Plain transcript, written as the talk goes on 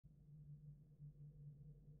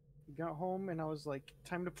I got home and I was like,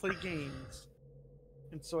 time to play games.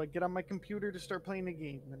 And so I get on my computer to start playing a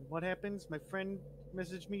game. And what happens? My friend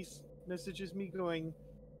messages me going,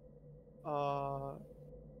 uh,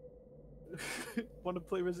 want to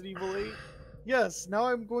play Resident Evil 8? Yes, now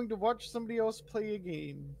I'm going to watch somebody else play a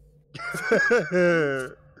game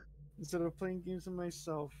instead of playing games on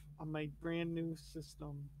myself on my brand new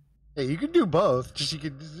system. Hey, you can do both. Just you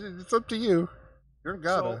can. It's up to you. You don't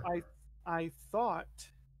So gotta. I thought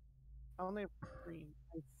I only have one screen.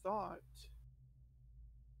 I thought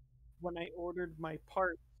when I ordered my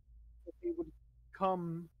parts that they would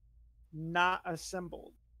come not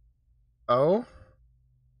assembled, Oh.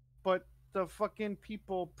 but the fucking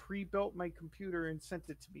people pre-built my computer and sent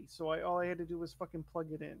it to me. So all I had to do was fucking plug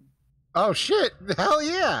it in. Oh shit! Hell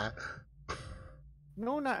yeah!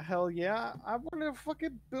 No, not hell yeah. I want to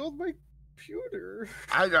fucking build my computer.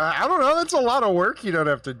 I don't know. That's a lot of work you don't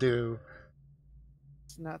have to do.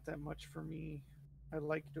 It's not that much for me. I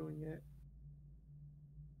like doing it.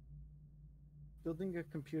 Building a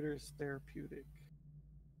computer is therapeutic.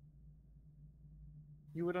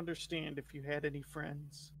 You would understand if you had any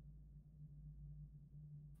friends.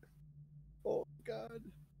 Oh god.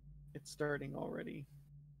 It's starting already.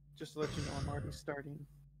 Just to let you know, I'm already starting.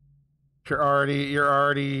 You're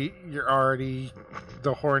already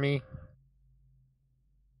the horny.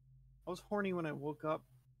 I was horny when I woke up.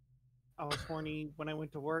 I was horny when I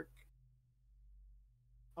went to work.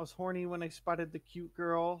 I was horny when I spotted the cute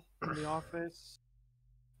girl in the office.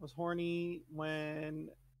 I was horny when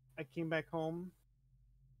I came back home.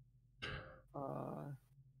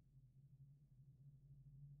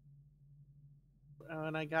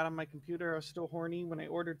 When I got on my computer, I was still horny. When I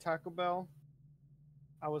ordered Taco Bell,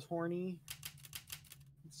 I was horny.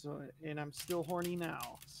 So, and I'm still horny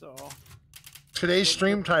now. So Today's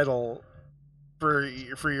stream title, for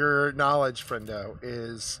your knowledge, friendo,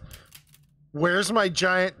 is "Where's my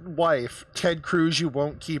giant wife, Ted Cruz? You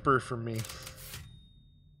won't keep her from me."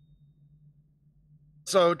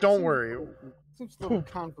 So don't worry. Seems a little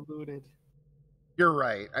convoluted. You're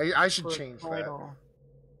right. I should change that.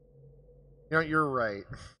 You know, you're right.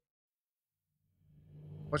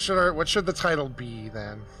 What should the title be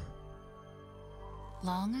then?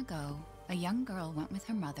 Long ago, a young girl went with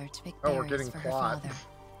her mother to pick berries for her father,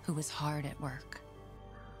 who was hard at work.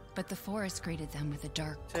 But the forest greeted them with a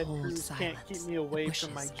dark, cold silence. Can't keep me away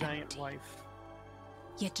from my giant wife.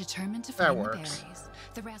 Yet determined to find the berries,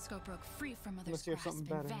 the rascal broke free from Mother's grasp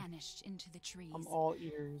and vanished into the trees. I'm all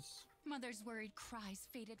ears. Mother's worried cries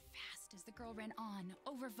faded fast as the girl ran on,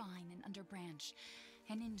 over vine and under branch,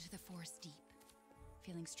 and into the forest deep.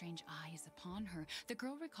 Feeling strange eyes upon her, the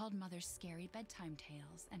girl recalled Mother's scary bedtime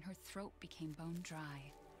tales, and her throat became bone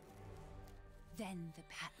dry. Then the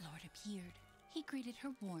Bat Lord appeared. He greeted her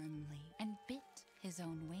warmly and bit his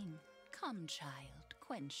own wing. "Come, child,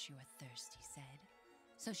 quench your thirst," he said.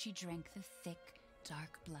 So she drank the thick,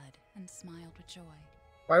 dark blood and smiled with joy.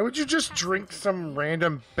 Why would you just drink some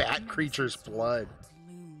random bat creature's blood?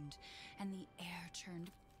 Loomed, and the air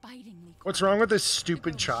turned bitingly cold. What's wrong with this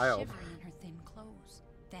stupid child? Shivering in her thin clothes.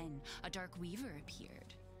 Then a dark weaver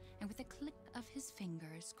appeared, and with a click of his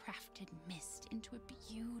fingers crafted mist into a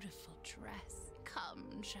beautiful dress.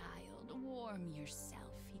 "Come, child, warm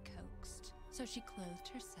yourself," he coaxed. So she clothed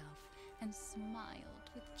herself and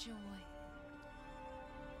smiled with joy.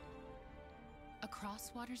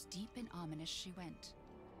 Across waters deep and ominous she went,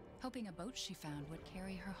 hoping a boat she found would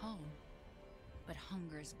carry her home. But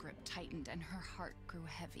hunger's grip tightened and her heart grew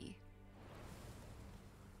heavy.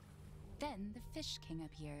 Then the Fish King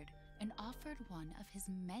appeared and offered one of his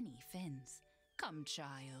many fins. "Come,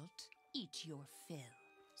 child, eat your fill."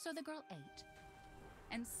 So the girl ate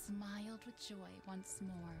and smiled with joy once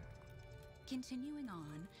more. Continuing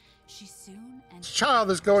on, she soon entered. This child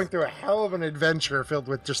is going through a hell of an adventure filled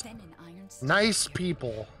with just nice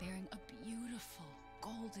people. Bearing a beautiful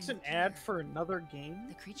golden. It's an ad for another game.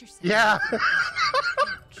 The creature said, "Yeah."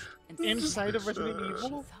 Inside of Resident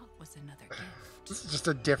Evil. Was another gift. This is just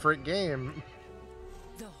a different game.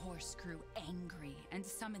 The horse grew angry and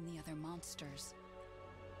summoned the other monsters.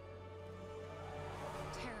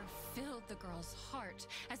 Terror filled the girl's heart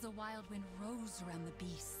as the wild wind rose around the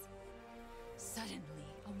beasts. Suddenly,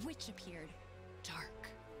 a witch appeared,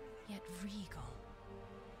 dark yet regal.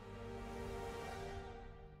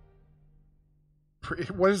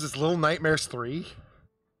 What is this, Little Nightmares 3?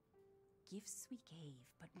 "Gifts we gave,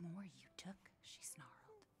 but more you took," she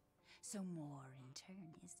snarled. "So more in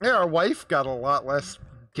turn is..." Yeah, our wife got a lot less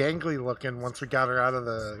gangly looking once we got her out of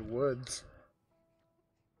the woods.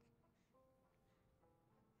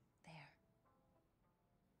 There.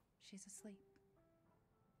 She's asleep.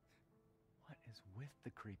 What is with the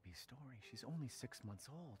creepy story? She's only 6 months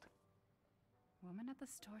old. Woman at the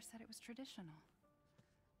store said it was traditional.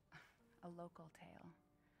 A local tale.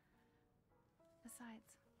 Besides,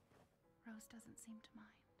 Rose doesn't seem to mind.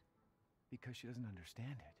 Because she doesn't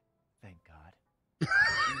understand it. Thank God.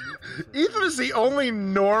 Ethan is the only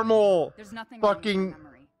normal There's nothing wrong with your fucking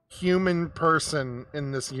memory. human person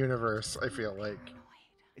in this universe, I feel like. Paranoid.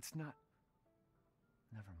 It's not...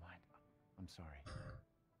 Never mind. I'm sorry.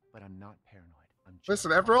 But I'm not paranoid. I'm just...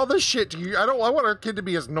 Listen, after all this shit, I want our kid to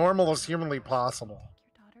be as normal as humanly possible.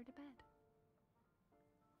 Take your daughter to bed.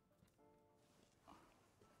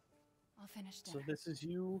 I'll finish dinner. So this is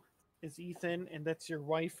you, is Ethan, and that's your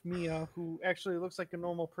wife, Mia, who actually looks like a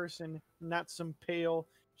normal person, not some pale...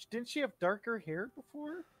 Didn't she have darker hair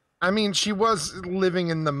before? I mean, she was living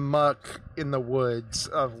in the muck in the woods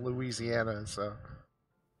of Louisiana, so...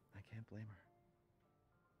 I can't blame her.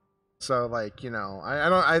 So, like, you know,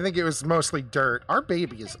 I think it was mostly dirt. Our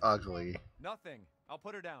baby is ugly. Nothing. I'll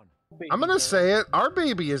put her down. I'm gonna say it. Our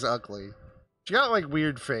baby is ugly. She got, like,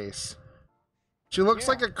 weird face. She looks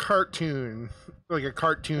like a cartoon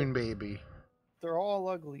baby. They're all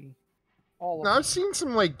ugly. All of Now, them. I've seen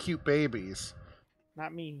some, like, cute babies.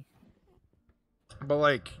 Not me. But,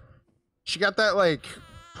 like, she got that, like,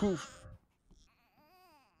 poof.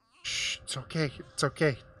 Shh, it's okay. It's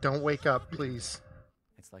okay. Don't wake up, please.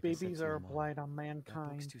 It's like I said Babies to are your a mom, blight on That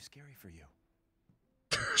mankind. book's too scary for you.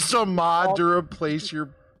 There's a mod to replace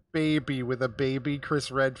your baby with a baby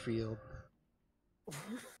Chris Redfield.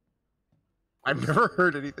 I've never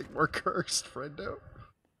heard anything more cursed, friendo.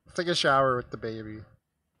 Let's take a shower with the baby.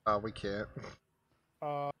 Oh, we can't.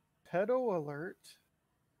 Pedo alert.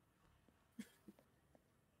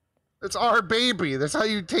 It's our baby. That's how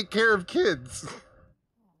you take care of kids.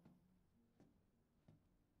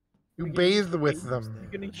 You We gonna bathe use the with baby- them.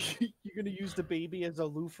 You're gonna use the baby as a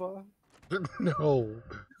loofah? No.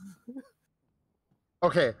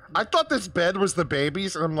 Okay, I thought this bed was the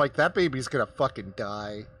baby's, and I'm like, that baby's gonna fucking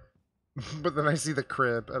die. But then I see the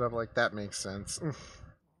crib, and I'm like, that makes sense. There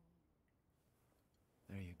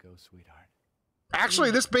you go, sweetheart.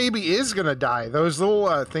 Actually, this baby is gonna die. Those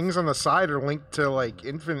little things on the side are linked to, like,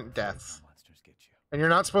 infinite deaths. Monsters get you. And you're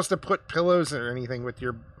not supposed to put pillows or anything with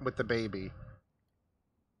the baby.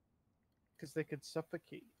 Because they could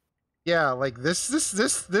suffocate. Yeah, like, this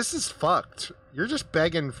is fucked. You're just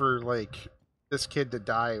begging for, like, this kid to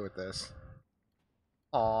die with this.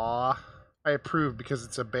 Aww. I approve because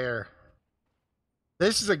it's a bear.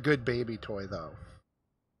 This is a good baby toy, though.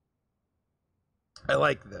 I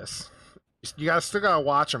like this. Still gotta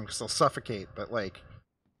watch them because they'll suffocate, but, like,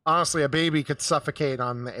 honestly, a baby could suffocate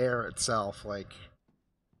on the air itself, like...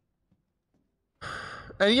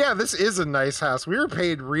 And yeah, this is a nice house. We were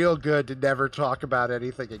paid real good to never talk about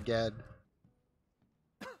anything again.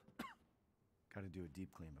 Gotta do a deep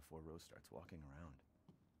clean before Rose starts walking around.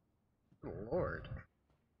 Good Lord.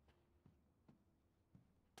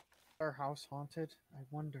 Our house haunted? I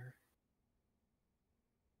wonder.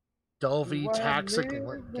 Dulvey Do I Toxic live in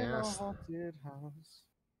a Gas. haunted house?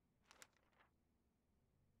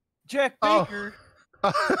 Jack Oh. Baker!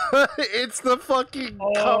 It's the fucking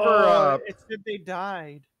cover up. It said they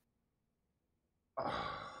died.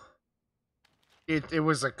 It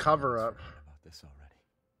was a cover up. About this already.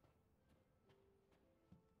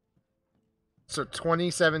 So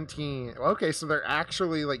 2017. Okay, so they're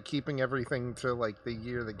actually like keeping everything to like the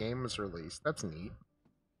year the game was released. That's neat.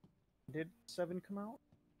 Did 7 come out?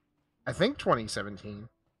 I think 2017.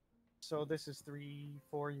 So this is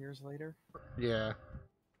 3-4 years later. Yeah.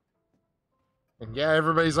 And yeah,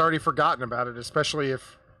 everybody's already forgotten about it, especially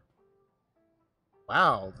if...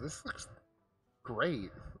 Wow, this looks great.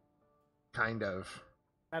 Kind of.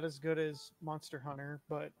 Not as good as Monster Hunter,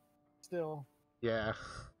 but still. Yeah.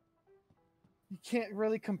 You can't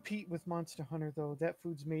really compete with Monster Hunter, though. That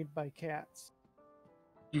food's made by cats.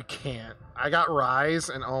 You can't. I got Rise,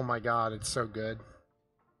 and oh my god, it's so good.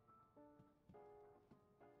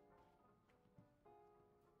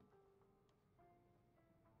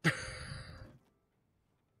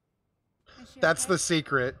 Is she That's okay? the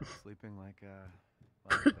secret. Sleeping like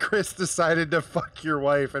Chris decided to fuck your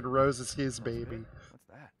wife, and Rose is his baby. What's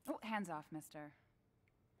that? Oh, hands off, mister.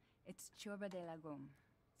 It's churba de legume.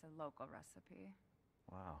 It's a local recipe.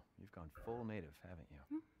 Wow, you've gone full native, haven't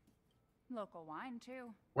you? Local wine,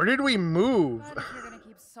 too. Where did we move? But if you're gonna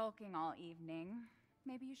keep sulking all evening,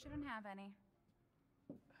 maybe you shouldn't have any.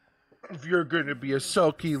 If you're gonna be a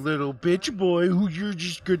sulky little bitch boy, who you're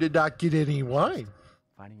just gonna not get any wine.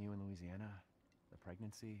 Finding you in Louisiana, the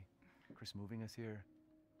pregnancy, Chris moving us here,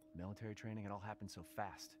 military training, it all happened so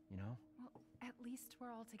fast, you know? Well, at least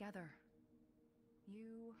we're all together.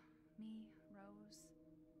 You, me, Rose?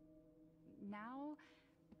 Now,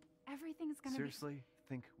 everything's gonna Seriously,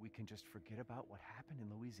 think we can just forget about what happened in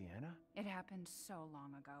Louisiana? It happened so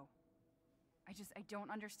long ago. I don't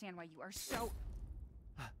understand why you are so...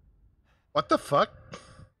 What the fuck?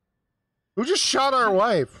 Who just shot our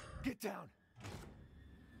wife? Get down!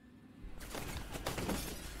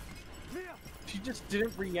 Mia! She just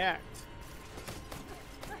didn't react.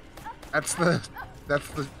 That's the.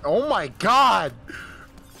 Oh my god!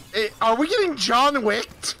 Are we getting John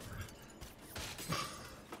Wicked?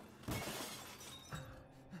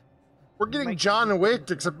 We're getting John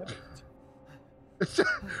Wicked, except.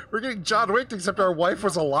 We're getting John Wicked, except our wife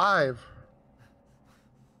was alive.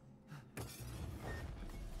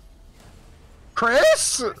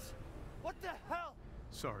 Chris? What the hell?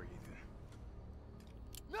 Sorry, Ethan.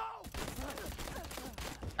 No!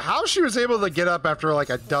 How she was able to get up after like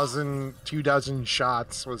 2 dozen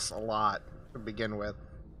shots was a lot to begin with.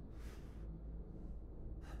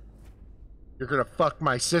 You're gonna fuck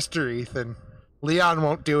my sister, Ethan. Leon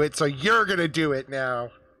won't do it, so you're gonna do it now.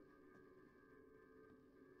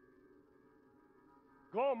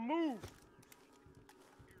 Go move.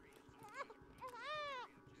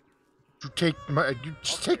 You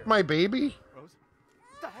just take my baby? Rose?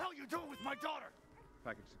 What the hell you doing with my daughter?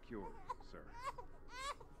 Package secure, sir.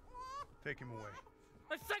 Take him away.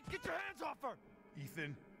 I said get your hands off her!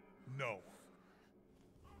 Ethan, no.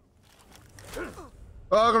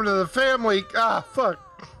 Welcome to the family. Ah,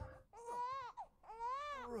 fuck.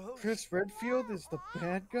 Chris Redfield is the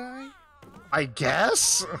bad guy? I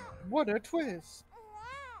guess? What a twist.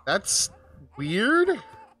 That's weird.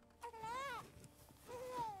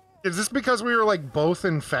 Is this because we were like both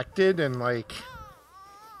infected and like...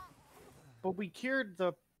 But we cured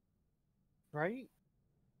the... Right?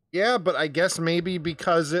 Yeah, but I guess maybe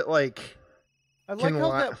because it like... I like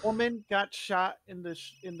how that woman got shot in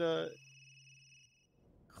the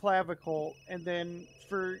clavicle, and then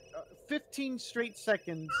for 15 straight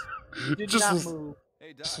seconds did Just not move.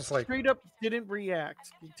 Hey, Doc. It's just like... Straight up didn't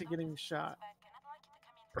react to getting shot.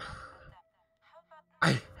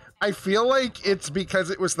 I feel like it's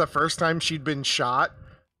because it was the first time she'd been shot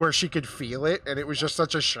where she could feel it, and it was just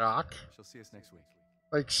such a shock. She'll see us next week.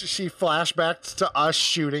 Like, she flashbacked to us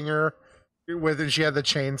shooting her and she had the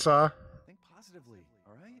chainsaw. Think positively,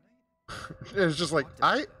 all right? It was just like,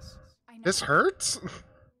 I know this hurts? we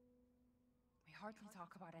hardly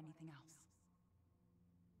talk about anything else.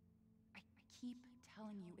 I keep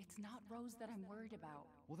telling you, it's not Rose that I'm worried about.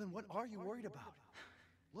 Well, then what are you worried about?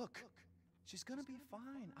 Look, she's gonna be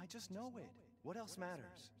fine. I just know it. What else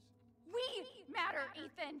matters? We matter,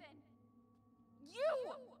 Ethan!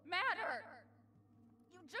 You matter!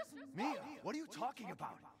 You just... Mia, what are you talking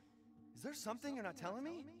about? Is there something you're not telling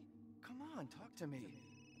me? Come on, talk to me.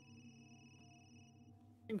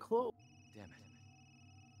 And close. Damn it.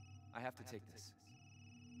 I have to take this.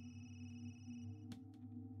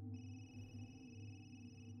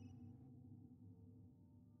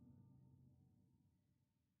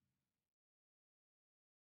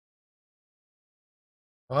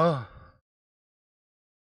 Oh.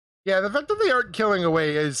 Yeah, the fact that they aren't killing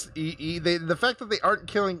away is... the fact that they aren't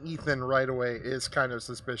killing Ethan right away is kind of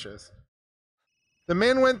suspicious. The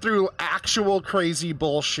man went through actual crazy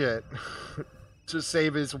bullshit to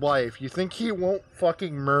save his wife. You think he won't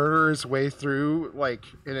fucking murder his way through, like,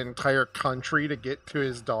 an entire country to get to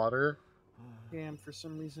his daughter? Damn, for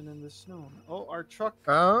some reason in the snow. Oh, our truck.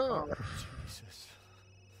 Oh. Jesus.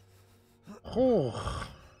 Oh.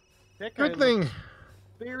 That guy Good thing. looks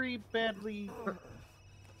very badly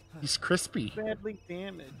He's crispy.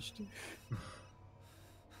 damaged.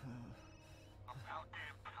 About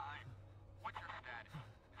damn time. What's your status?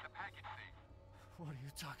 Is the package safe? What are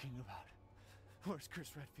you talking about? Where's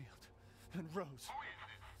Chris Redfield? And Rose? Who is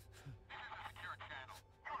this? This is a secure channel.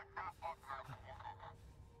 You are not authorized to work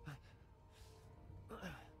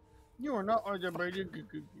on. You are not authorized.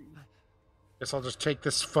 Guess I'll just take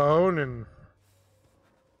this phone and...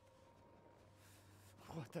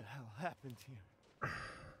 What the hell happened here?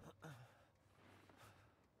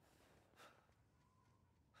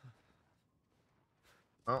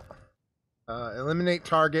 Oh. Eliminate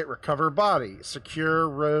target, recover body. Secure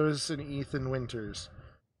Rose and Ethan Winters.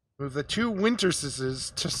 Move the 2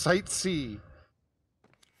 Winterses to Site C.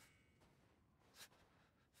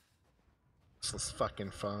 This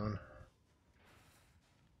fucking phone.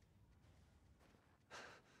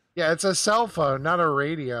 Yeah, it's a cell phone, not a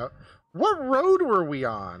radio. What road were we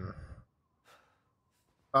on?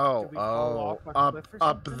 Oh, Did we fall off a up cliff or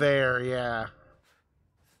up something? there, yeah.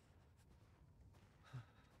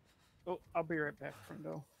 Oh, I'll be right back,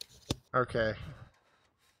 friendo. Okay.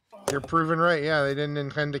 You're proven right. Yeah, they didn't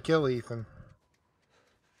intend to kill Ethan.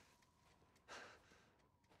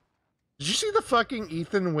 Did you see the fucking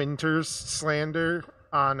Ethan Winters slander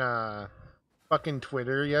on fucking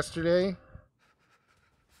Twitter yesterday?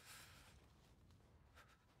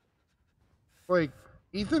 Like,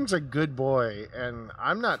 Ethan's a good boy, and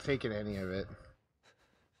I'm not taking any of it.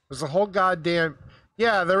 There's a whole goddamn...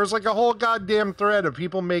 Yeah, there was like a whole goddamn thread of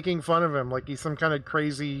people making fun of him like he's some kind of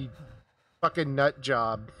crazy fucking nut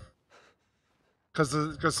job.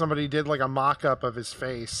 Because somebody did like a mock-up of his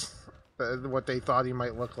face. What they thought he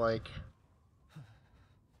might look like.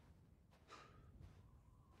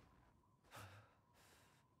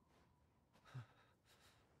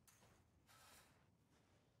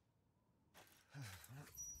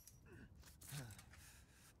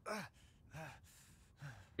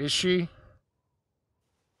 Is she?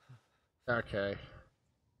 Okay.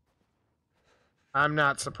 I'm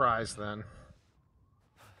not surprised then.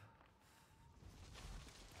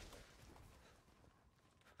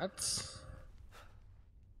 That's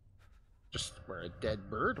just where a dead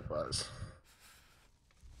bird was.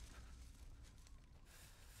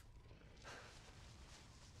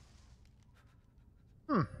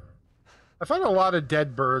 I found a lot of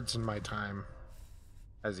dead birds in my time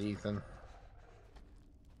as Ethan.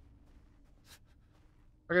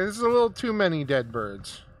 Okay, this is a little too many dead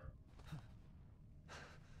birds.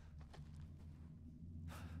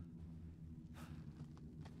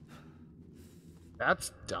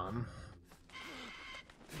 That's dumb.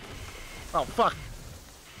 Oh, fuck.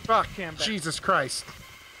 Fuck. Jesus Christ.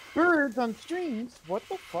 Birds on strings? What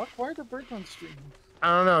the fuck? Why are the birds on strings?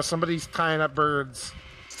 I don't know. Somebody's tying up birds.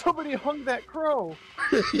 Somebody hung that crow.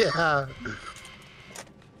 Yeah.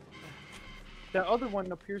 That other one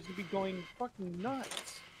appears to be going fucking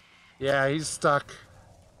nuts. Yeah, he's stuck.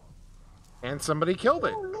 And somebody killed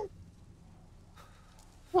it.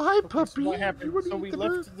 Well, hi, Okay, puppy. so what happened? You So wanna we eat the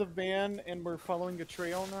left bird? the van and we're following a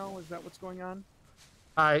trail now? Is that what's going on?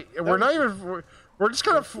 We're not even... We're just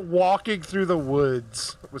kind of walking through the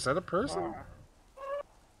woods. Was that a person?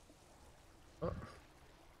 Oh,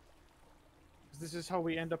 This is how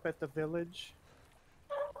we end up at the village.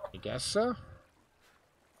 I guess so.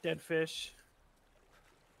 Dead fish.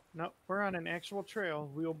 Nope, we're on an actual trail.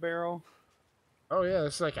 Wheelbarrow. Oh yeah,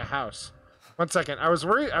 this is like a house. One second. I was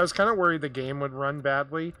worried. I was kind of worried the game would run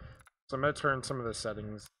badly, so I'm gonna turn some of the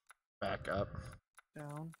settings back up.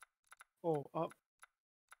 Down. Oh, up.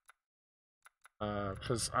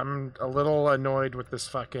 Because I'm a little annoyed with this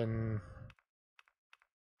fucking.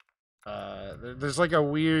 There's like a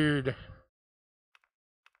weird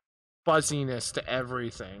fuzziness to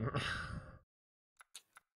everything.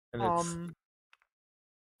 And it's...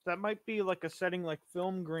 That might be like a setting like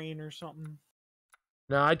film grain or something.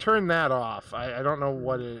 No, I turned that off. I don't know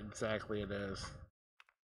what exactly it is.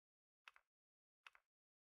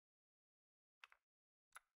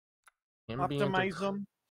 Ambient Optimize them.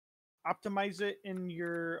 Optimize it in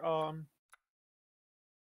your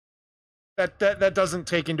That doesn't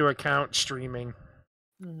take into account streaming.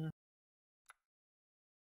 mhm.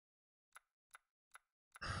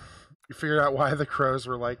 You figured out why the crows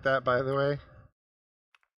were like that, by the way?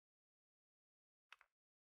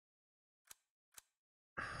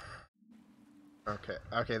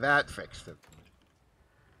 Okay, that fixed it.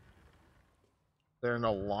 They're an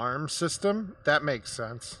alarm system? That makes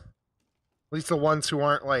sense. At least the ones who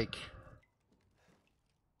aren't, like,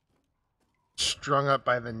 strung up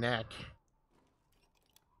by the neck.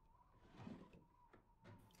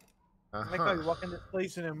 I like how you walk in this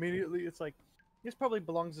place and immediately it's like, this probably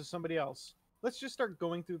belongs to somebody else. Let's just start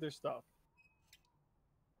going through their stuff.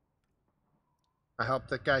 I help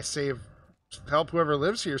that guy help whoever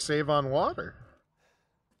lives here save on water.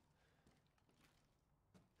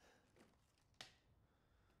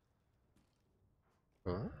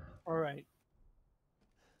 Huh? Alright.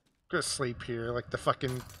 Gonna sleep here like the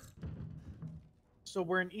fucking... So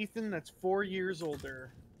we're an Ethan that's 4 years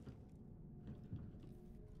older.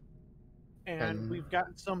 And we've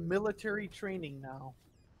gotten some military training now.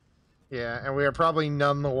 Yeah, and we are probably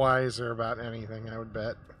none the wiser about anything, I would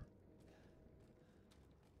bet.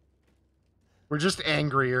 We're just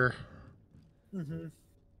angrier. Mm-hmm.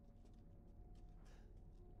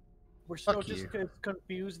 We're still Fuck just you. as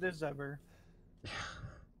confused as ever. Yeah.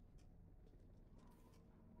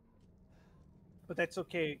 But that's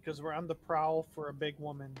okay, because we're on the prowl for a big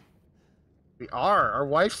woman. We are. Our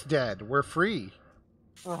wife's dead. We're free.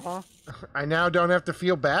 Uh-huh. I now don't have to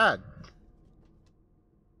feel bad.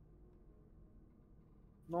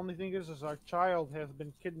 The only thing is our child has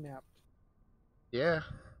been kidnapped. Yeah.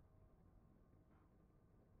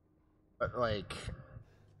 But, like...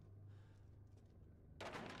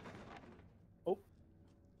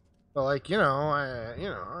 But like, that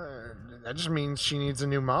just means she needs a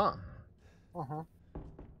new mom. Uh-huh.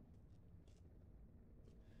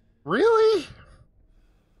 Really?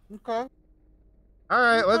 Okay. All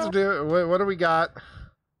right, let's do it. What do we got?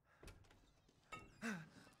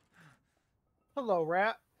 Hello,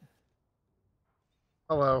 rat.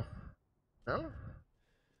 Hello. No?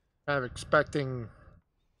 I'm expecting.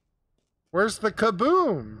 Where's the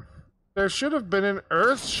kaboom? There should have been an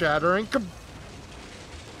earth-shattering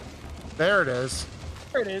There it is.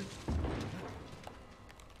 There it is.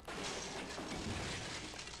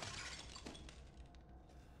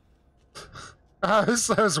 I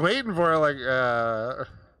was waiting for it, like,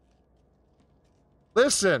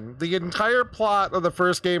 Listen, the entire plot of the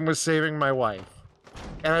first game was saving my wife.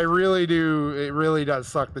 And it really does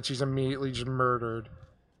suck that she's immediately just murdered.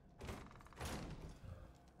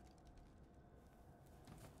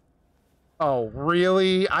 Oh,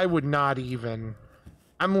 really? I would not even.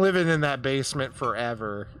 I'm living in that basement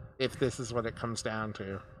forever, if this is what it comes down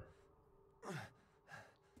to.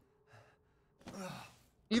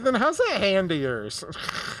 Ethan, how's that hand of yours?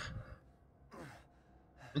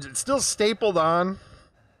 Is it still stapled on?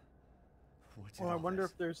 Well, I wonder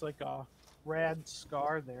if there's like a rad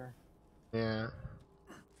scar there. Yeah.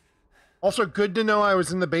 Also, good to know I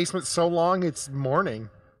was in the basement so long, it's morning.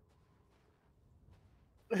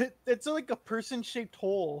 It's like a person-shaped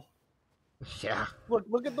hole. Yeah.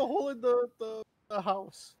 Look at the hole in the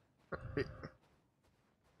house.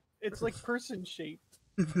 It's like person-shaped.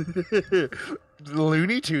 The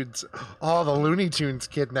Looney Tunes. Oh, the Looney Tunes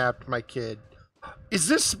kidnapped my kid. Is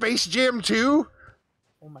this Space Jam 2?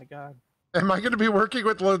 Oh my god. Am I going to be working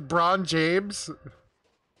with LeBron James?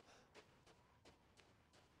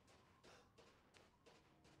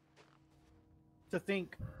 To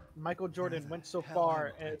think Michael Jordan went so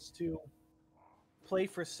far as to play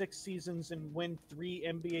for 6 seasons and win 3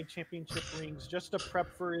 NBA championship rings just to prep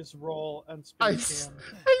for his role on Space Jam.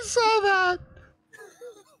 I saw that.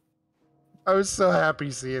 I was so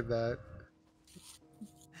happy seeing that.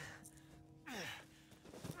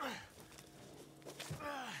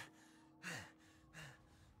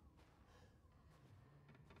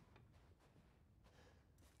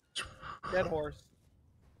 Dead horse.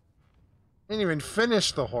 Didn't even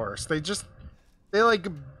finish the horse. They like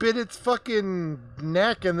bit its fucking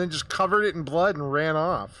neck and then just covered it in blood and ran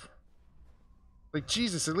off. Like,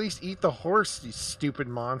 Jesus, at least eat the horse, you stupid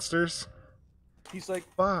monsters. He's like,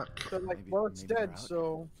 Fuck. they're like, well, it's dead,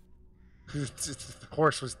 so. The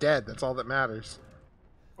horse was dead. That's all that matters.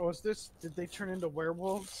 Oh, is this? Did they turn into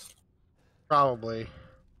werewolves? Probably.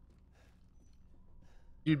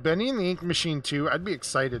 Dude, Benny and the Ink Machine 2, I'd be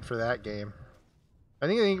excited for that game. I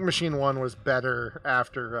think the Ink Machine 1 was better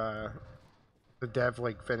after the dev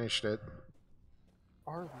like finished it.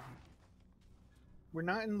 Are we? We're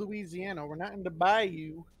not in Louisiana. We're not in the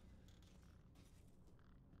bayou.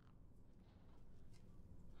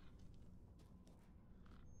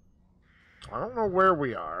 I don't know where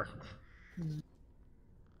we are.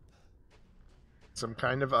 Some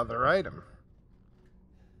kind of other item.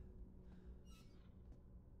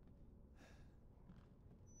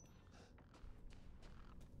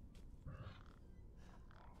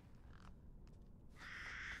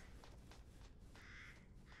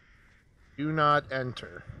 Do not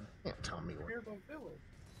enter. You can't tell me what. Near the village.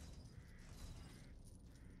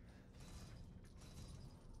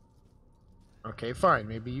 Okay, fine.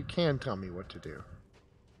 Maybe you can tell me what to do.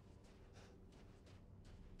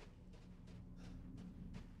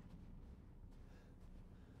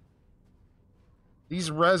 These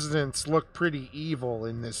residents look pretty evil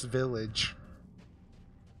in this village.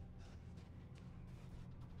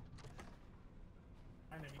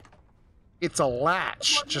 It's a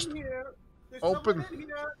latch. Just open.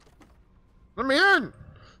 Let me in.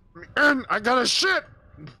 Let me in. I got a shit.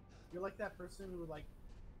 You're like that person who like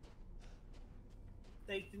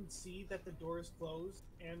they can see that the door is closed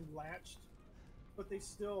and latched, but they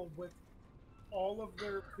still, with all of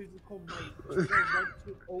their physical might, try to right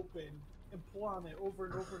to open and pull on it over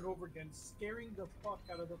and over and over again, scaring the fuck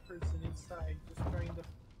out of the person inside, just trying to,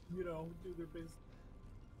 do their business.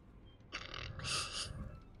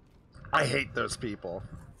 I hate those people.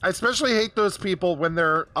 I especially hate those people when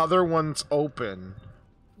there are other ones open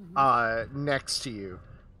next to you.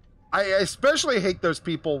 I especially hate those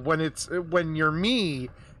people when you're me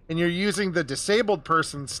and you're using the disabled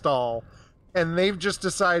person stall and they've just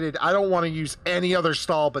decided I don't want to use any other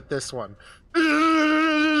stall but this one.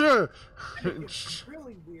 It's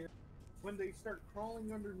really weird when they start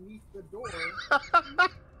crawling underneath the door.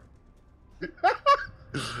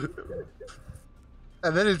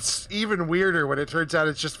 And then it's even weirder when it turns out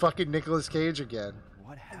it's just fucking Nicolas Cage again.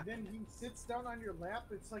 What happened? And then he sits down on your lap.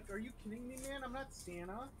 It's like, are you kidding me, man? I'm not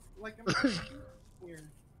Santa. Like, I'm here.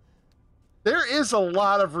 There is a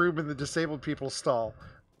lot of room in the disabled people's stall,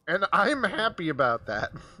 and I'm happy about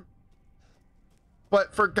that.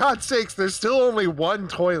 But for God's sakes, there's still only one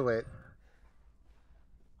toilet.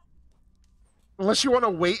 Unless you want to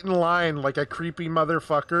wait in line like a creepy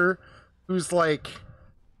motherfucker who's like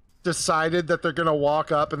decided that they're gonna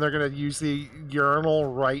walk up and they're gonna use the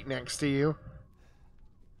urinal right next to you.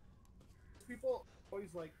 People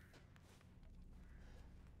always like,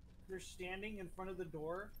 they're standing in front of the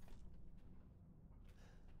door,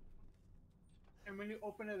 and when you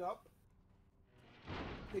open it up,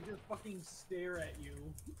 they just fucking stare at you.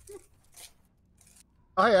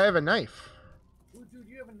 Oh, yeah, I have a knife. Ooh, dude,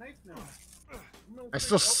 you have a knife now. I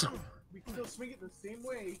still we can still swing it the same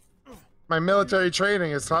way. My military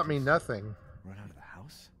training has taught me nothing. Run out of the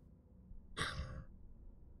house?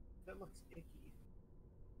 That looks icky.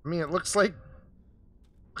 I mean, it looks like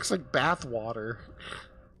bath water.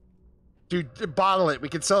 Dude, bottle it. We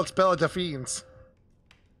can sell expelled to fiends.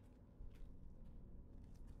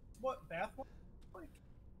 What, bath water? Like,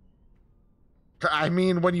 I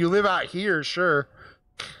mean, when you live out here, sure.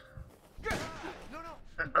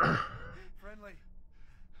 No. Friendly.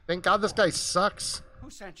 Thank God this guy sucks. Who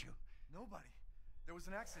sent you? Nobody. There was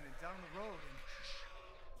an accident down the road and...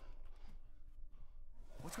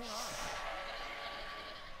 What's going on?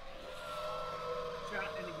 shot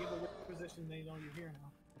and it gave a whip position, they know you're here now.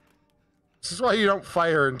 This is why you don't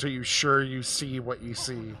fire until you're sure you see what you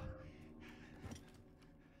see.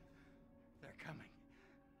 They're coming.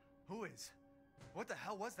 Who is? What the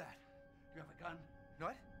hell was that? You have a gun?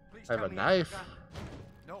 What? Please I have tell a me knife. you have a gun.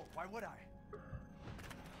 No, why would I?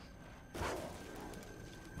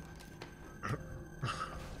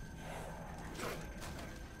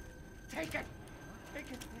 Take it!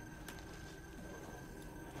 Take it!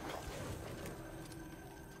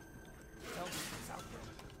 Tell me what's out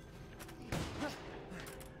there.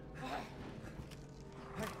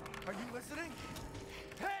 Hey, are you listening?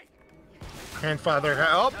 Hey! Grandfather,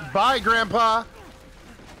 oh, bye, Grandpa.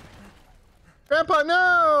 Grandpa,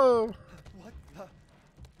 no! What the?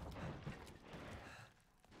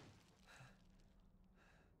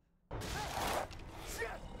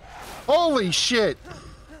 Holy shit!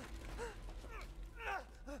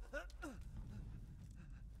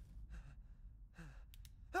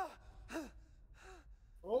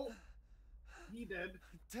 Oh, he dead.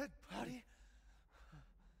 Dead body?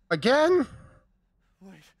 Again?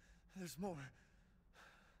 Wait, there's more.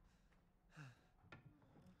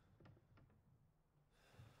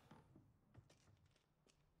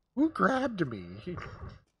 Who grabbed me?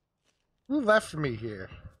 Who left me here?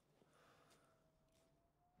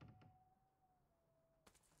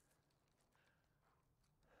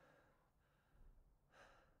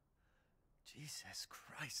 Jesus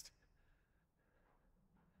Christ.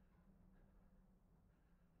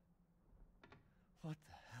 What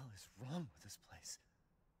the hell is wrong with this place?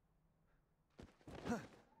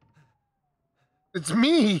 It's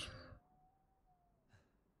me!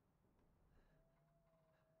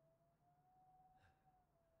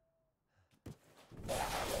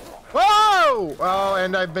 Whoa! Oh,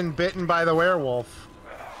 and I've been bitten by the werewolf.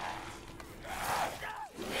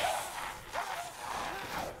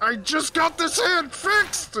 I just got this hand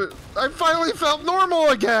fixed! I finally felt normal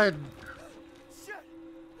again! Shit!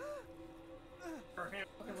 Her hand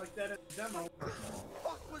looking like that at the demo. What the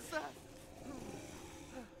fuck was that?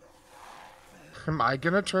 Am I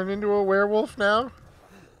gonna turn into a werewolf now?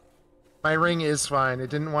 My ring is fine. It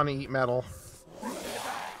didn't want to eat metal.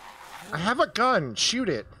 I have a gun. Shoot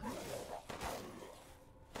it.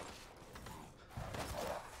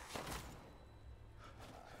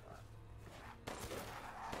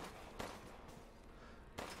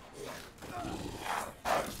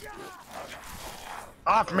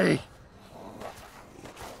 Off me!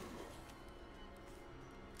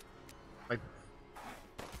 Like,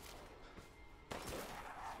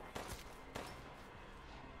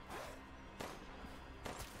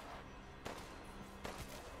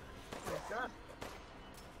 Oh my God.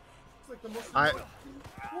 It's like the most.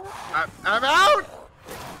 I'm out!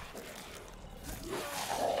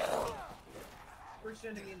 First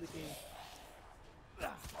enemy in the game.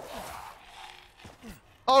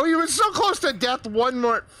 Oh, he was so close to death. One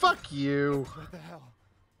more. Fuck you. What the hell?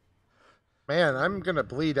 Man, I'm gonna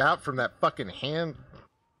bleed out from that fucking hand.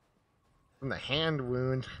 From the hand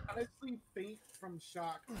wound. Honestly, faint from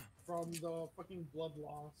shock from the fucking blood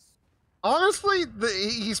loss. Honestly,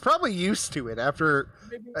 he's probably used to it after.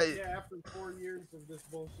 Maybe, yeah, after 4 years of this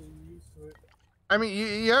bullshit, you're used to it. I mean,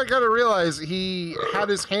 you gotta realize he had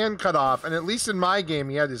his hand cut off, and at least in my game,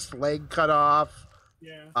 he had his leg cut off.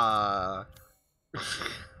 Yeah.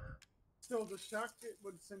 Still, the shock it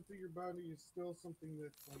would send through your body is still something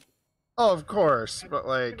that's like. Oh, of course, but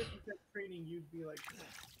like, If you kept training, you'd be like,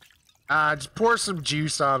 just pour some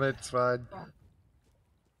juice on it. It's fine.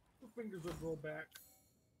 the fingers will grow back.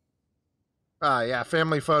 Yeah,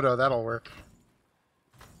 family photo. That'll work.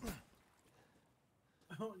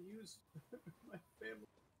 I don't use my family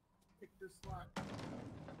picture slot.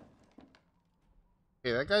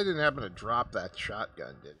 Hey, that guy didn't happen to drop that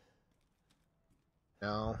shotgun, did he?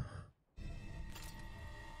 No.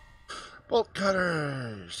 Bolt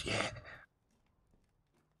cutters, yeah.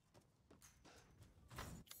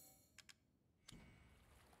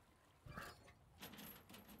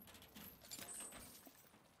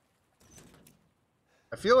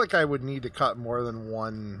 I feel like I would need to cut more than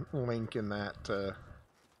one link in that to...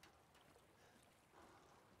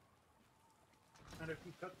 Not if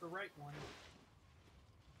you cut the right one.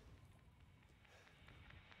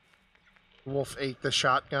 Wolf ate the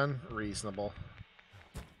shotgun? Reasonable.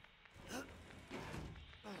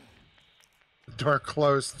 The door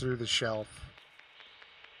closed through the shelf.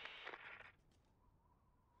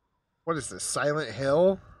 What is this, Silent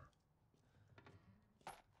Hill?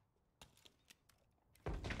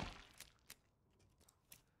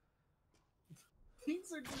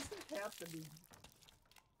 Things are just happening.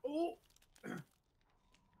 Oh!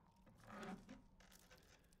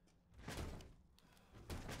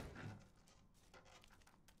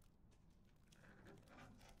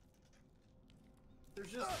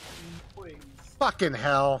 There's just noise. Fucking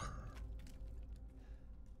hell.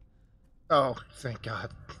 Oh, thank God.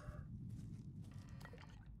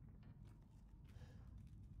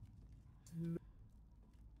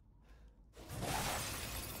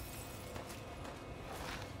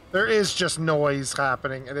 There is just noise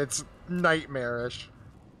happening, and it's nightmarish.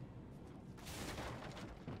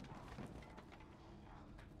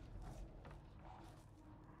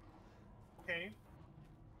 Okay.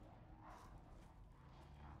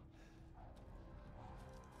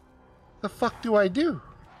 The fuck do I do?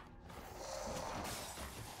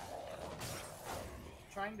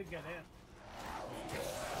 Trying to get in.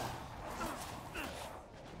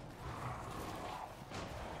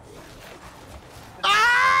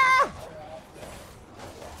 Ah!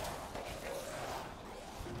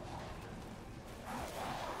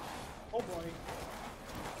 Oh boy.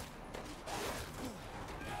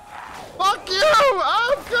 Fuck you!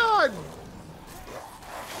 Oh God!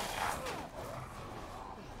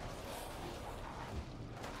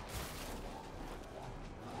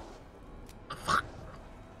 Fuck.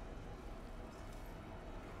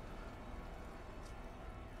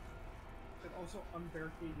 And also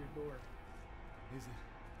unbarricade your door. Is it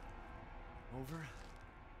over?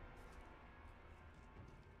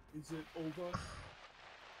 Is it over?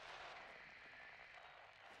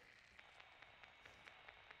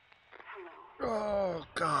 Oh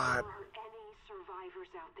God. If there are any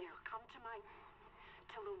survivors out there, come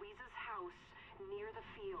to Louisa's house near the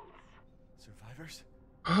fields. Survivors?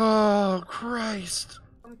 Oh Christ.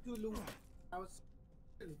 Come to Lou's house.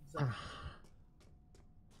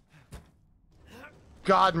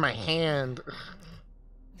 God, my hand.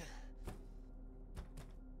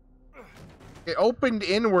 It opened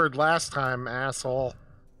inward last time, asshole.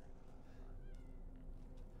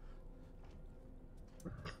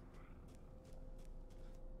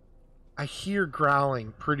 I hear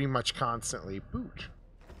growling pretty much constantly. Boot.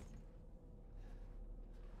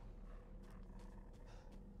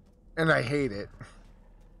 And I hate it.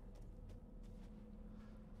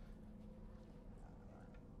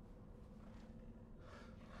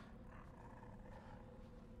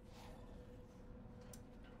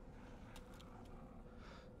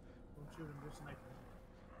 Don't shoot him, you're sniping.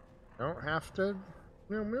 Don't have to.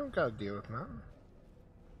 We don't gotta deal with that.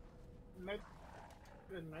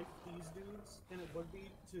 Knife these dudes, and it would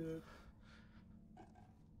be to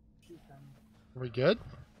shoot them. Are we good?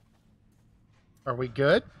 Are we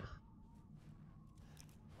good?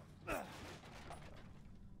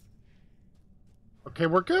 Okay,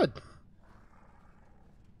 we're good.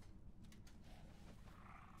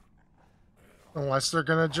 Unless they're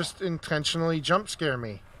gonna just intentionally jump scare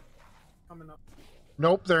me. Coming up.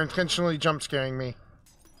 Nope, they're intentionally jump scaring me.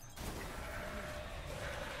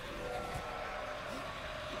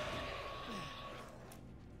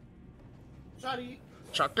 Shotty!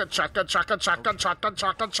 Chaka chaka chaka chaka chaka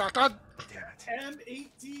chaka chaka. Damn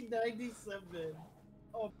it. M1897.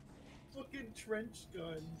 A fucking trench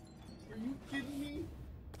gun. Are you kidding me?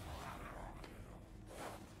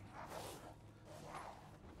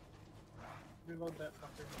 Reload that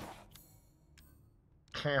fucker.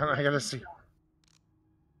 Hang on, I gotta see. I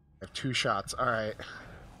have 2 shots. All right.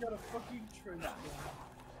 You got a fucking trench gun.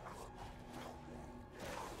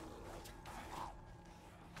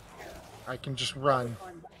 I can just run.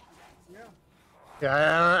 Yeah.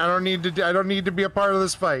 Yeah, I don't need to. I don't need to be a part of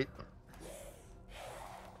this fight.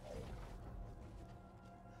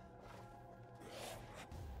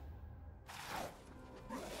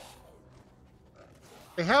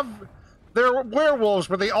 They have. They're werewolves,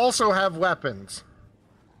 but they also have weapons.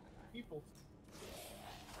 People.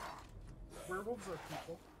 Werewolves are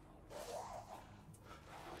people.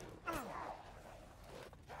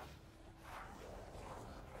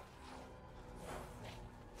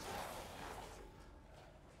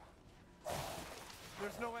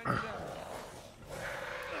 There's no end to them.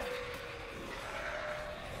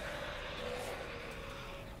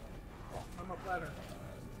 I'm up ladder.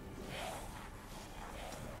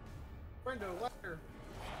 Brendo, ladder.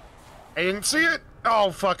 I didn't see it.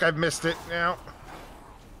 Oh fuck! I've missed it now.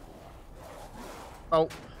 Oh,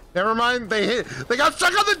 never mind. They got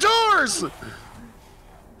stuck on the doors.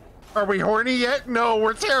 Are we horny yet? No,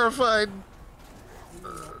 we're terrified.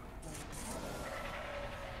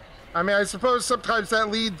 I mean, I suppose sometimes that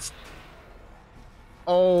leads.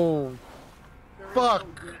 Oh, fuck.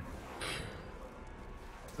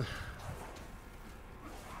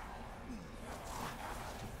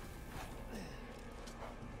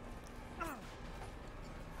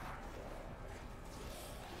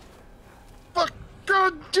 Fuck!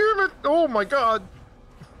 God damn it! Oh my god!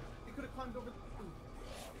 You could have climbed over the roof.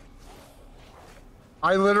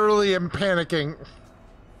 I literally am panicking.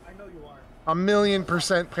 I know you are.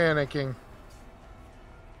 1,000,000% panicking.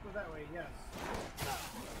 Go that way, yes.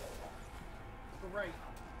 Go right.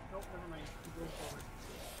 Nope, never mind. Keep going forward.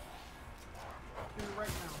 Do it right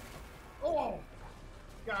now. Oh!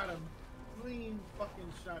 Got him. Clean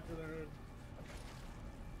fucking shot to the head.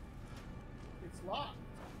 It's locked.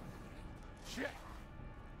 Shit!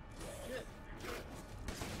 Shit.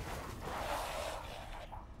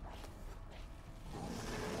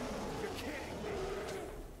 You're kidding me!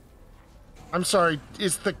 I'm sorry,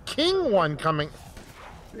 is the king one coming?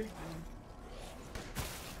 Big one.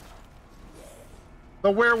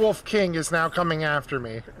 The werewolf king is now coming after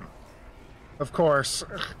me. Of course.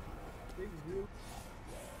 Big root.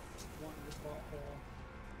 One in the butthole.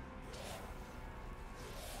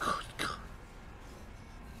 Good God.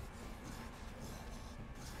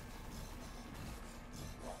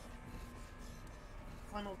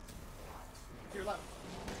 Climb over. To your left.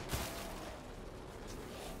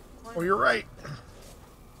 Climb Oh, you're right.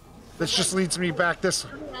 This just leads me back this.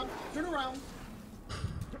 Turn around. Turn around.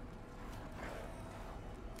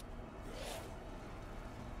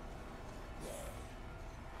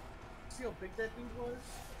 See how big that thing was?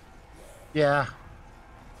 Yeah.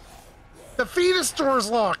 The fetus door's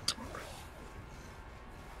locked.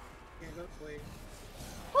 Can't go this way.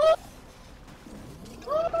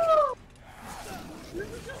 This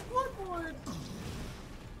is just Bloodborne!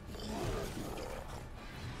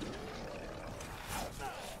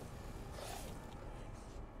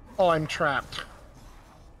 Oh, I'm trapped.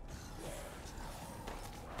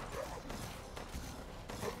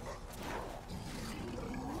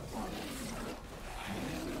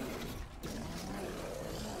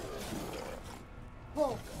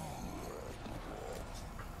 Oh!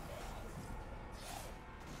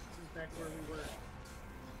 This is back where we were.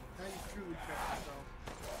 Now you truly check yourself.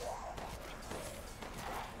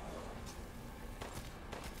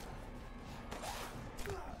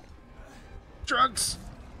 Drugs.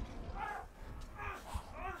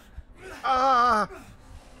 Ah.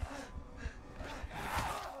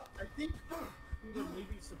 I think we were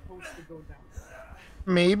maybe supposed to go down.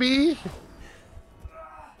 Maybe. This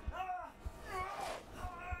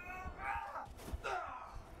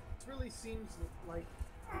really seems like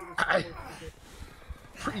we were I- supposed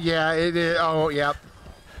to get. Yeah, it is. Oh, yep.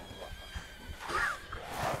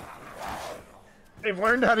 They've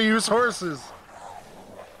learned how to use horses.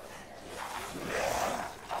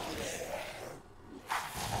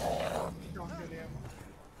 Don't get him.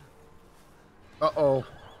 Uh-oh.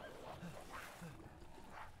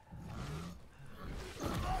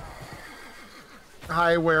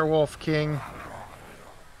 Hi, Werewolf King.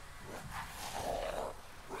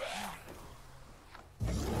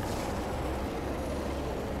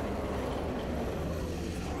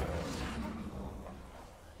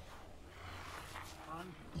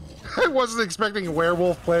 I wasn't expecting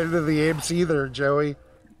Werewolf Planet of the Apes either, Joey.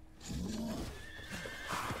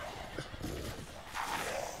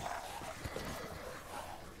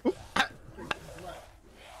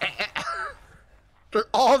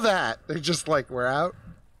 Oh, that. They're just like, we're out.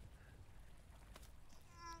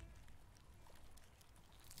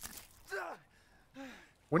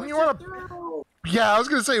 Wouldn't you want to? Yeah, I was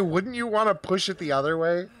gonna say, wouldn't you want to push it the other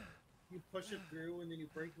way? You push it through and then you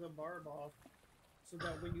break the barb off, so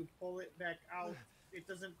that when you pull it back out, it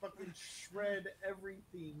doesn't fucking shred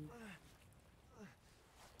everything.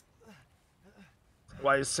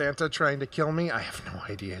 Why is Santa trying to kill me? I have no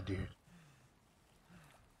idea, dude.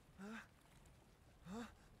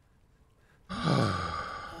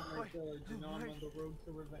 Oh my god, you know I'm on the road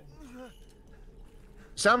to revenge.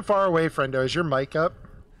 Sound far away, friendo. Is your mic up?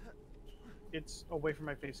 It's away from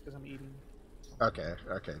my face because I'm eating. Okay,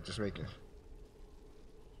 okay, just making.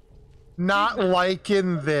 Not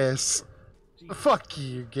liking this. Jeez. Fuck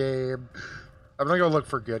you, Gabe. I'm gonna go look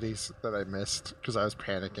for goodies that I missed because I was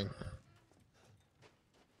panicking.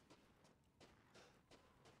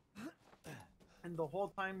 And the whole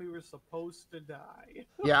time we were supposed to die.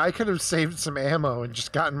 Yeah, I could have saved some ammo and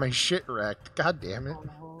just gotten my shit wrecked. God damn it.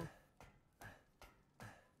 Uh-huh.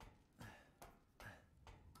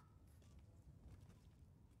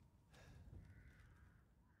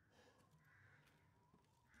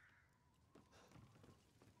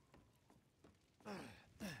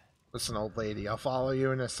 Listen, old lady, I'll follow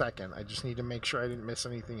you in a second. I just need to make sure I didn't miss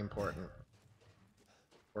anything important.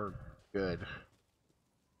 Or good.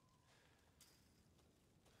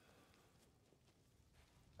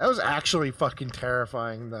 That was actually fucking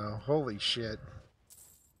terrifying, though. Holy shit.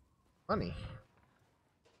 Funny.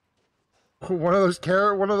 One of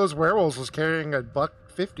those werewolves was carrying a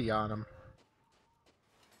 $1.50 on him.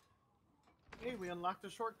 Hey, we unlocked a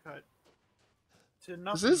shortcut to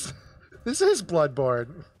nothing. This is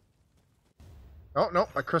Bloodborne. Oh no,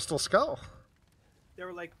 a crystal skull. They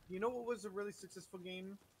were like, you know what was a really successful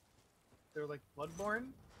game? They were like, Bloodborne?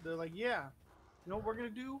 They're like, yeah. You know what we're gonna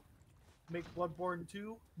do? Make Bloodborne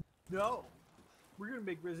 2? No. We're gonna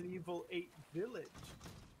make Resident Evil 8 Village.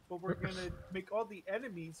 But we're gonna make all the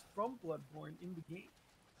enemies from Bloodborne in the game.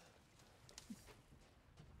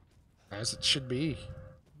 As it should be.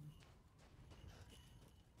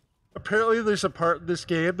 Apparently there's a part in this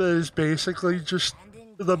game that is basically just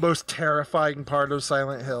the most terrifying part of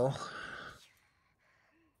Silent Hill.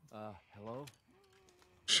 Hello?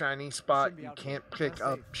 Shiny spot Shouldn't be you out can't here. pick Not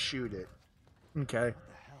up, safe. shoot it. Okay. What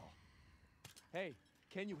the hell? Hey,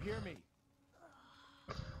 can you hear me?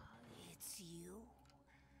 It's you,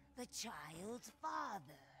 the child's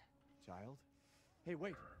father. Child? Hey,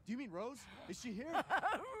 wait. Do you mean Rose? Is she here?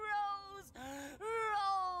 Rose!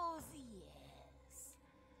 Rose, yes.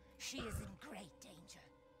 She is in great danger.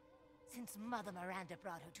 Since Mother Miranda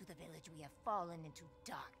brought her to the village, we have fallen into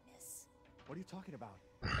darkness. What are you talking about?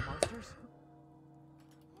 The monsters?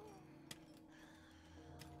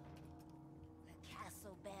 The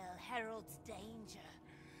castle bell heralds danger.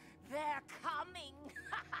 They're coming!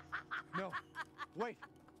 No. Wait.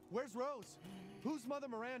 Where's Rose? Who's Mother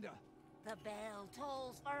Miranda? The bell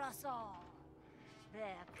tolls for us all.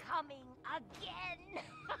 They're coming again!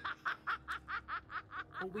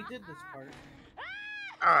 Well, we did this part.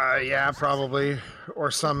 Yeah, probably.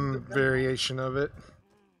 Or some variation of it.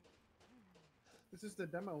 This is the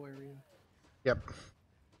demo area. Yep.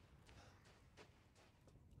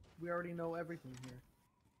 We already know everything here.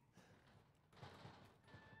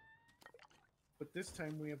 But this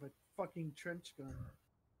time we have a fucking trench gun.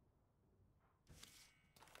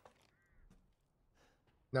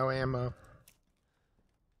 No ammo.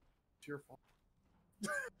 It's your fault.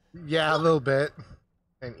 Yeah, a little bit.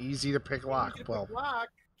 And easy to pick lock. Easy to Well, pick lock.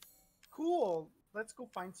 Cool. Let's go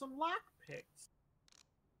find some lock picks.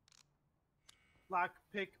 Lock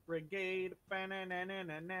pick brigade.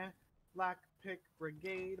 Ba-na-na-na-na-na. Lock pick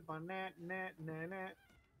brigade. Ba-na-na-na-na.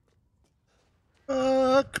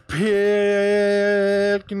 lock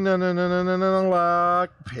pick. No, no, no, no, no, no,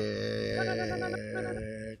 lock pick.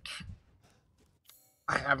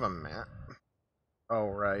 I have a map. Oh,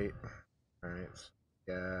 right. Alright.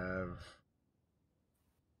 Have.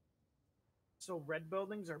 So red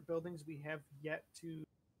buildings are buildings we have yet to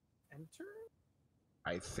enter?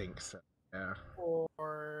 I think so. Yeah.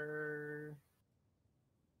 Or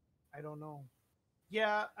I don't know.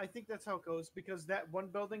 Yeah, I think that's how it goes because that one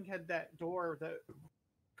building had that door that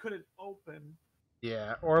couldn't open.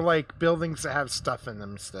 Yeah. Or like buildings that have stuff in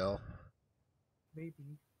them still.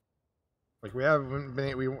 Maybe. Like we haven't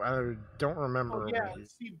been. I don't remember. Oh yeah. what-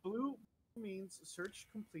 See, blue means search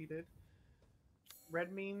completed.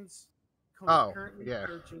 Red means Oh, currently yeah.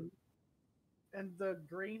 searching. And the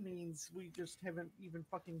gray means we just haven't even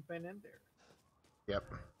fucking been in there. Yep.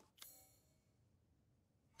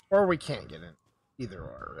 Or we can't get in. Either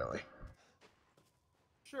or, really.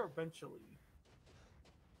 Sure, eventually.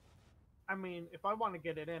 I mean, if I want to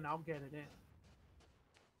get it in, I'll get it in.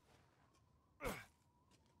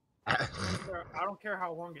 I don't care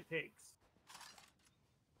how long it takes.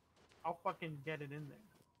 I'll fucking get it in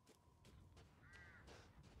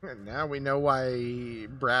there. And now we know why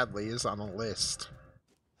Bradley is on a list.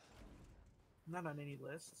 I'm not on any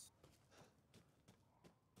lists.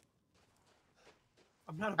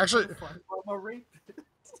 I'm not a Actually- pedophile, I'm a rapist.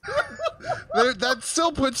 That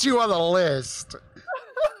still puts you on the list.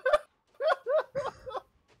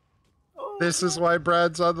 Oh, This is no. why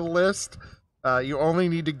Brad's on the list. You only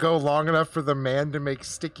need to go long enough for the man to make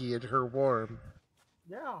Sticky and her warm.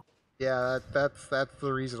 Yeah. Yeah, that's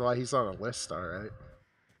the reason why he's on a list, alright.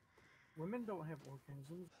 Women don't have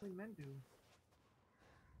orgasms, only men do.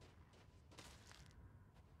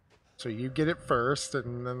 So you get it first,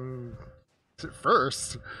 and then...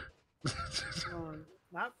 First?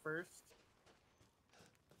 Not first.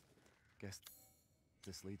 Guess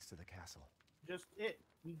this leads to the castle. Just it.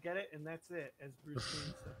 We get it, and that's it, as Bruce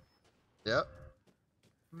Wayne said. Yep.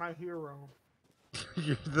 My hero.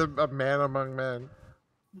 You're a man among men.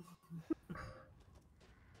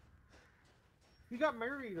 He got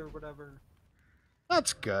married or whatever.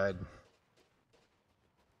 That's good.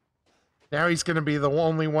 Now he's gonna be the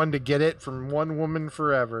only one to get it from one woman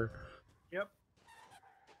forever. Yep.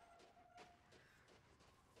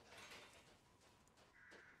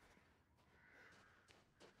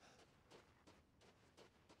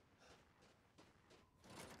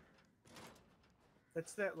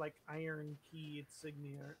 That's that like iron key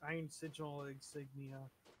insignia, iron sigil insignia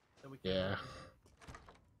that we can. Yeah.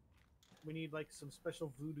 We need like some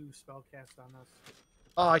special voodoo spell cast on us.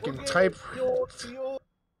 Oh, I can We'll get type.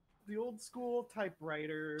 the old school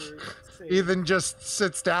typewriter. save. Ethan just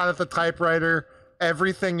sits down at the typewriter.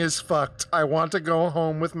 Everything is fucked. I want to go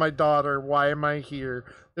home with my daughter. Why am I here?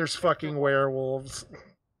 There's fucking werewolves.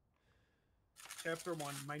 Chapter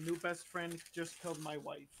 1. My new best friend just killed my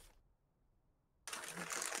wife.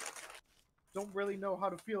 Don't really know how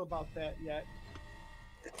to feel about that yet.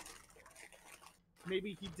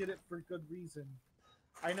 Maybe he did it for good reason.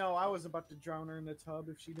 I know I was about to drown her in the tub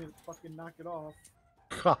if she didn't fucking knock it off.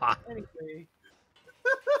 God. Anyway.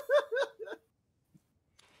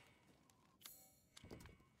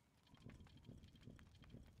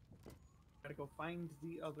 Gotta go find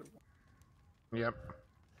the other one. Yep.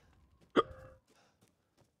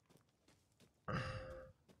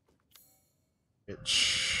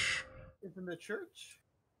 Bitch. It's in the church?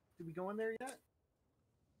 Did we go in there yet?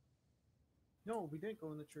 No, we didn't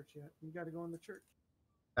go in the church yet. We gotta go in the church.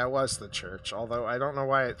 That was the church, although I don't know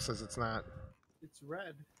why it says it's not. It's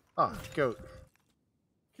red. Oh, goat.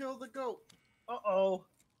 Kill the goat. Uh-oh.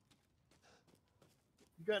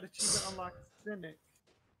 You got achievement unlocked Cynic.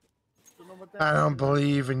 Don't know what that I don't means.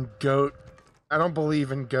 believe in goat. I don't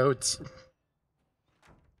believe in goats.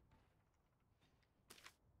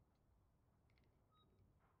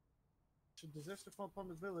 Should disaster fall upon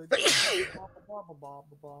the village. Blah, blah, blah, blah,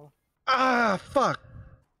 blah, blah. Ah, fuck.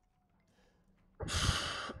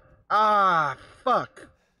 Ah, fuck.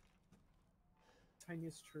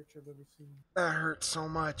 Tiniest church I've ever seen. That hurts so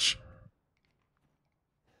much.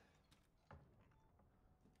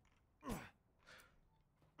 It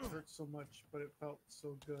hurt so much, but it felt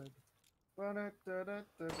so good.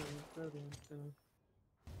 Ba-da-da-da-da-da-da-da.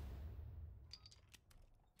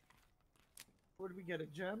 What did we get? A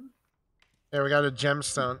gem? Yeah, we got a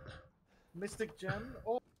gemstone. Mystic gem?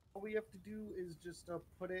 Oh, all we have to do is just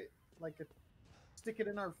put it like a... Stick it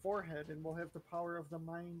in our forehead and we'll have the power of the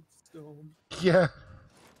Mind Stone. Yeah.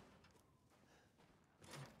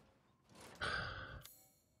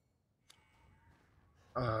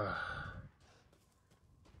 I'm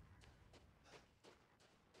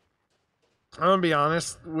gonna be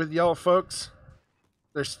honest with y'all folks.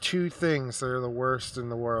 There's two things that are the worst in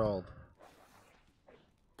the world.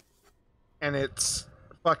 And it's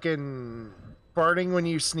fucking farting when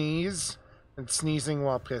you sneeze and sneezing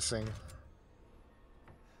while pissing.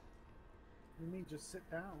 You mean just sit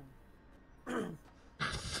down?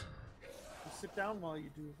 Just sit down while you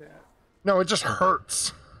do that. No, it just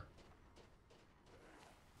hurts.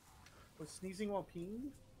 Was sneezing while peeing?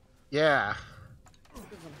 Yeah. It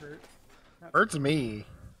doesn't hurt. Not- Hurts me.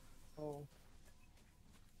 Oh.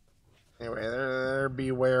 Anyway, there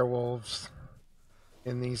be werewolves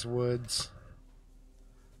in these woods.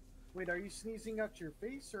 Wait, are you sneezing out your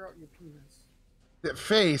face or out your penis? The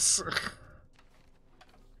face.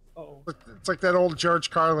 Uh-oh. It's like that old George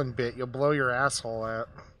Carlin bit. You'll blow your asshole out.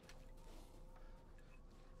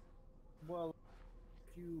 Well,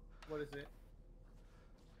 if you... What is it?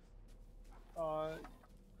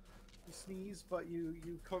 You sneeze, but you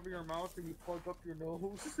cover your mouth and you plug up your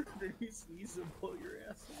nose, and then you sneeze and blow your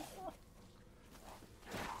ass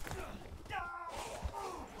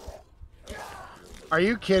off. Are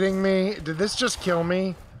you kidding me? Did this just kill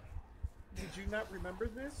me? Did you not remember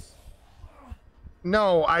this?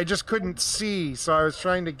 No, I just couldn't see, so I was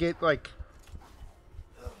trying to get like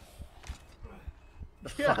the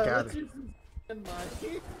fuck out let's of use this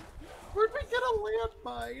landmine. Where'd we get a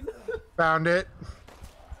landmine? Found it.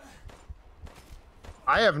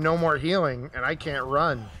 I have no more healing, and I can't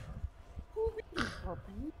run.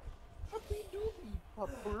 Puppy, puppy doobie,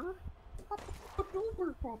 pupper, pupper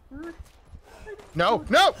doober, pupper. No,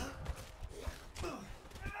 no!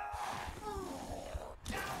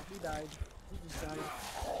 He died. He just died.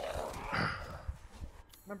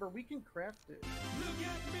 Remember, we can craft it.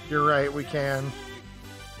 You're right, we can.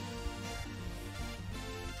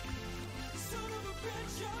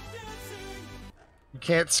 You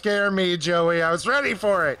can't scare me, Joey. I was ready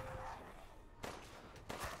for it.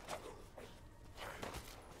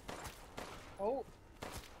 Oh.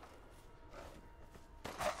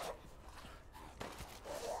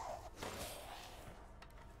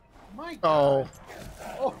 My God.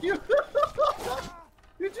 Oh, you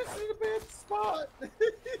you're just in a bad spot.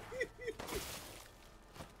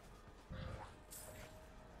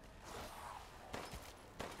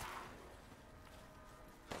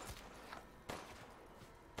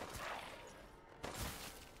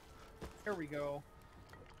 Here we go.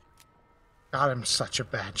 God, I'm such a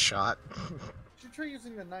bad shot. You should try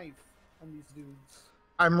using the knife on these dudes.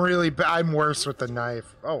 I'm really bad. I'm worse with the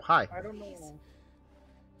knife. Oh, hi. I don't know.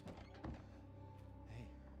 Hey,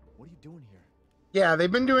 what are you doing here? Yeah,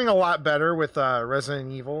 they've been doing a lot better with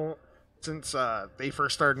Resident Evil since they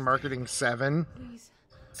first started marketing 7.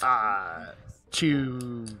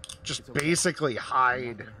 To just basically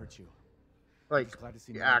hide like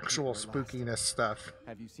the actual spookiness stuff.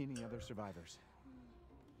 Have you seen any other survivors?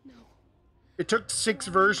 No. It took 6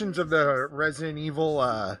 versions of the Resident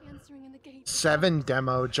Evil 7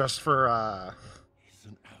 demo just for He's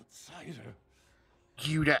an outsider.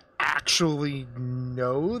 you to actually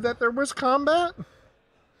know that there was combat.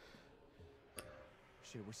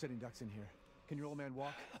 Shit, we're sitting ducks in here. Can your old man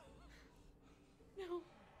walk? No.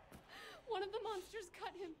 One of the monsters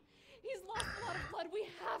cut him. He's lost a lot of blood. We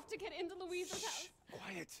have to get into Louisa's house.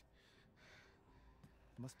 Quiet.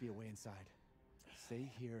 Must be a way inside. Stay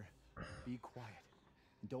here. Be quiet.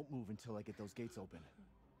 And don't move until I get those gates open.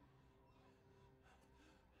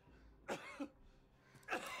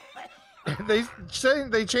 They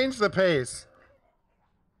changed the pace.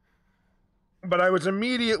 But I was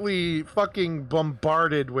immediately fucking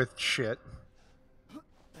bombarded with shit.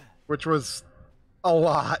 Which was a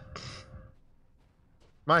lot.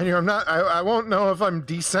 Mind you, I won't know if I'm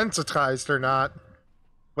desensitized or not.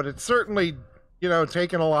 But it's certainly, you know,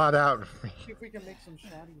 taken a lot out of me. See if we can make some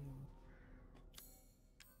shoddy.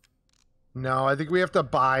 No, I think we have to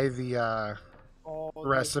buy the Oh,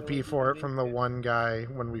 recipe for it from the one guy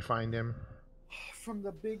when we find him. From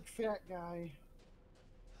the big fat guy.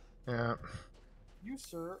 Yeah. You,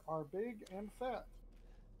 sir, are big and fat.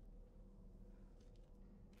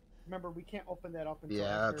 Remember, we can't open that up until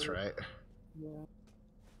Yeah, after- that's right. Yeah.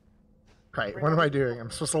 Right, what am I doing? I'm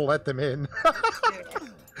supposed to let them in.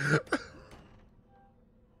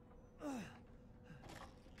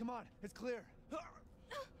 Come on, it's clear.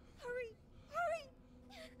 Hurry! Hurry!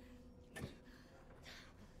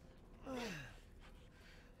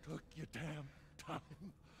 Took your damn time.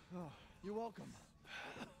 Oh, you're welcome.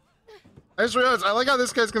 I just realized, I like how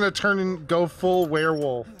this guy's gonna turn and go full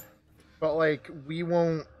werewolf. But, like, we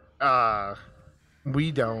won't,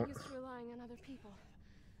 we don't. I'm used to relying on other people.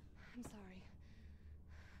 I'm sorry.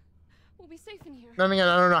 We'll be safe in here. Then again,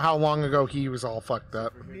 I don't know how long ago he was all fucked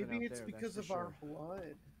up. Maybe it's because of our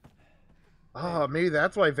blood. Oh, maybe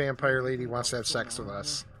that's why Vampire Lady wants to have sex with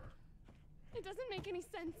us. It doesn't make any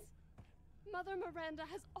sense. Mother Miranda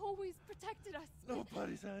has always protected us.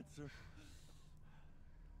 Nobody's answer.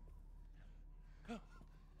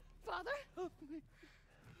 Father? We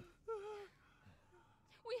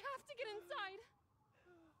have to get inside.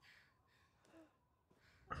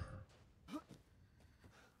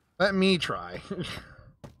 Let me try.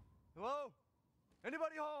 Hello?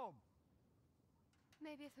 Anybody home?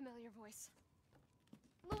 Maybe a familiar voice.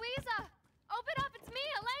 Louisa! Open up! It's me,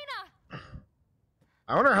 Elena!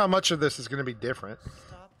 I wonder how much of this is going to be different.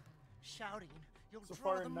 Stop shouting. You'll So draw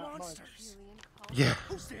far, the not much. monsters. Julian called Yeah.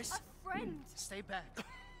 Who's this? a friend. Stay back.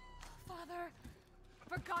 Father,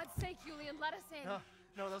 for God's sake, Julian, let us in.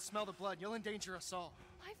 No, they'll smell the blood. You'll endanger us all.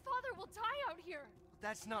 My father will die out here.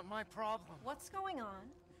 That's not my problem. What's going on?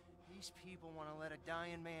 These people want to let a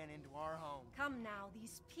dying man into our home. Come now,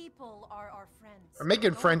 these people are our friends. I'm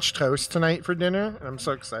making Go French toast tonight for dinner, and I'm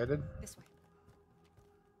so excited. this way.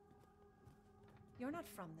 You're not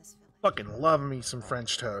from this village. Fucking love me some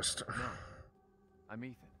French toast. No. I'm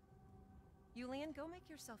Ethan. Yulian, go make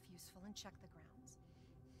yourself useful and check the grounds.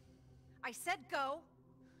 I said go!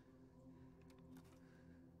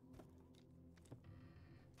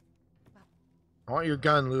 I want your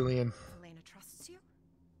gun, Lulian. Elena trusts you?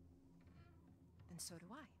 And so do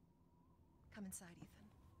I. Come inside, Ethan.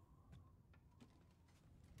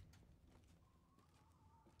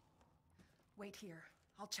 Wait here.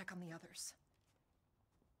 I'll check on the others.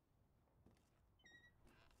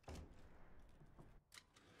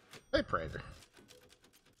 Hey, Prater.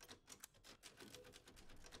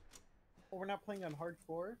 Oh, we're not playing on hard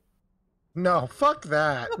 4? No, fuck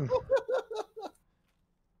that.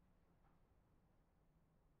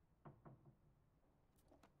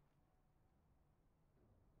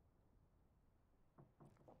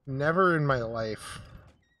 Never in my life.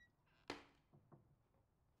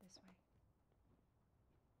 This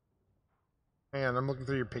way. Man, I'm looking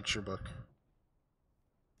through your picture book.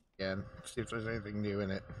 Again, see if there's anything new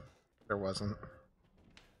in it. There wasn't.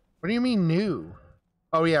 What do you mean new?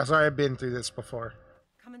 Oh yeah, sorry, I've been through this before.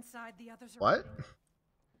 Come inside, the others are What? waiting.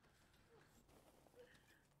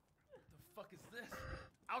 The fuck is this?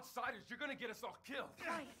 Outsiders, you're gonna get us all killed.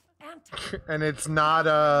 Quiet, Anton. And it's not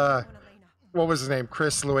what was his name?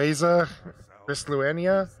 Chris Lueza? Chris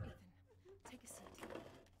Luenia? Take a seat.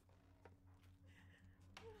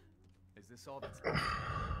 Is this all that's left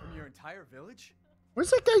from your entire village?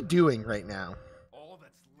 What's that guy doing right now? All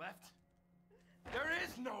that's left? There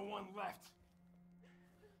is no one left.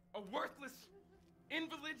 A worthless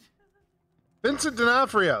invalid. Vincent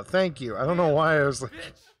D'Onofrio, thank you. I don't know why I was like,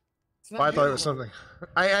 Bitch. why I thought it was something.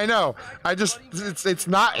 I know. I just it's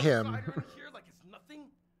not him.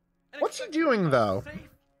 What's he doing though?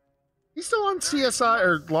 He's still on CSI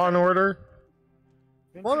or Law and Order.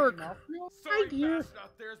 Law and Order. Right here.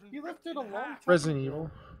 He left it a long time Resident ago.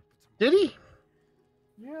 Evil. Did he?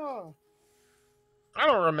 Yeah. I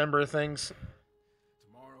don't remember things.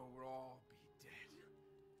 Tomorrow we'll all be dead.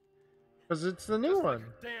 Because it's the new one.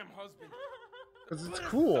 Damn husband. Because it's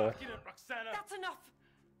cool. That's enough.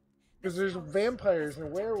 Because there's vampires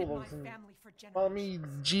and werewolves and mommy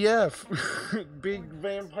GF. Big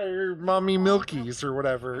vampire mommy milkies or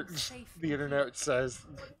whatever the internet says.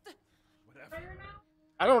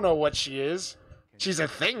 I don't know what she is. She's a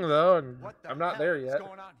thing though, and I'm not there yet. What's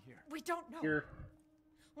going on here? We don't know. Here.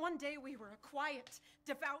 One day we were a quiet,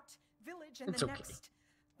 devout village, and It's the okay. next,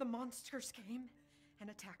 the monsters came and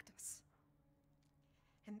attacked us.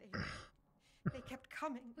 And they kept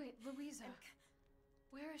coming. Wait, Louisa.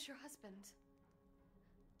 Where is your husband?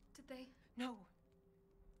 Did they? No.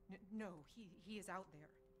 No, he is out there.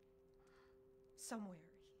 Somewhere.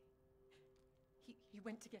 He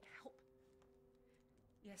went to get help.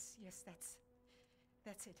 Yes,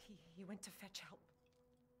 that's it. He went to fetch help.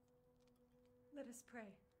 Let us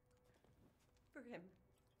pray for him.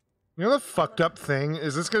 You know the fucked up thing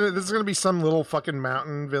is this is gonna be some little fucking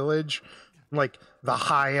mountain village, like the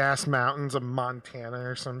high ass mountains of Montana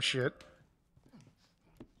or some shit.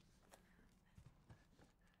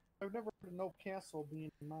 I've never heard of no castle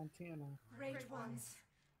being in Montana. Great ones,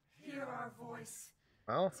 hear our voice.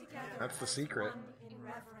 Well, Together that's the as secret. one in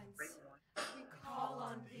reverence, we call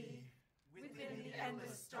on thee within the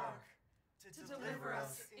endless dark to deliver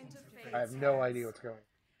us into fate's I have no idea what's going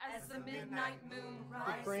on. As the midnight moon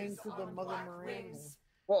They're praying rises to the on Mother black Miranda. wings,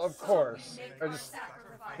 Well, of course. I just,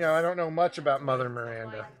 I don't know much about Mother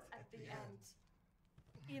Miranda. at the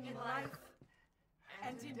end. In life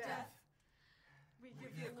and in death, we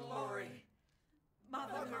give you glory,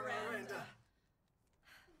 Mother Miranda.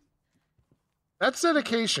 That's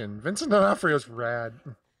dedication. Vincent D'Onofrio's rad.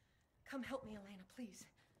 Come help me, Elena, please.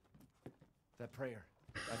 That prayer.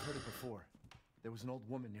 I've heard it before. There was an old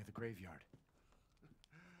woman near the graveyard.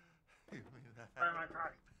 You mean that? Oh my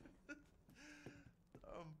god.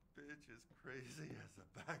 Dumb bitch is crazy as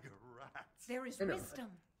a bag of rats. There is I know. wisdom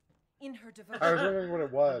in her devotion. I was wondering what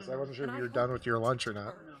it was. I wasn't sure And if I you were hope done with your it lunch or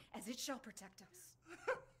protects not. her, as it shall protect us.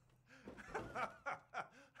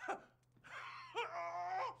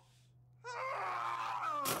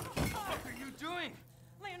 What are you doing?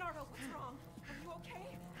 Leonardo, what's wrong? Are you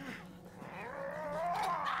okay?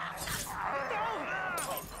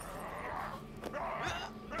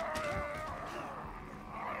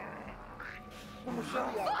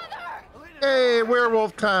 Hey,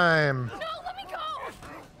 werewolf time! No, let me go!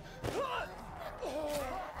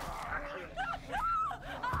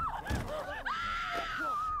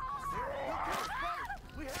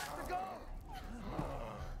 We have to go!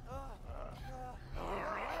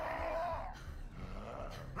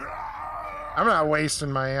 I'm not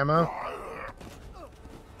wasting my ammo.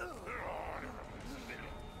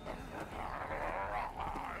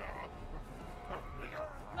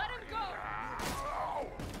 Let him go!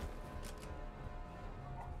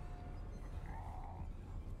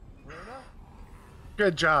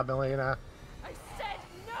 Good job, Elena. I said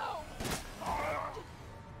no! Oh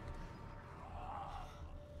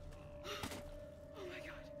my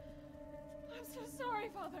god. I'm so sorry,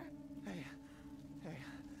 Father. Hey,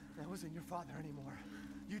 that wasn't your father anymore.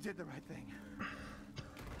 You did the right thing.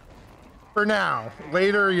 For now.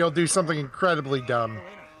 Later, you'll do something incredibly dumb.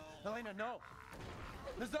 Elena, no.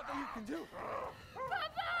 There's nothing you can do.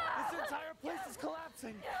 Papa! This entire place is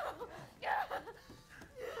collapsing.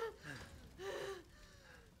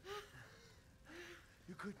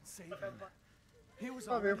 You couldn't save him. He was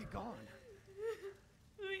already gone.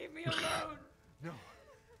 Leave me alone. No,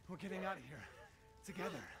 we're getting out of here.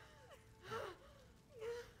 Together.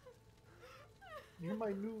 You're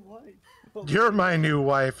my new wife. You're my new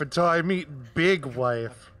wife until I meet Big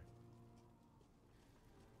Wife.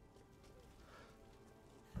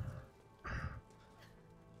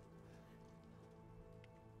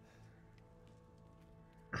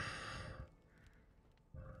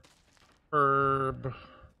 Herb.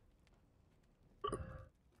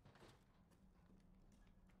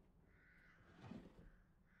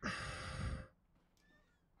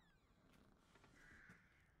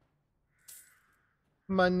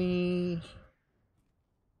 Money.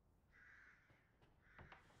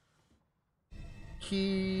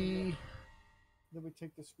 Key. Then we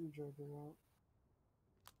take the screwdriver out.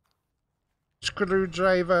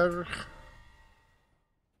 Screwdriver.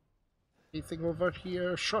 Anything over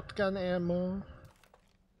here? Shotgun ammo.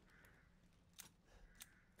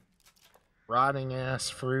 Rotting ass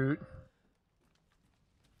fruit.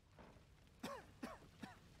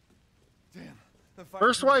 Damn. The fire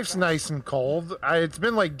First coming wife's fast. nice and cold. It's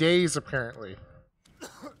been like days apparently.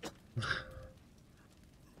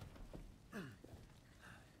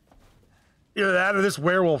 Either that or this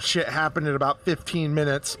werewolf shit happened in about 15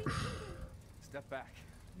 minutes. Step back.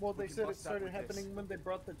 Well, they can said it bust out started with happening when they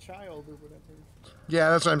brought the child or whatever. Yeah,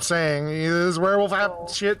 that's what I'm saying. Either this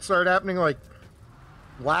werewolf shit started happening like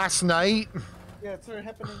last night, Yeah, it started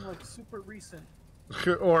happening like super recent.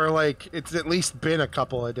 or like it's at least been a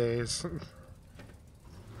couple of days.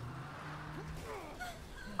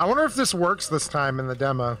 I wonder if this works this time in the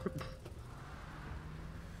demo.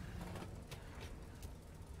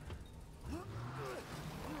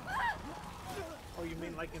 Oh, you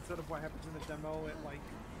mean like instead of what happens in the demo, it like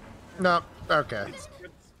No, okay. it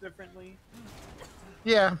scripts differently?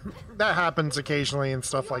 Yeah, that happens occasionally and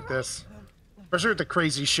stuff like this. Especially with the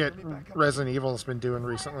crazy shit Resident Evil's been doing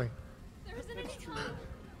recently. That's true.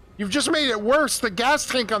 You've just made it worse. The gas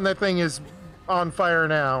tank on that thing is on fire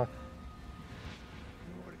now.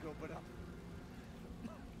 Nowhere to go but up.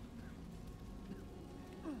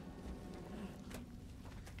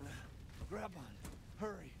 Grab on.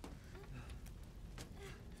 Hurry.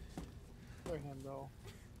 For him though,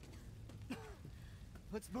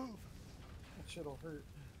 Let's move. that shit'll hurt.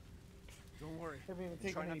 Don't worry. I haven't even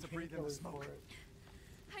taken Try any not to breathe in the painkillers smoke. for it.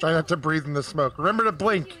 Try not to breathe in the smoke. Remember to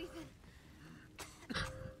blink. You're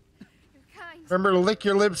kind. Remember to lick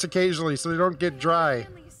your lips occasionally so they don't get dry.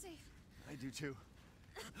 Family is safe. I do too.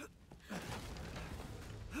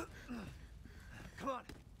 Come on.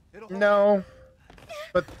 It'll hold. No.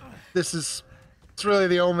 But this is... It's really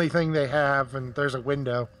the only thing they have, and there's a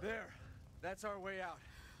window. There. That's our way out.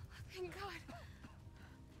 Thank God.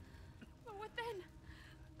 But what then?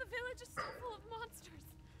 The village is so full of monsters.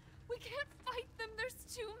 We can't fight them. There's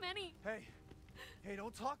too many. Hey,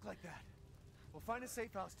 don't talk like that. We'll find a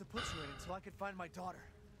safe house to put you in until I can find my daughter.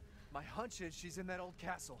 My hunch is she's in that old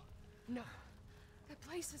castle. No. That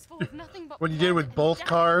place is full of nothing but What you did blood with and both death.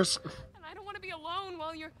 cars. And I don't want to be alone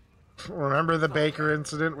while you're... Remember the Baker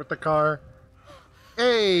incident with the car?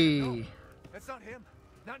 Hey! That's not him.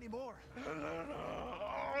 Not anymore. He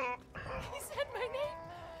said my name.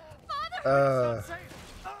 Father! Say it.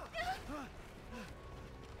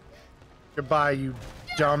 Goodbye, you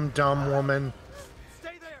dumb woman.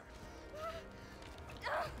 Stay there.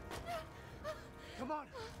 Come on.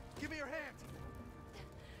 Give me your hand.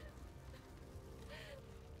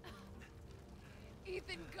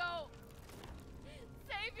 Ethan, go.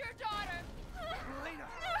 Save your daughter. Elena,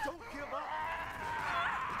 don't give up.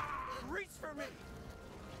 Reach for me.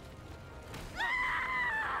 God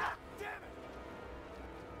damn it.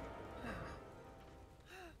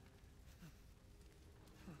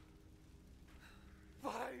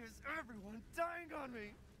 Why is everyone dying on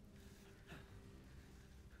me?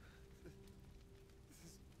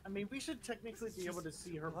 I I mean, we should technically be able to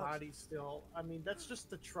see her body still. I mean, that's just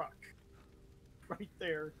the truck. Right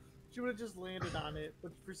there. She would have just landed on it,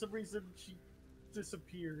 but for some reason she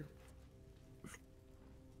disappeared.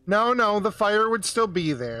 No, the fire would still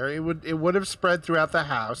be there. It would have spread throughout the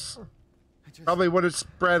house. Probably would have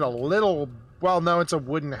spread a little. Well, no, it's a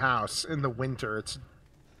wooden house in the winter.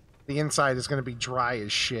 The inside is going to be dry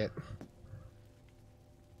as shit.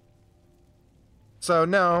 So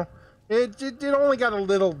no, it only got a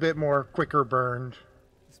little bit more quicker burned.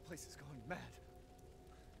 This place is going mad.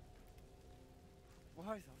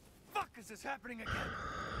 Why the fuck is this happening again?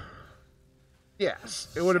 Yes,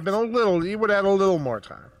 it would have been a little. You would have had a little more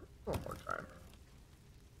time. A little more time.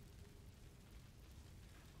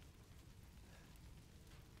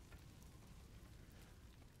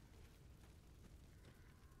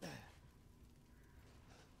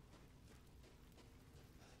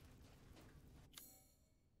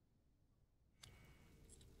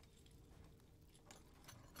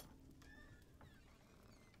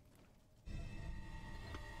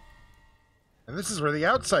 And this is where the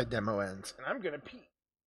outside demo ends. And I'm gonna pee.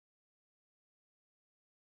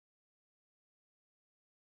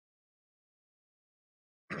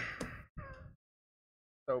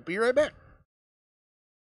 So be right back.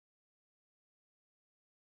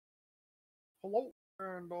 Hello,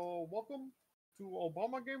 and welcome to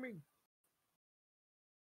Obama Gaming.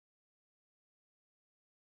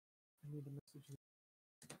 I need a message.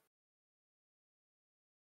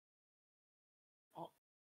 Oh,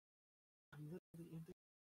 I'm literally in the...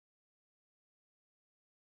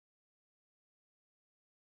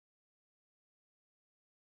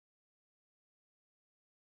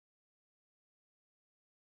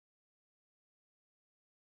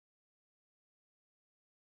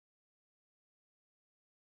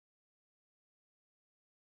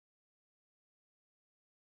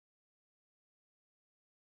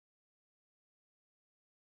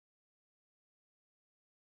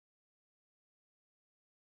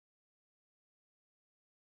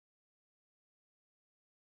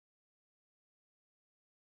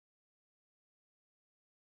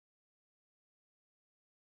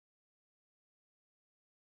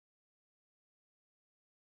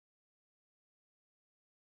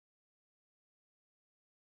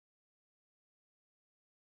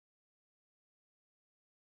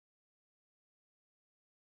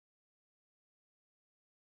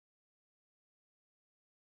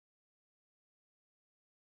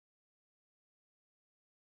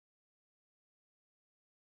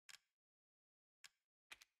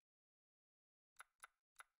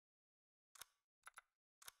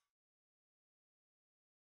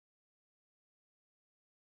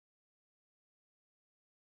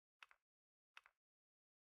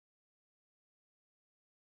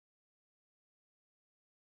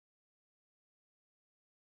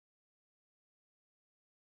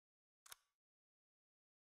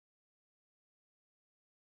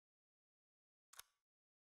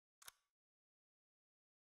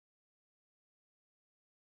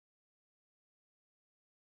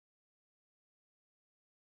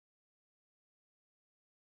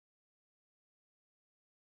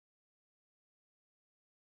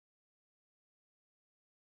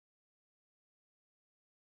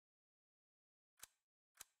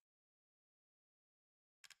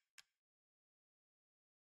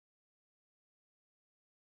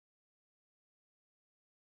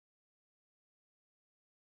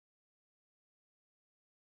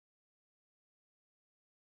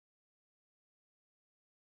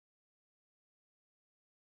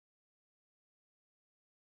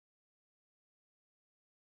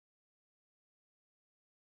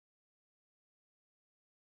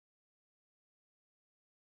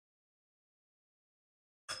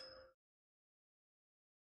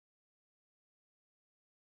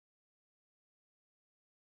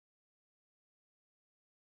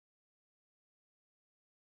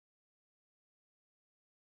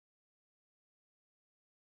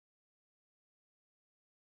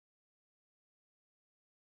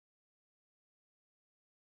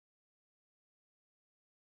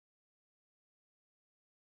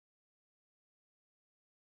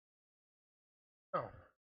 Oh.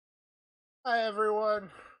 Hi, everyone.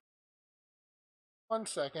 1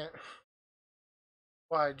 second.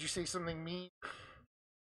 Why, did you say something mean?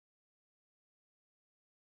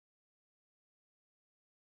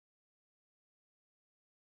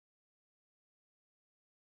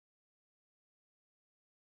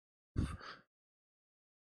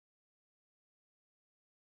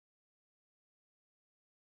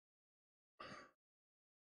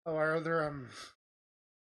 Oh, our other,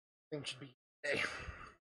 thing should be today.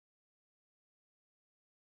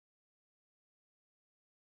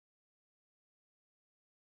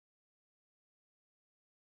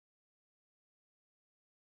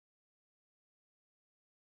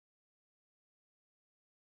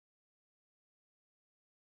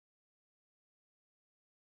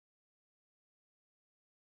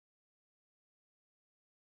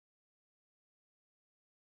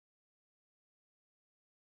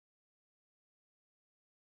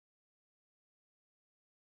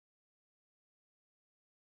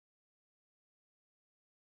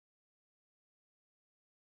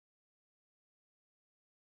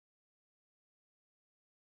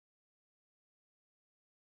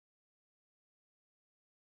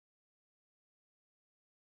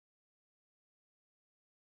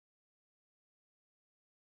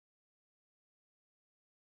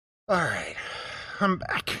 Alright, I'm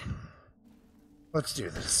back. Let's do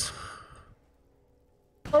this.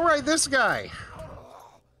 Alright, this guy.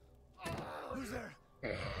 Who's there?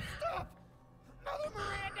 Stop! Mother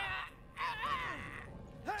Miranda!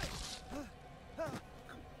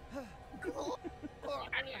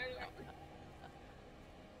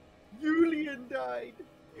 Julian died.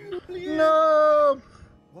 Julian. No!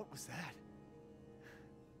 What was that?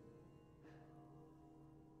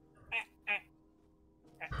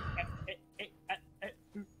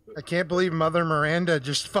 I can't believe Mother Miranda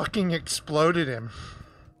just fucking exploded him.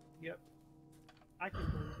 Yep. I can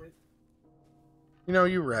believe it. You know,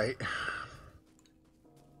 you're right.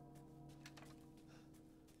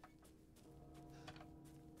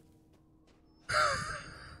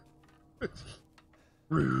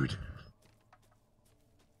 Rude.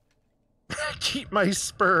 Keep my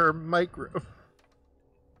sperm, Micro.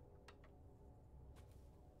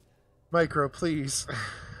 Micro, please.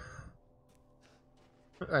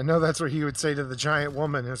 I know that's what he would say to the giant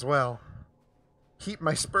woman as well. Keep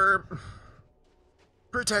my sperm.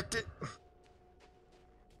 Protect it.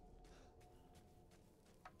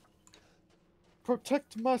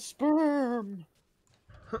 Protect my sperm.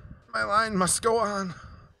 My line must go on.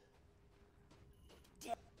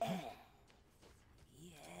 Death.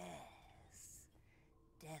 Yes.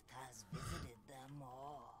 Death has visited them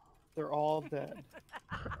all. They're all dead.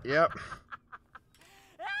 Yep.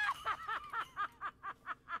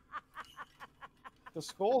 The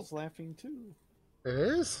skull's laughing too. It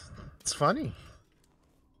is. It's funny.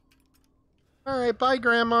 Alright, bye,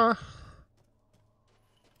 Grandma.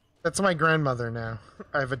 That's my grandmother now.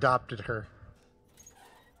 I've adopted her.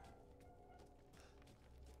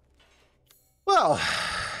 Well.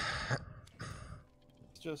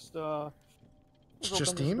 It's just, It's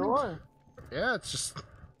just demon. Yeah, it's just...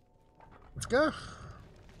 Let's go.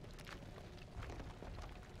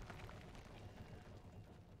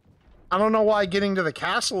 I don't know why getting to the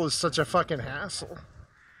castle is such a fucking hassle.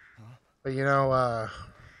 But you know, I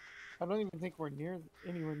don't even think we're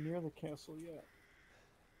anywhere near the castle yet.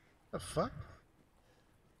 the fuck?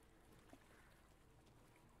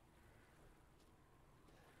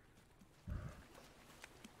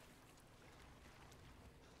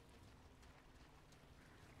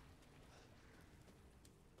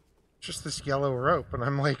 Just this yellow rope, and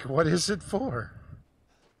I'm like, what is it for?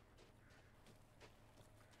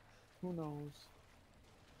 Who knows?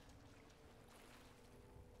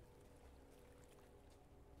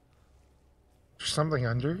 There's something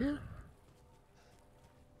under here?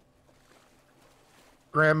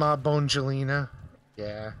 Grandma Bongelina.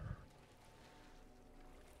 Yeah.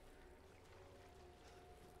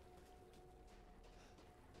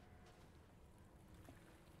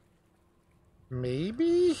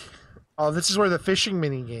 Maybe? Oh, this is where the fishing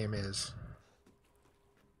mini game is.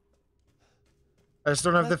 I just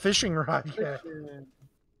don't have the fishing rod yet.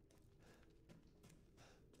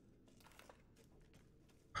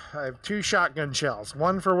 I have 2 shotgun shells.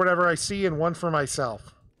 One for whatever I see and one for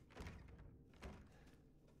myself.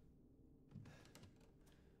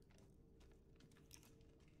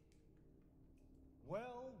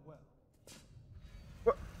 Well, well.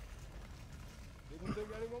 What? Didn't think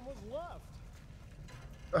anyone was left.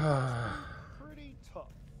 Pretty tough.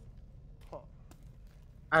 Huh.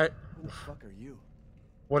 Who the fuck are you?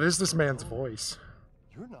 What is this man's voice?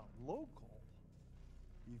 You're not local.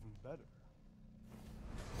 Even better.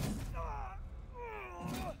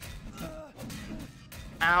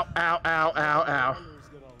 Ow, ow, ow, ow, ow. Who's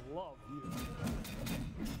gonna love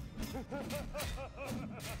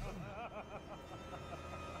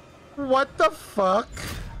you. What the fuck?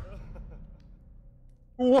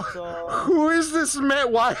 Who is this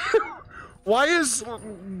man? Why is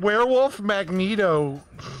Werewolf Magneto?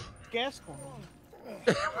 Gascoigne.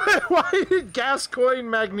 Why did Gascoigne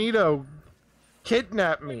Magneto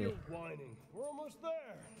kidnap me? You're whining. We're almost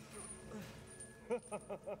there.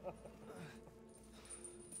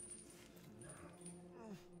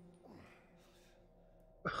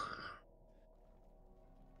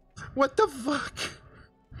 What the fuck?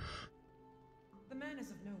 The man is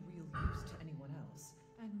of no real use to anyone else,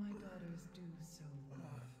 and my daughters do so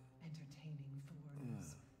love entertaining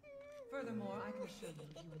foreigners. Furthermore, I can assure you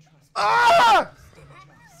that you entrust me with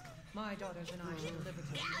task. My daughters and I will deliver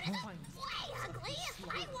to you the finest. Why, ugly?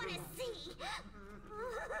 I want to see.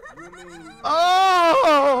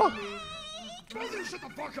 Oh! Shut the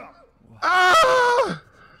fuck up! Ah!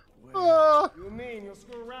 You mean you'll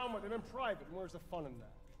screw around with him in private, and where's the fun in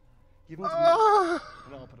that? Give him to me,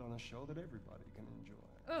 and I'll put on a show that everybody can enjoy.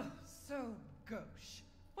 Ugh, so gauche.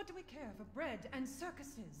 What do we care for bread and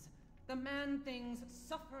circuses? The man-thing's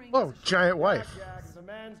suffering. Oh, giant wife. Jack, as a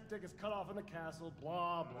man's dick is cut off in the castle,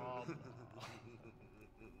 blah, blah, blah.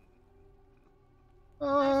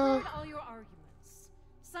 I've heard all your arguments.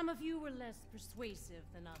 Some of you were less persuasive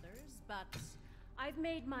than others, but I've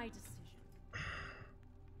made my decision.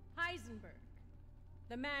 Heisenberg,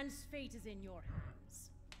 the man's fate is in your hands.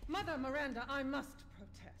 Mother Miranda, I must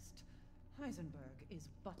protest. Heisenberg is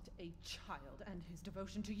but a child, and his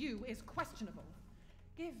devotion to you is questionable.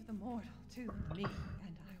 Give the mortal to me, and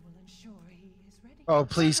I will ensure he is ready. Oh,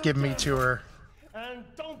 please give me to her. And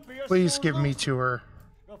don't be a Please sore give me loser. to her.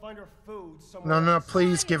 Go find her food somewhere. No, no, else.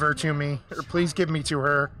 please give her to me. Or please give me to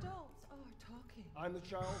her. I'm the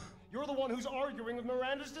child. You're the one who's arguing with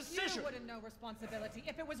Miranda's decision. You wouldn't know responsibility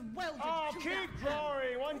if it was welded Oh, to keep that.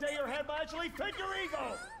 drawing. One day your head might actually fit your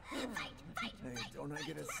ego. Hey, don't I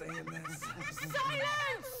get a say in this?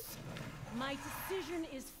 Silence! My decision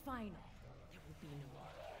is final. There will be no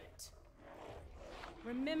argument.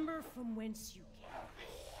 Remember from whence you came.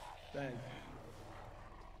 Thank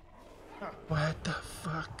What the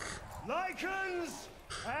fuck? Lycans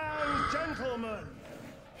and gentlemen,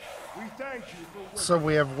 we thank you for working. So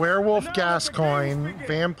we have Werewolf Gascoigne,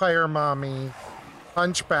 Vampire Mommy,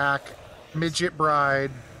 Hunchback, Midget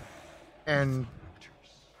Bride, and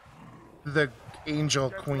the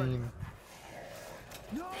Angel Queen.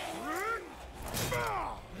 No.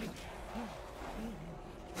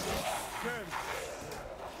 10,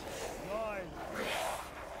 9,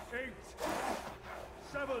 8,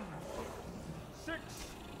 7, 6,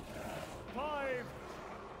 5,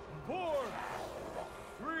 4,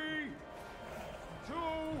 3, 2,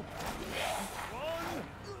 1.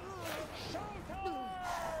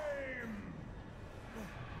 Showtime!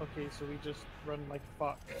 Okay, so we just run like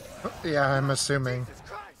fuck. Yeah, I'm assuming.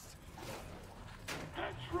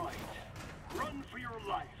 That's right. Run for your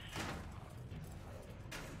life.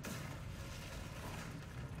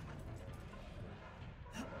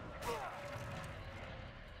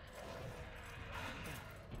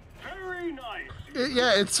 Very nice.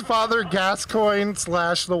 Yeah, it's Father Gascoigne /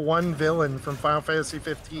 the one villain from Final Fantasy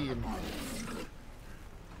 15.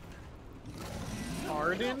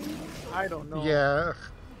 Arden? I don't know. Yeah,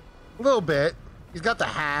 a little bit. He's got the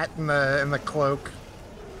hat and the cloak.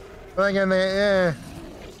 But again,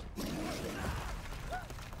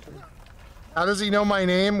 How does he know my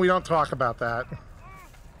name? We don't talk about that.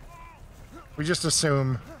 We just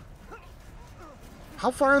assume.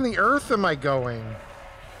 How far on the earth am I going? As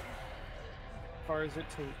far as it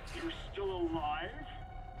takes. You're still alive?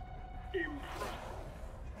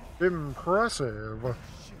 Impressive.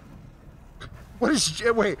 What is...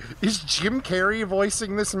 Wait, is Jim Carrey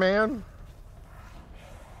voicing this man?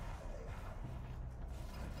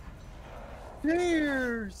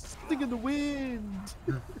 There! Sting in the wind!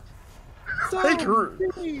 Like,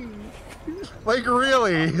 like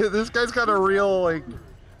really? This guy's got a real, like...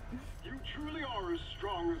 You truly are as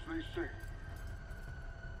strong as they say.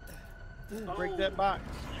 Break that box.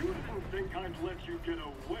 You didn't think I'd let you get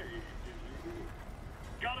away, did you?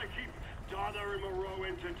 Gotta keep Donna and Moreau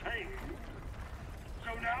entertained.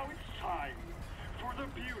 So now it's time for the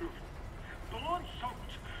beautiful,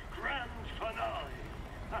 blood-soaked grand finale.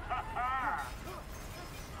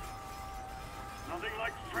 Nothing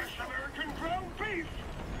like fresh American ground beef.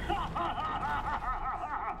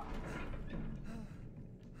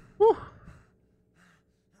 Whew.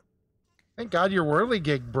 Thank God your whirly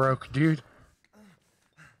gig broke, dude.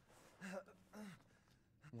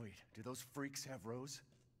 Wait, do those freaks have Rose?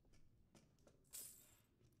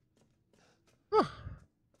 That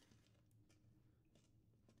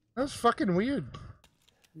was fucking weird.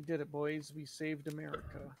 We did it, boys. We saved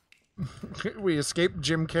America. We escaped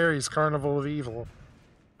Jim Carrey's Carnival of Evil.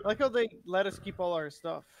 I like how they let us keep all our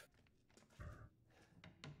stuff.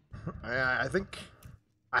 I think...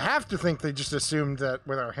 I have to think they just assumed that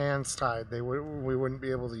with our hands tied, we wouldn't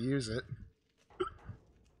be able to use it.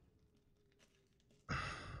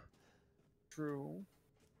 True.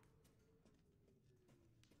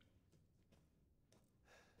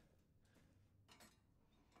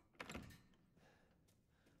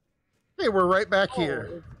 Hey, we're right back here.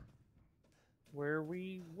 it's where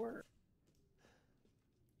we were.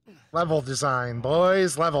 Level design,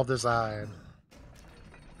 boys. Level design.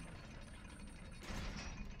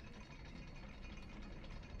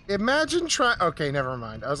 Imagine trying... Okay, never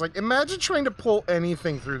mind. I was like, imagine trying to pull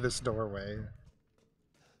anything through this doorway.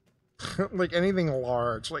 Like, anything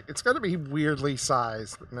large. Like, it's got to be weirdly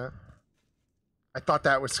sized. No? I thought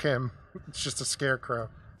that was him. It's just a scarecrow.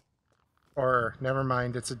 Or, never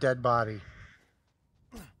mind, it's a dead body.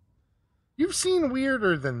 You've seen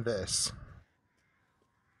weirder than this.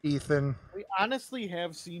 Ethan. We honestly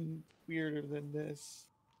have seen weirder than this.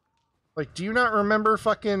 Like, do you not remember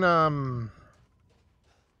fucking I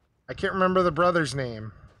can't remember the brother's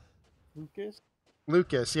name. Lucas?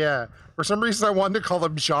 Lucas, yeah. For some reason I wanted to call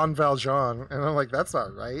him Jean Valjean, and I'm like, that's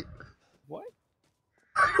not right. What?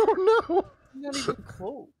 I don't know. Not even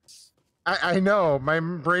close. I know. My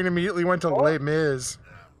brain immediately went to Les Mis.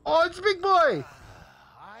 Oh, it's Big Boy!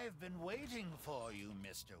 I've been waiting for you,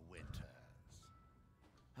 Mr. Winters.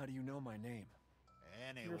 How do you know my name?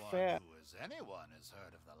 Anyone fat. who is anyone has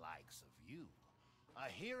heard of the likes of you. A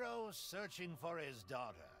hero searching for his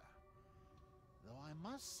daughter. Though I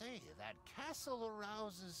must say that castle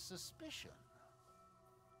arouses suspicion.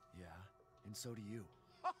 Yeah, and so do you.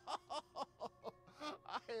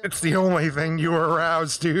 It's the only thing you were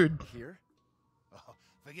aroused, dude. Here? Oh,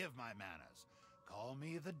 forgive my manners. Call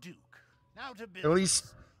me the Duke. Now to business. At least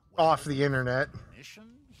off the internet. Mission,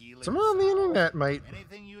 healing Someone on the salve, internet might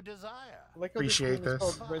anything you desire. I like how appreciate this. Game is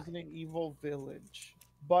this. called Resident Evil Village,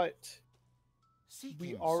 but we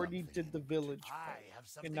Seeking already something did the village I part, have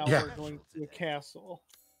something and now Yeah. we're going to a castle.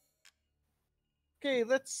 Okay,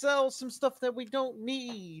 let's sell some stuff that we don't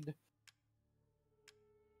need.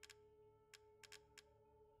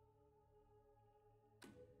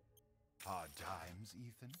 Hard times,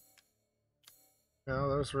 Ethan. No,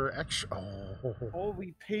 those were extra. Oh. Oh,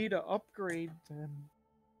 we pay to upgrade them.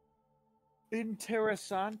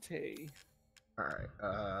 Interessante. All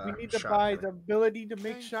right. We need to shop buy for- the ability to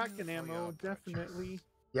make Thank you shotgun for ammo, your definitely.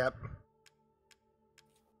 Yep.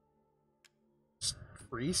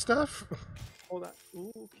 Free stuff? Hold on.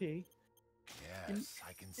 Ooh, okay. Yes,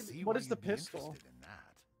 I can see What why is the you'd be pistol? interested in that.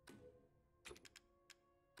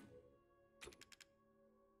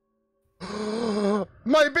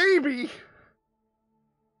 My baby!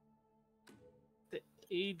 The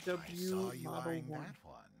I saw AW you Model eyeing 1. that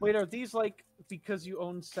one. Wait, are these like because you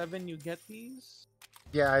own 7 you get these?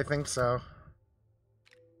 Yeah, I think so.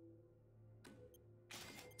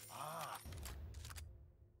 Ah.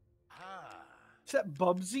 Is that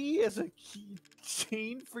Bubsy as a key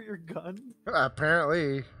chain for your gun?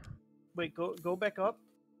 Apparently. Wait, go back up.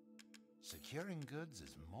 Securing goods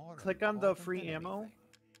is more Click on the important free than ammo.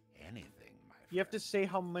 Anything, my You have to say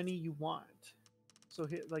how many you want. So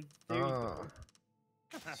hit like there you go. Oh.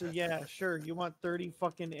 So yeah, sure. You want 30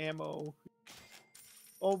 fucking ammo.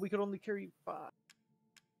 Oh, we could only carry 5.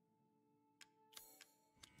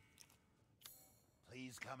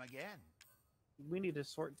 Please come again. We need to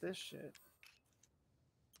sort this shit.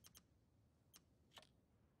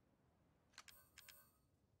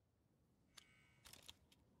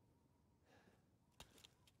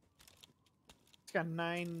 It's got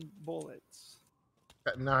 9 bullets.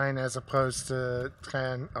 Got 9 as opposed to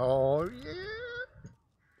 10. Oh, yeah.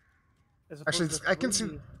 As Actually, opposed to I can see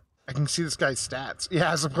 3. I can see this guy's stats.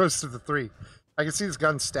 Yeah, as opposed to the 3. I can see this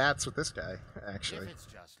gun's stats with this guy, actually. If it's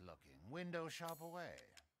just looking, window shop away.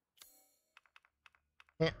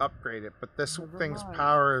 Can't upgrade it, but this Never thing's mind.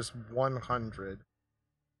 power is 100.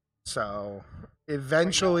 So,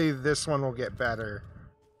 eventually this one will get better.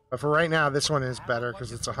 But for right now, this one is better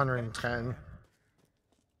because it's 110.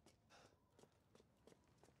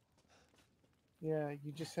 Yeah,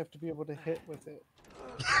 you just have to be able to hit with it.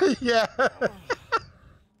 Yeah.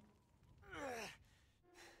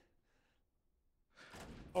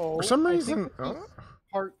 Oh, For some I think reason, this is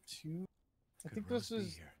part 2. I think this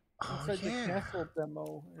is Oh, inside yeah. the castle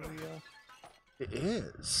demo area. It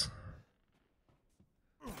is.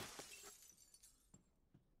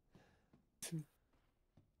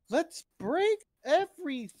 Let's break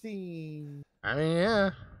everything. I mean,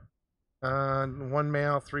 yeah. 1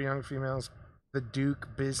 male, 3 young females. The Duke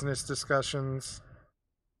business discussions.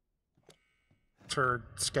 It's her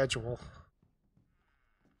schedule.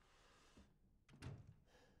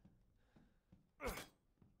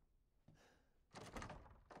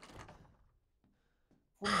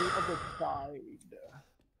 From the other side.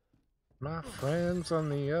 My friends on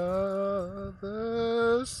the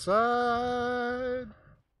other side.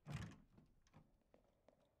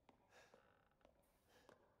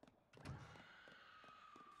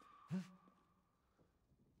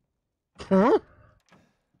 Huh?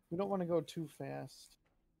 We don't want to go too fast.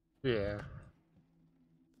 Yeah.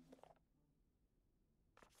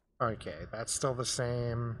 Okay, that's still the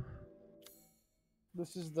same.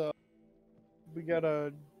 This is the... We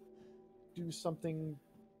gotta do something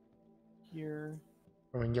here.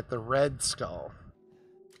 We can get the red skull.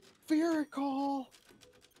 Vehicle!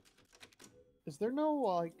 Is there no,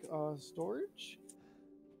 like, storage?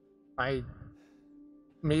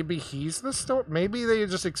 Maybe he's the store. Maybe they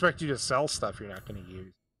just expect you to sell stuff you're not going to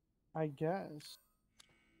use. I guess.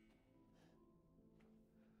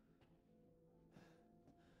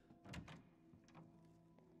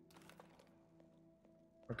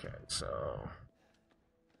 Okay, so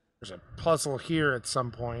there's a puzzle here at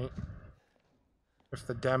some point, if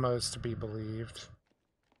the demo's to be believed.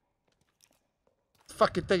 This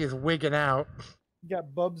fucking thing is wigging out. You got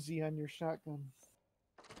Bubsy on your shotgun.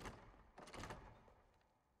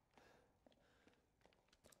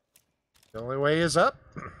 The only way is up.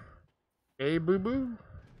 Hey, boo-boo.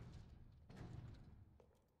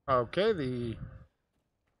 Okay,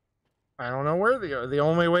 I don't know where the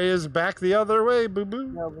only way is back the other way,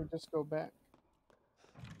 boo-boo. Yeah, we just go back.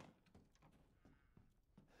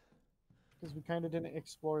 Because we kind of didn't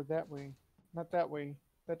explore that way. Not that way.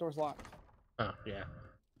 That door's locked. Oh, yeah.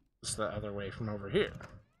 It's the other way from over here.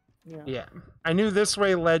 Yeah. Yeah. I knew this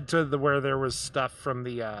way led to where there was stuff from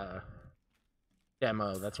the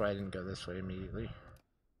demo. That's why I didn't go this way immediately.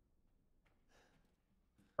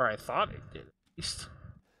 Or I thought it did, at least.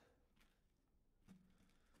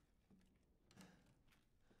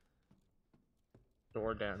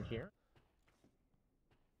 Door down here.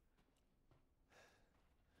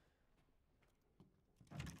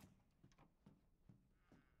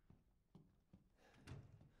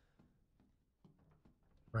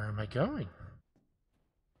 Where am I going?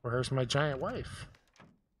 Where's my giant wife?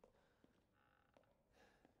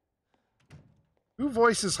 Who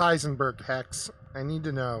voices Heisenberg, Hex? I need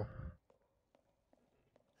to know.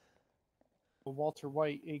 Walter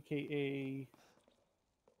White, aka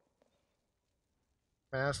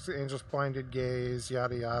Masked Angel's Blinded Gaze,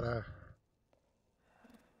 yada yada.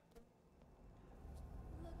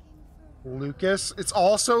 Lucas? It's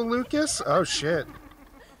also Lucas? Oh shit.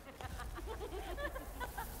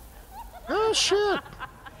 Oh shit.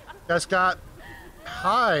 Guys got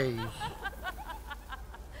hi.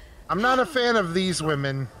 I'm not a fan of these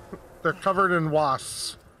women. They're covered in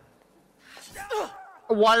wasps.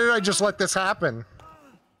 Why did I just let this happen?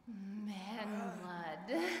 Man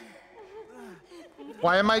blood.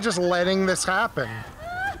 Why am I just letting this happen?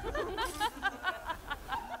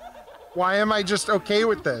 Why am I just okay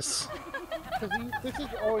with this? Because this is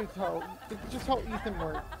always how. This is just how Ethan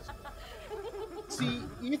works. See,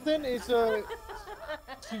 Ethan is a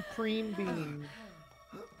supreme being.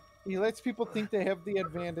 He lets people think they have the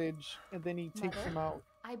advantage, and then he takes Mother, them out.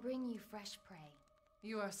 I bring you fresh prey.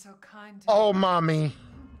 You are so kind to Oh, me. mommy.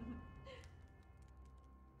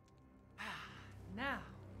 Now,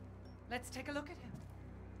 let's take a look at him.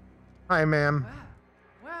 Hi, ma'am.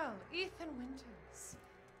 Well, Ethan Winters.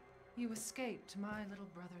 You escaped my little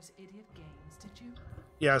brother's idiot games, did you?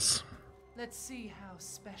 Yes. Let's see how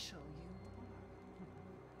special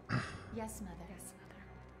you Yes, Mother. Yes, Mother.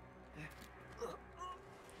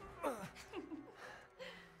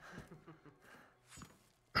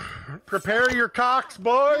 Prepare your cocks,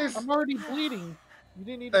 boys. I'm already bleeding. You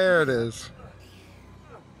didn't need. There it is.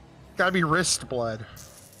 Gotta be wrist blood.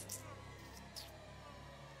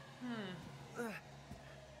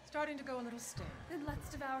 Starting to go a little stale. Then let's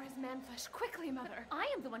devour his man flesh quickly, Mother. I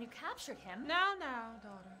am the one who captured him. Now,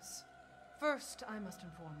 daughters. First, I must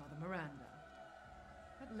inform Mother Miranda.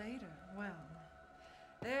 But later, well,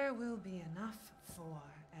 there will be enough for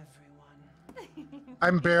everyone.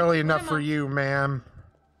 I'm barely enough for you, ma'am.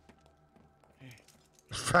 In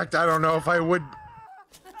fact, I don't know if I would.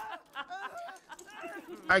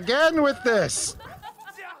 Again with this.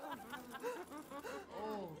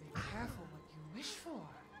 Oh, be careful what you wish for,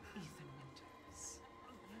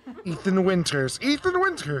 Ethan Winters. Ethan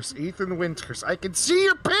Winters. Ethan Winters. Ethan Winters. I can see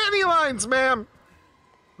your panty lines, ma'am.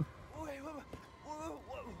 Wait, what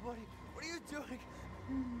are you doing?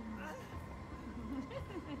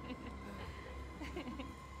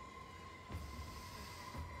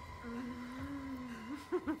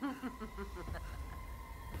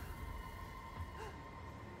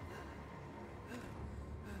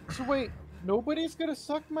 So wait, nobody's gonna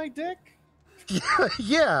suck my dick?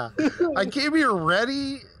 Yeah. I came here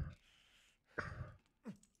ready.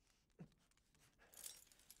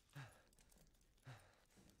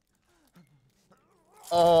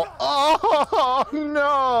 Oh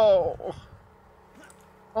no.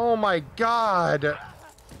 Oh my god.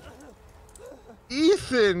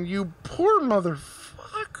 Ethan, you poor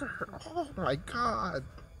motherfucker. Oh my god.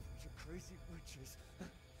 You crazy witches.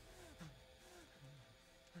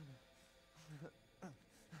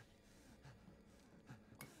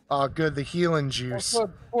 Oh, good, the healing juice.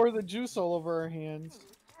 Also, pour the juice all over our hands.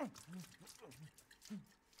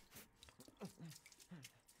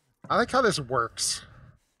 I like how this works.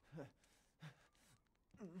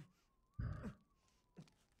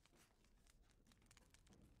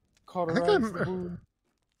 Cauterize the wound.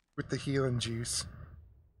 With the healing juice.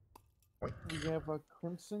 Wait, We have a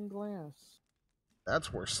crimson glass.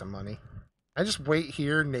 that's worth some money. I just wait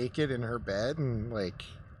here naked in her bed and like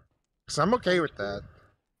So I'm okay with that.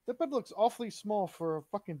 That bed looks awfully small for a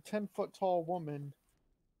fucking 10-foot tall woman.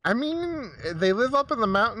 I mean, they live up in the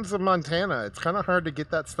mountains of Montana. It's kind of hard to get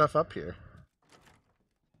that stuff up here.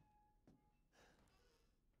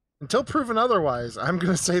 Until proven otherwise, I'm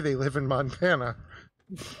going to say they live in Montana.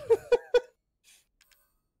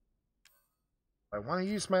 I want to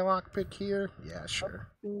use my lockpick here? Yeah, sure.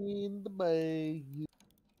 In the bay.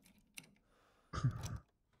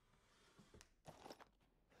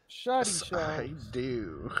 Shoddy Yes, shells. I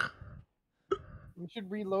do. We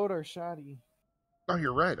should reload our shoddy Oh,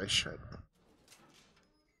 you're right, I should.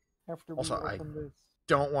 after we Also, I open this.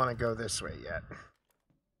 don't want to go this way yet.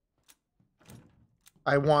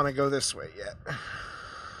 I want to go this way yet.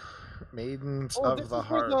 Maidens Oh, of the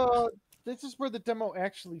Heart. This is where the demo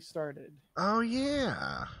actually started. Oh,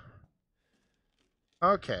 yeah.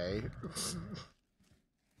 Okay.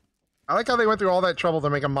 I like how they went through all that trouble to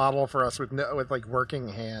make a model for us with like working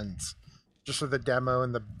hands, just for the demo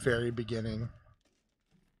in the very beginning,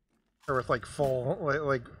 or with like full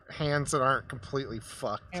like hands that aren't completely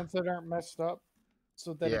fucked. Hands that aren't messed up,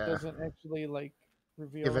 so that Yeah. it doesn't actually like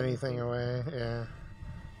reveal Give anything away, yeah.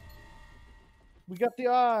 We got the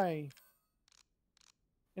eye,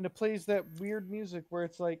 and it plays that weird music where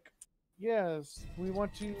it's like, yes, we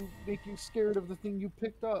want to make you scared of the thing you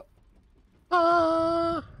picked up.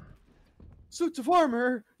 Suits of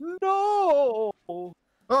armor? No! Oh,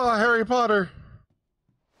 Harry Potter.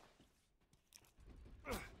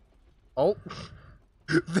 Oh.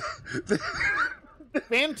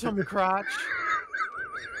 Phantom crotch.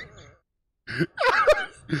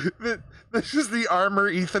 This is the armor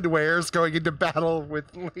Ethan wears going into battle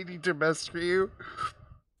with Lady Demetrio.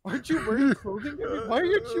 Aren't you wearing clothing? Why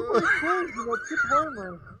aren't you wearing clothes in that suit of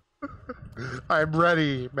armor? I'm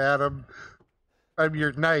ready, madam. I'm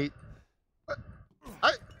your knight.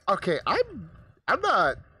 I'm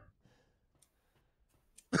not.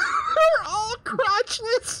 They're all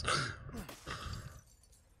crotchless.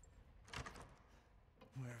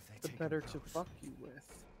 The better to fuck you with.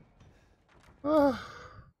 Oh,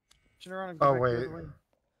 Turn around and go back the wait. other way.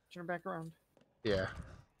 Turn back around. Yeah.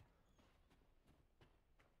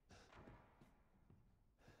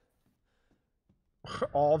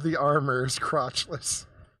 All the armor is crotchless.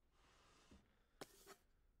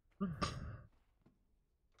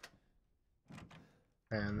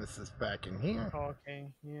 And this is back in here. Oh, okay.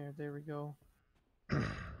 Yeah, there we go.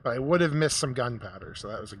 But I would have missed some gunpowder, so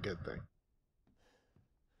that was a good thing.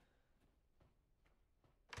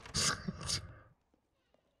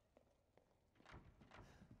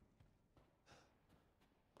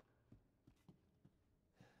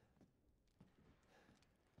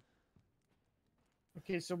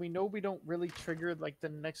 Okay, so we know we don't really trigger like the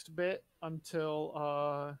next bit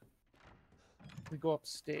until we go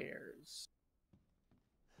upstairs.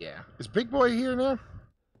 Yeah. Is Big Boy here now?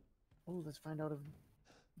 Oh, let's find out if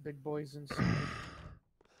Big Boy's inside.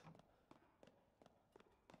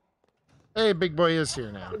 Hey, Big Boy is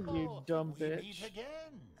here now. You dumb We bitch. meet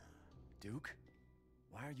again. Duke,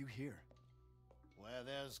 why are you here? Where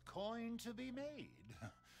there's coin to be made.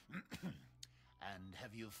 And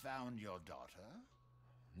have you found your daughter?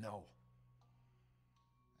 No.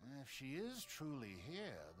 If she is truly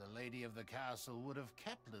here, the lady of the castle would have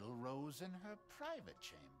kept little Rose in her private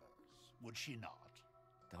chambers, would she not?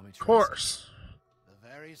 Of course. The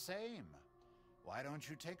very same. Why don't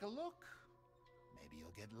you take a look? Maybe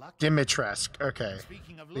you'll get lucky. Dimitrescu. Okay.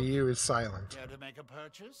 Speaking of The looking, U is silent. care to make a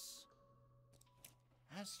purchase?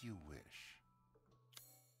 As you wish.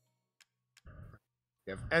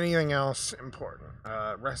 You have anything else important?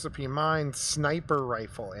 Recipe mine, sniper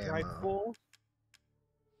rifle ammo. Rifle.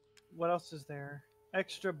 What else is there?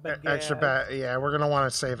 Extra baguette. Extra bat. Yeah, we're gonna want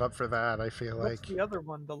to save up for that. I feel What's like. the other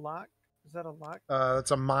one? The lock? Is that a lock?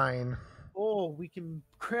 That's a mine. Oh, we can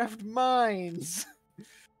craft mines.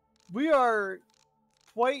 We are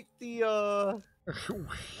quite the What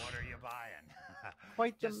are you buying?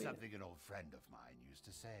 Quite the Just man. something an old friend of mine used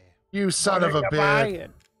to say. You son What of are a you bitch.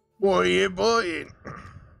 buying? What are you buying?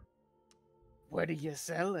 What are you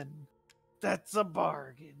selling? That's a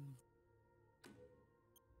bargain.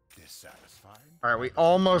 Dissatisfied? All right, we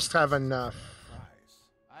almost have enough.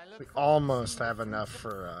 I look We forward to almost seeing have the enough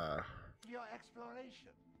fruits for of your exploration.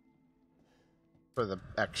 the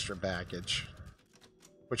extra baggage,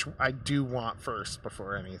 which I do want first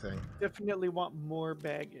before anything. Definitely want more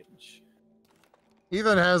baggage.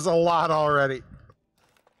 Ethan has a lot already.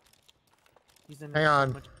 He's in Hang so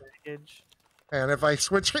on. much baggage. And if I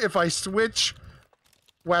switch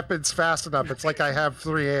weapons fast enough, it's like I have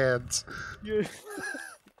 3 hands. Yeah.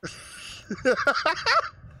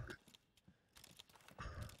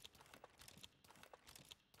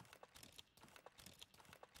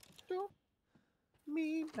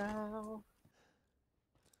 me now.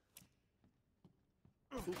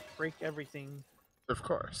 Ooh, break everything. Of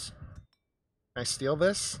course. Can I steal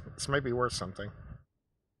this? This might be worth something.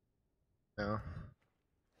 No.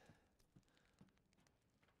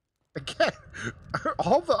 Again,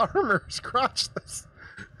 all the armor is crotchless.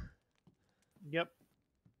 Yep.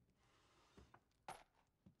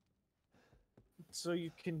 So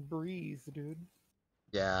you can breathe, dude.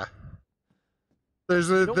 Yeah. There's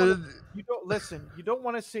a you don't listen. You don't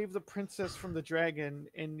want to save the princess from the dragon,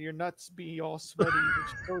 and your nuts be all sweaty, and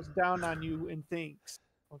she goes down on you and thinks.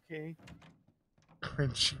 Okay.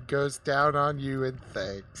 When she goes down on you and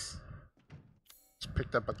thanks. Just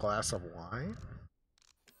picked up a glass of wine.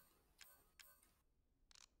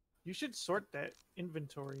 You should sort that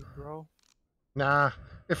inventory, bro. Nah,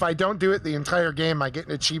 if I don't do it the entire game, I get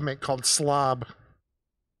an achievement called Slob.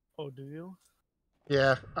 Oh, do you?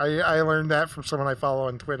 Yeah, I learned that from someone I follow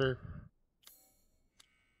on Twitter.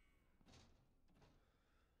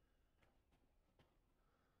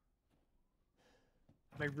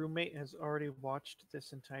 My roommate has already watched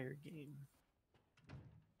this entire game.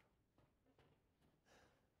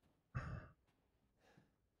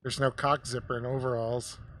 There's no cock zipper in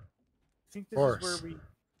overalls. I think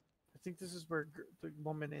this is where the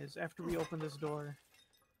woman is after we open this door.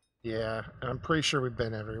 Yeah, and I'm pretty sure we've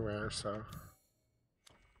been everywhere, so.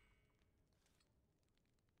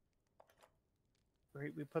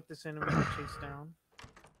 Right, we put this in and we can chase down.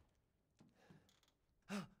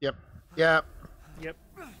 Yep. Yep. Yep.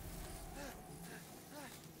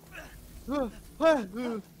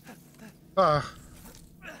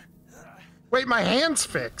 Wait, my hand's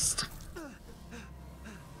fixed.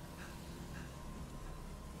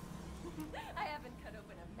 I haven't cut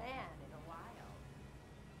open a man in a while.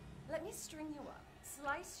 Let me string you up,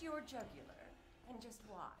 slice your jugular, and just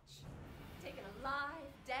watch. Taken alive,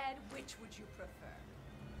 dead, which would you prefer?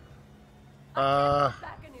 I can't go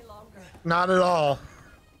back any longer. Not at all.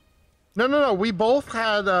 No. We both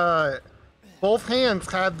had, both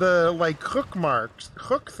hands had the, like, hook marks,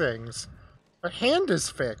 hook things. Our hand is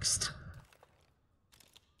fixed.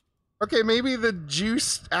 Okay, maybe the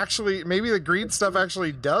juice actually, maybe the green stuff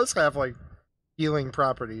actually does have, like, healing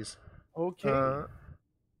properties. Okay.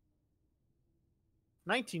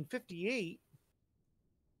 1958.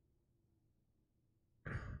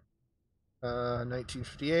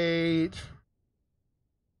 1958.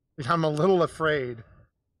 I'm a little afraid.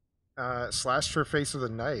 Slashed her face with a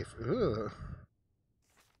knife. Ugh.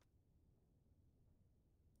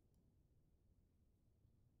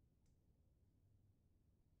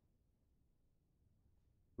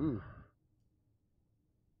 Ooh.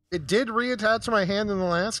 It did reattach my hand in the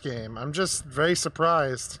last game. I'm just very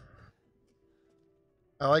surprised.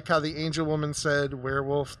 I like how the angel woman said,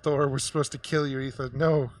 Werewolf Thor was supposed to kill you, Ethan.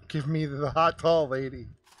 No, give me the hot tall lady.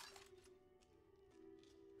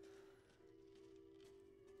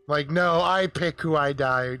 Like, no, I pick who I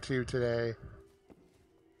die to today.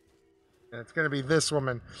 And it's gonna be this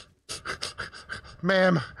woman.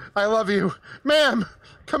 Ma'am, I love you. Ma'am,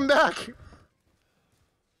 come back.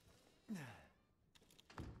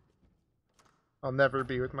 I'll never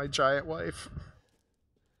be with my giant wife.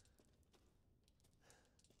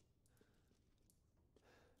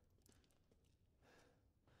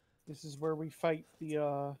 This is where we fight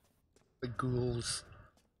the ghouls.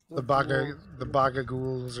 The Baga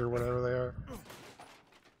ghouls or whatever they are.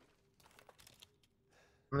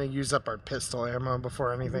 I'm gonna use up our pistol ammo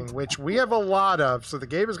before anything, which we have a lot of, so the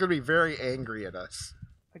game is gonna be very angry at us.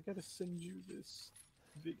 I gotta send you this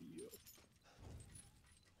video.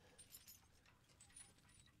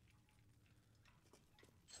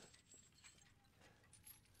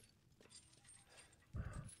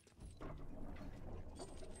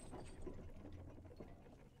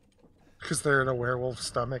 Because they're in a werewolf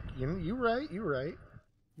stomach. You right. You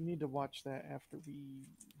need to watch that after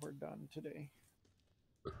we're done today.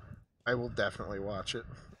 I will definitely watch it.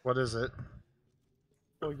 What is it?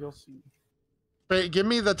 Oh, you'll see. Wait, give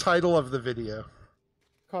me the title of the video.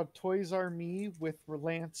 Called Toys R Me with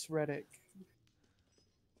Lance Reddick.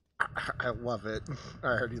 I love it. I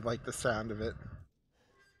already like the sound of it.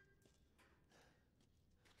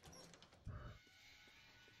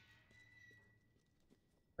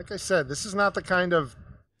 Like I said, this is not the kind of...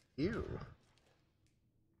 Ew.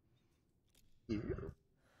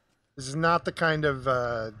 This is not the kind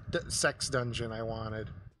of sex dungeon I wanted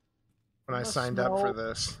when I signed up for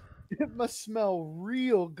this. It must smell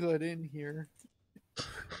real good in here.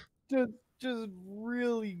 just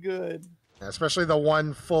really good. Especially the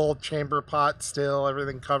one full chamber pot still,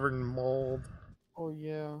 everything covered in mold. Oh,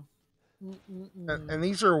 yeah. And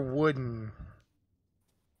these are wooden.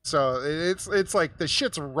 So it's like the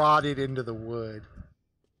shit's rotted into the wood.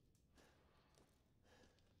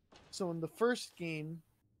 So in the first game,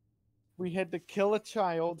 we had to kill a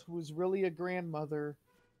child who was really a grandmother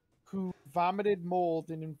who vomited mold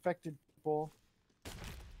and infected people.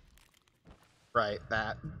 Right,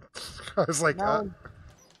 that. I was like,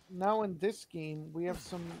 now in this game, we have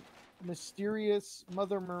some mysterious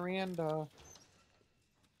Mother Miranda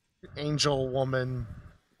angel woman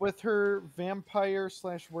with her vampire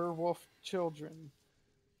 / werewolf children.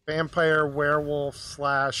 Vampire, werewolf /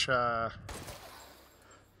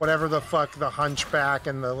 whatever the fuck the hunchback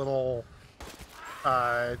and the little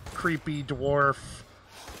creepy dwarf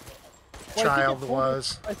child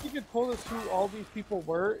was. I think it told us who all these people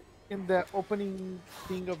were in that opening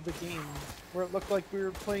thing of the game, where it looked like we were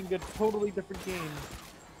playing a totally different game.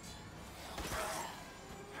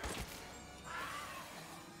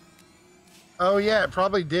 Oh yeah, it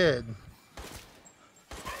probably did.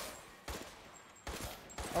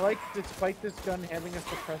 I like, despite this gun having a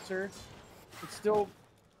suppressor, it still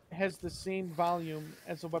has the same volume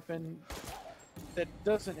as a weapon that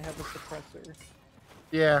doesn't have a suppressor.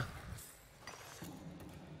 Yeah.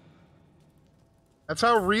 That's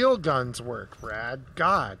how real guns work, Brad.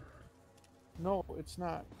 God. No, it's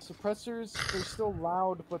not. Suppressors, they're still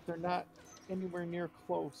loud, but they're not anywhere near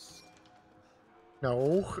close.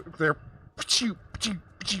 No, they're...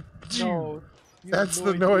 No. That's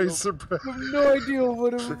the noise suppressor. You have no idea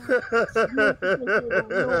what a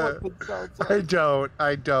real weapon sounds like. I don't.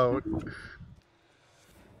 I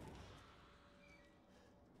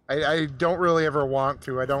don't really ever want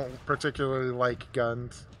to. I don't particularly like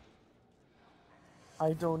guns.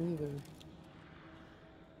 I don't either.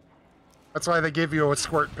 That's why they gave you a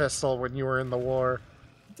squirt pistol when you were in the war.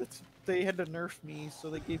 They had to nerf me, so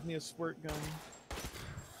they gave me a squirt gun.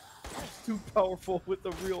 It's too powerful with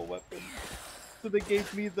a real weapon. So they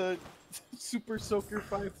gave me the Super Soaker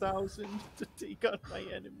 5000 to take on my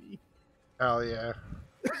enemy. Hell yeah.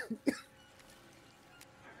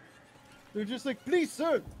 They're just like, please,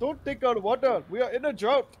 sir, don't take out water. We are in a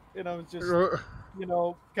drought. And I was just, you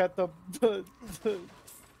know, got the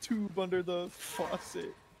tube under the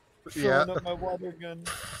faucet, filling up my water gun.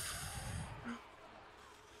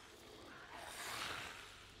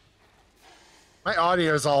 My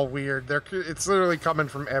audio's all weird. It's literally coming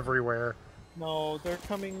from everywhere. No, they're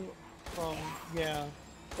coming from, yeah,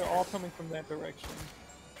 they're all coming from that direction.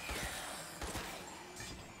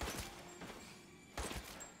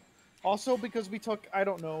 Also, because we took, I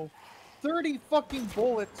don't know, 30 fucking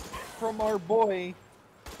bullets from our boy,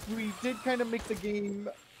 we did kind of make the game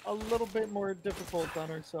a little bit more difficult on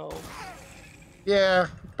ourselves. Yeah,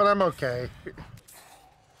 but I'm okay.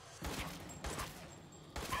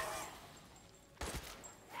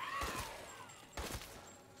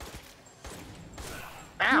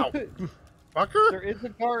 Ow! Fucker? There is a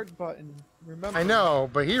guard button, remember. I know,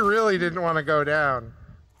 but he really didn't want to go down.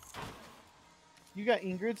 You got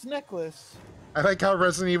Ingrid's necklace. I like how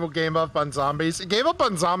Resident Evil gave up on zombies. It gave up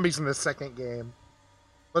on zombies in the second game.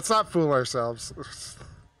 Let's not fool ourselves.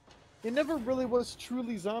 It never really was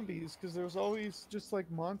truly zombies, because there was always just like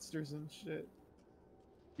monsters and shit.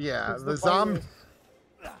 Yeah, the zombies...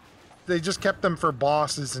 They just kept them for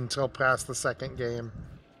bosses until past the second game.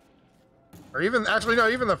 Or even, actually no,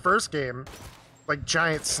 even the first game. Like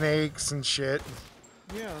giant snakes and shit.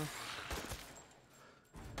 Yeah.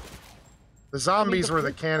 The zombies were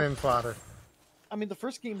the cannon fodder. I mean, the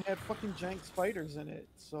first game had fucking giant spiders in it,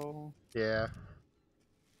 so... Yeah.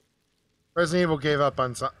 Resident Evil gave up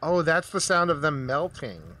on... Oh, that's the sound of them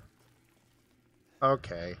melting.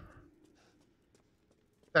 Okay.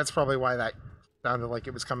 That's probably why that sounded like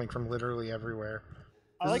it was coming from literally everywhere.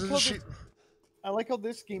 I like how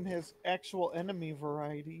this game has actual enemy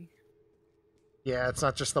variety. Yeah, it's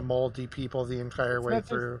not just the moldy people the entire way Not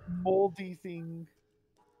through. just moldy thing.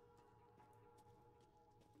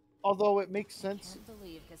 Although it makes sense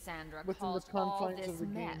believe Cassandra within the caused all confines this of the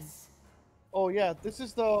game. mess. Oh yeah, this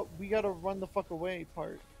is the we gotta run the fuck away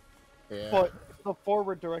part. Yeah. But the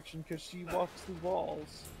forward direction because she walks through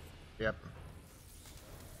walls. Yep.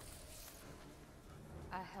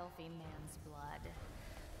 A healthy man's blood.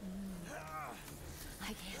 I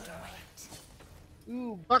can't wait.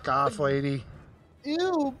 Ooh. Fuck off, lady.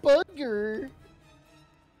 Ew, bugger. You're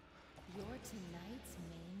tonight's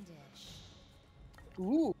main dish.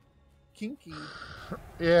 Ooh, kinky.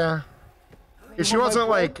 Yeah. If she wasn't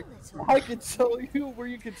like... I could tell you where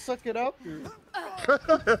you could suck it up through.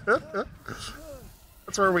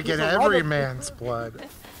 That's where we get There's a every lot of- man's blood.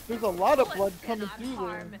 There's a lot of blood coming through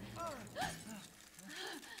there.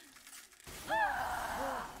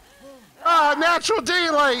 Ah, natural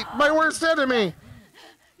daylight! My worst enemy!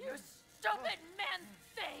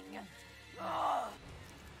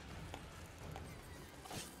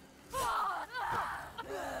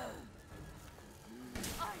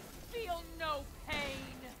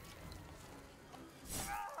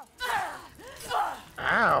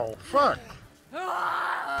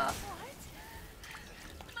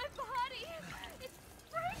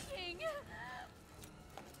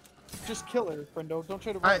 Just kill her, friendo. Don't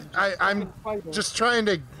try to I'm run. fucking fight her. just trying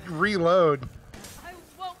to reload. I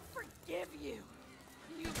won't forgive you,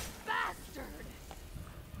 you bastard!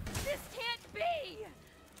 This can't be!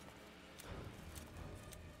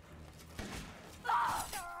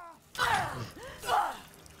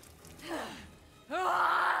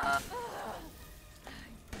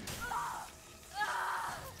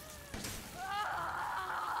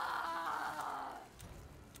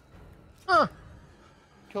 Huh.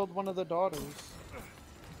 Killed one of the daughters.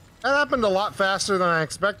 That happened a lot faster than I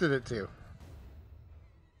expected it to.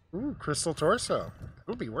 Ooh, crystal torso. It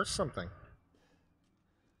would be worth something.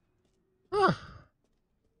 Huh.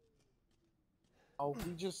 Oh,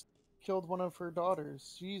 we just killed one of her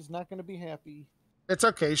daughters. She's not going to be happy. It's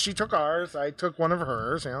okay. She took ours. I took one of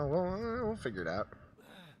hers. You know, we'll figure it out.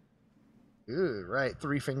 Ooh, right.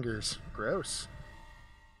 3 fingers. Gross.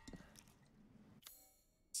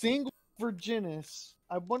 Single virginis.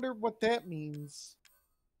 I wonder what that means.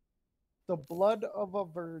 The blood of a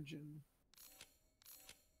virgin.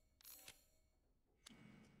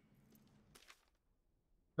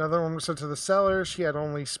 Another one was sent to the cellar. She had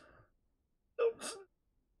only...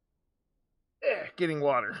 getting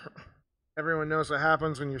water. Everyone knows what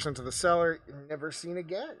happens when you're sent to the cellar. You're never seen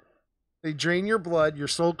again. They drain your blood. Your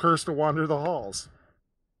soul cursed to wander the halls.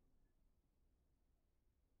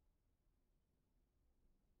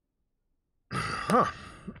 Huh.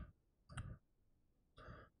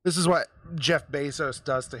 This is what Jeff Bezos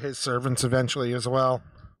does to his servants eventually as well.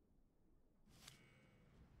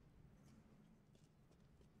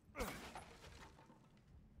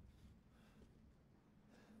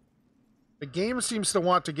 The game seems to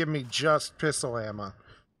want to give me just pistol ammo.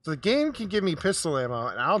 So the game can give me pistol ammo,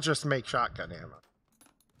 and I'll just make shotgun ammo.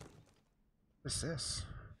 What's this?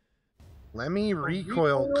 Lemmy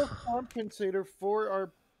recoil. Recoil compensator for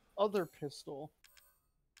our other pistol.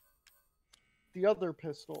 The other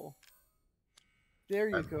pistol. There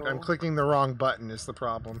you go. I'm clicking the wrong button is the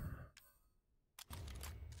problem.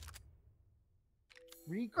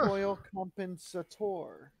 Recoil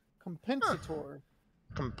compensator. Compensator.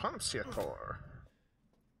 Compensator.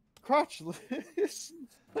 Crotchless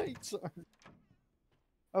sights are.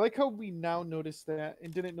 I like how we now notice that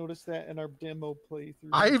and didn't notice that in our demo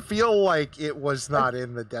playthrough. I feel like it was not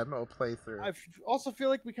in the demo playthrough. I also feel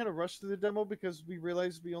like we kind of rushed through the demo because we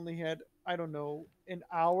realized we only had, I don't know, an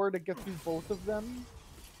hour to get through both of them.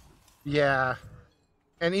 Yeah.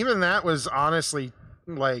 And even that was honestly,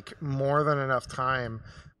 like, more than enough time.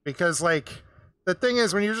 Because, like, the thing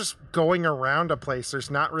is, when you're just going around a place, there's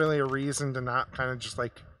not really a reason to not kind of just,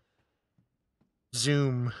 like,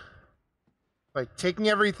 zoom. Like, taking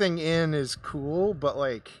everything in is cool, but,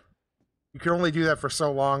 like, you can only do that for so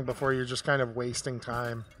long before you're just kind of wasting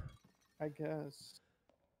time. I guess.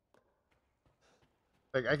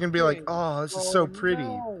 Like, I can be like, oh, this is so pretty.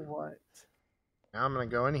 Now what? Now I'm going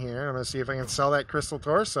to go in here, and I'm going to see if I can sell that crystal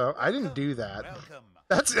torso. I didn't do that.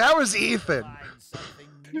 That was Ethan.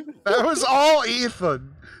 That was all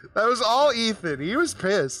Ethan. That was all Ethan. He was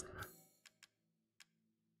pissed.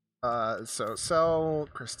 So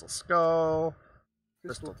crystal skull,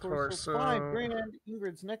 crystal torso. $5 grand.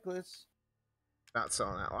 Ingrid's necklace. Not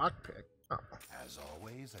selling that lockpick. Oh. As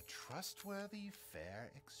always, a trustworthy,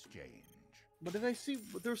 fair exchange. What did I see?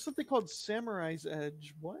 There was something called Samurai's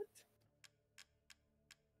Edge. What?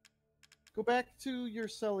 Go back to your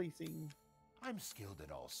Selly thing. I'm skilled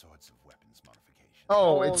at all sorts of weapons modification.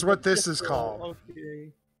 Oh, it's what this is called.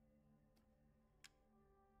 Okay.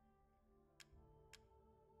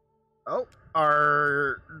 Oh,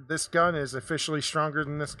 this gun is officially stronger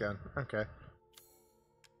than this gun. Okay.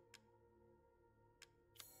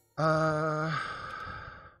 I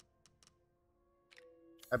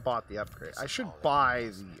bought the upgrade. I should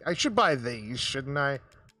buy these, shouldn't I?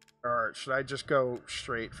 Or should I just go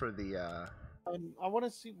straight for the I want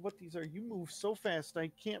to see what these are. You move so fast,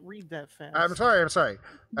 I can't read that fast. I'm sorry.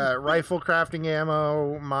 Rifle crafting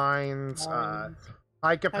ammo, mines,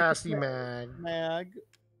 high capacity mag,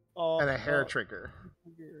 and a hair trigger.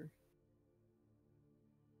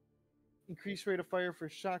 Increase rate of fire for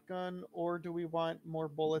shotgun, or do we want more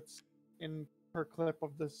bullets in per clip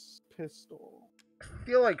of this pistol? I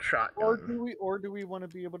feel like shotgun. Or do we want to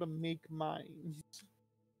be able to make mines?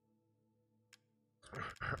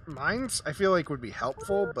 Mines, I feel like would be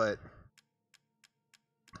helpful, but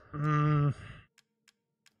kind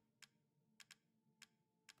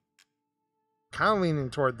of leaning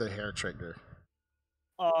toward the hair trigger.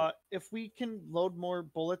 If we can load more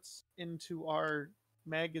bullets into our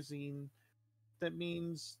magazine, that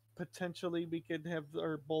means potentially we could have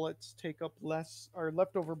our bullets take up less, our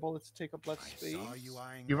leftover bullets take up less space.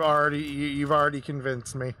 You've already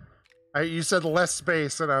convinced me. You said less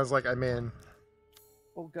space, and I was like, I'm in.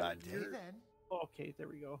 Oh god. Okay, then. Okay, there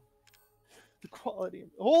we go. The quality.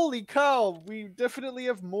 Holy cow! We definitely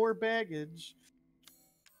have more baggage.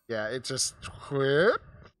 Yeah, it just whip.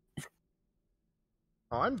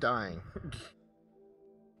 Oh, I'm dying.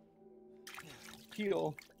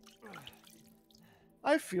 Heal.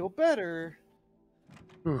 I feel better.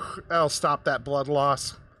 Ooh, that'll stop that blood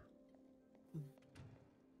loss.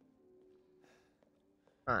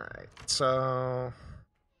 Alright, so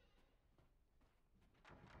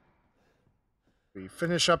we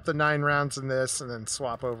finish up the 9 rounds in this and then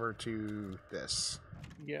swap over to this.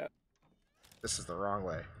 Yeah. This is the wrong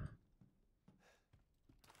way.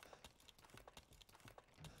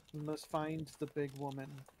 We must find the big woman.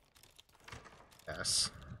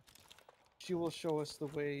 Yes. She will show us the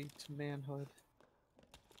way to manhood.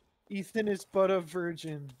 Ethan is but a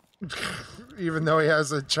virgin. Even though he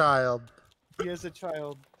has a child. He has a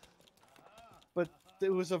child. But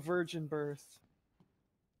it was a virgin birth.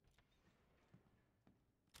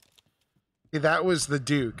 Yeah, that was the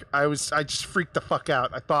Duke. I just freaked the fuck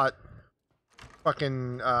out. I thought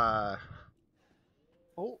fucking Oh.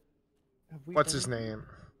 what's his name?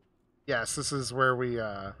 Yes, this is where we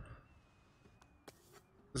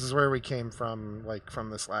came from, like from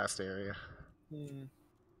this last area. Hmm.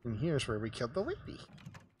 And here's where we killed the lady.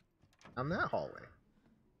 On that hallway.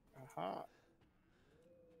 Aha.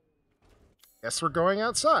 Guess we're going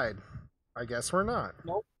outside. I guess we're not.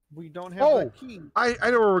 Nope. We don't have the key. I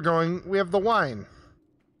know where we're going. We have the wine.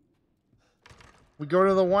 We go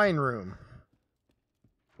to the wine room.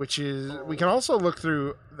 Which is we can also look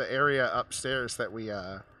through the area upstairs that we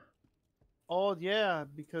Oh yeah,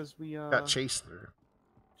 because we got chased through.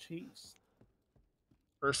 Chased.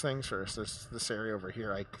 First things first, this area over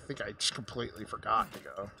here, I think I just completely forgot to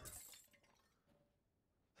go.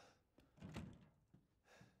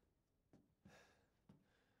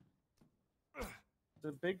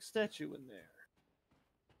 The big statue in there.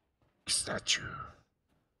 Statue.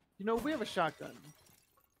 You know, we have a shotgun.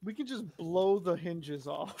 We can just blow the hinges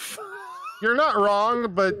off. You're not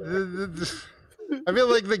wrong, but I feel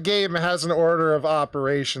like the game has an order of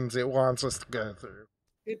operations it wants us to go through.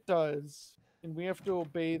 It does. And we have to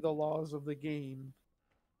obey the laws of the game.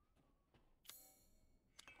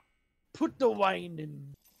 Put the wine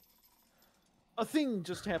in. A thing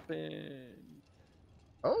just happened.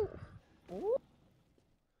 Oh. Ooh.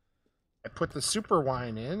 I put the super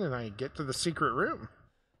wine in and I get to the secret room.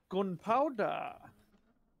 Gunpowder.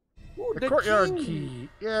 Ooh, The courtyard key.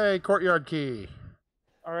 Yay, courtyard key.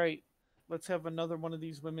 Alright. Let's have another one of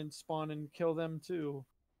these women spawn and kill them too.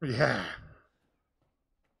 Yeah.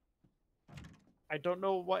 I don't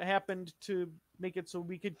know what happened to make it so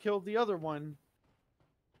we could kill the other one.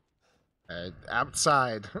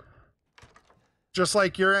 Outside. Just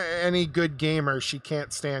like you're any good gamer, she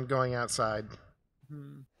can't stand going outside.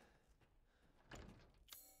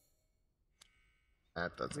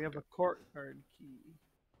 That doesn't. We have a courtyard key.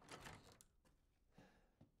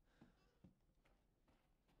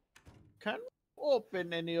 Can we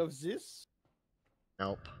open any of this?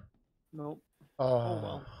 Nope. Nope. Oh,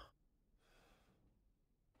 well.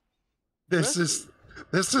 This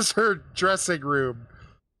is her dressing room.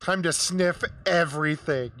 Time to sniff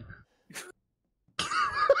everything.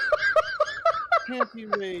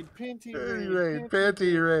 Panty raid, panty raid,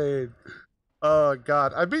 panty raid. Oh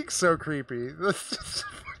god, I'm being so creepy. This is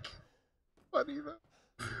funny though.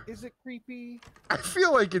 Is it creepy? I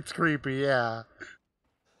feel like it's creepy, yeah.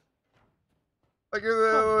 Like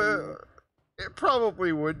it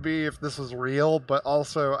probably would be if this was real, but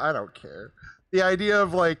also I don't care. The idea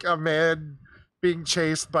of like a man being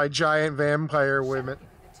chased by giant vampire women.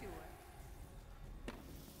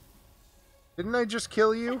 Didn't I just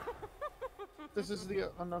kill you? This is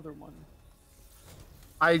another one.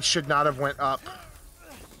 I should not have went up.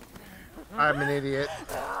 I'm an idiot.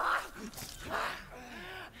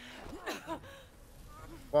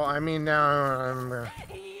 Well, I mean now I'm...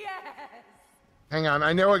 Hang on,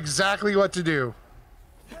 I know exactly what to do.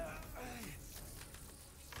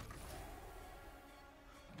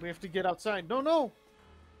 We have to get outside. No, no.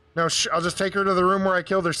 No, I'll just take her to the room where I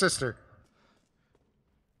killed her sister.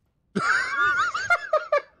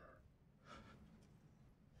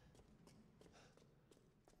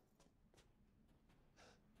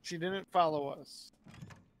 She didn't follow us.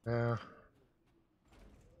 Yeah.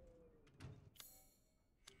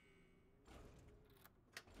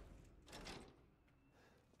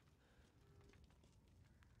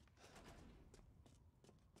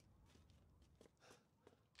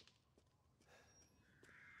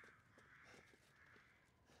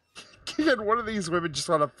 Can one of these women just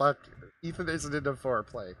want to fuck? Ethan isn't into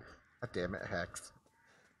foreplay. God damn it, Hex.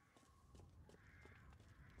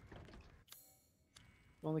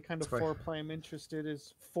 The only kind of That's why- foreplay I'm interested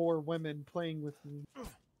is 4 women playing with me.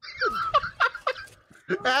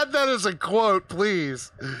 Add that as a quote,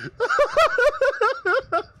 please.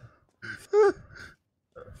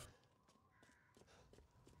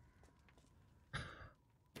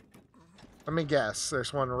 Let me guess.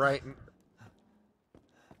 There's one right.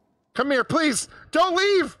 Come here, please. Don't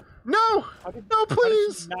leave. No. No, How did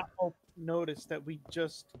please. you not notice that we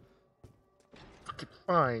just...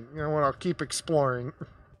 Fine. You know what? I'll keep exploring.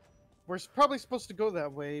 We're probably supposed to go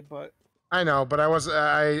that way, but... I know, but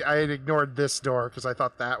I had ignored this door because I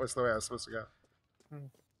thought that was the way I was supposed to go.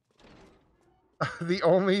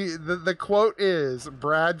 The quote is,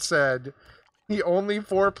 Brad said, the only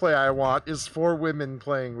foreplay I want is 4 women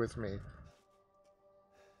playing with me.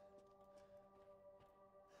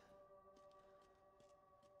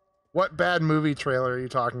 What bad movie trailer are you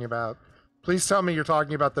talking about? Please tell me you're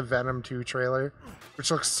talking about the Venom 2 trailer, which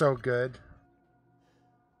looks so good.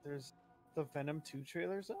 There's the Venom 2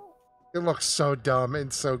 trailers out? It looks so dumb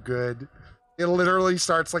and so good. It literally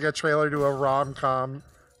starts like a trailer to a rom-com.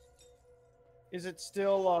 Is it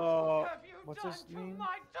still, what's his name?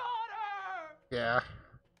 Yeah.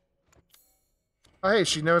 Oh, hey,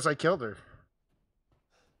 she knows I killed her.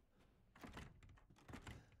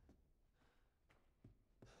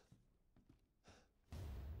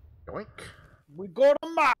 Yoink. We got a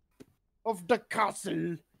map of the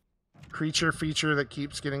castle. Creature feature that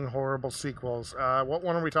keeps getting horrible sequels. What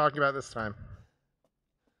one are we talking about this time?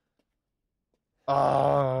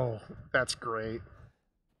 Oh, that's great.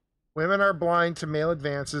 Women are blind to male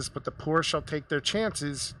advances, but the poor shall take their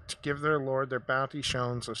chances to give their lord their bounty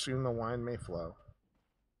shown, so soon the wine may flow.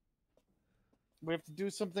 We have to do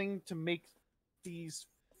something to make these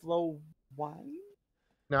flow wine?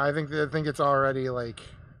 No, I think it's already like...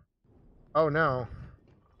 Oh no.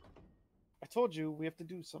 I told you, we have to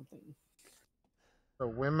do something. The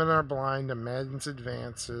women are blind to men's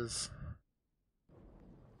advances.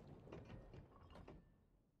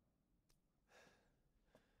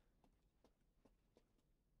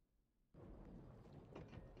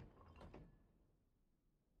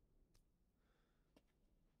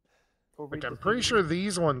 Like, I'm pretty sure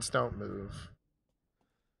these ones don't move.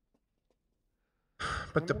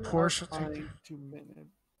 But the poor shall take... to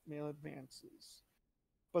male advances.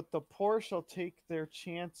 But the poor shall take their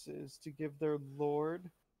chances to give their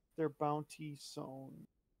lord their bounty sown,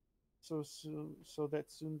 so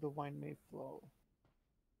that soon the wine may flow.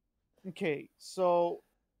 Okay, so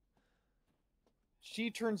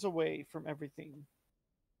she turns away from everything.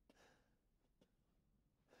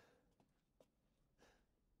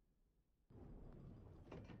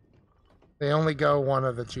 They only go one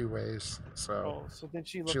of the 2 ways, so... Oh, so then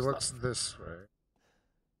she She looks left. this way.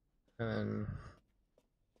 And then...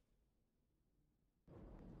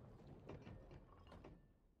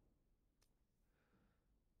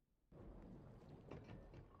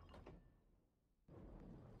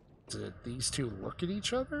 Did these 2 look at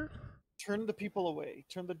each other? Turn the people away.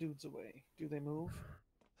 Turn the dudes away. Do they move?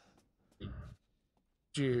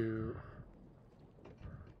 Do...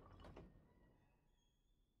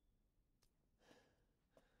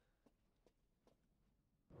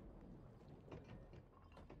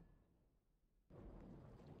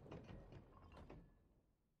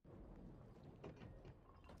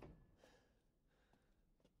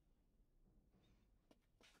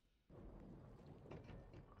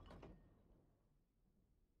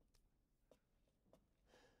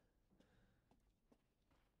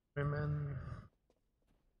 Women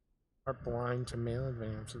are blind to male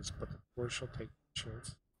advances, but the poor shall take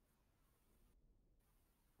chance.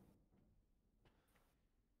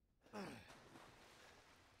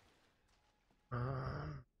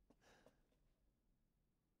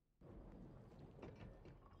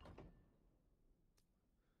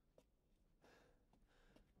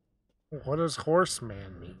 What does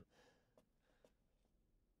horseman mean?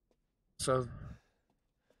 So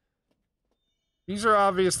these are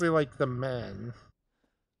obviously like the men.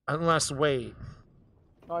 Unless, wait.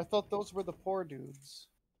 No, I thought those were the poor dudes.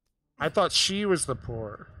 I thought she was the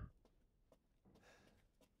poor.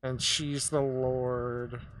 And she's the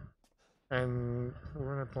lord. And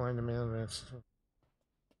we're not blind to male advances.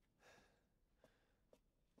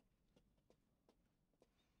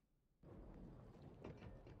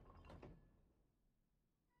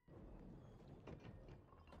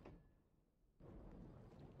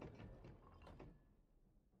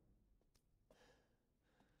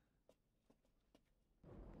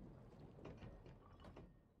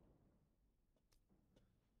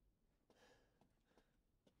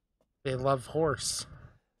 They love horse.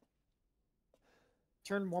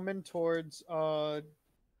 Turn woman towards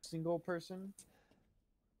single person.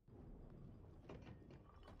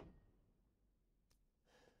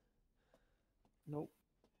 Nope.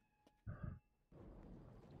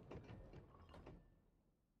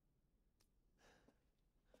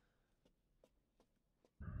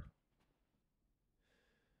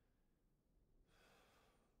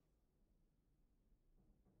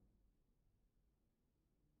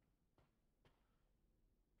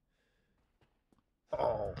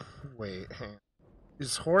 Oh, wait. Hang on.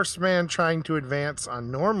 Is Horseman trying to advance on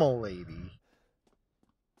normal lady?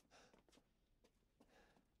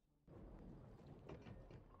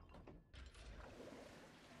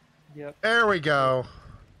 Yep. There we go.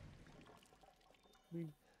 We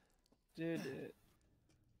did it.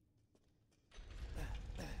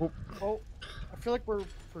 Oop. Oh, I feel like we're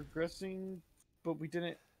progressing, but we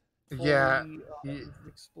didn't fully, Yeah.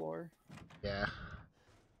 explore. Yeah.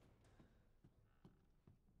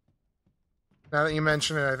 Now that you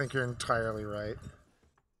mention it, I think you're entirely right.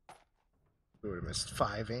 We would have missed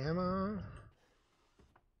 5 ammo.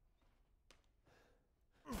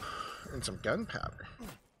 And some gunpowder.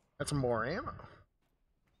 That's more ammo.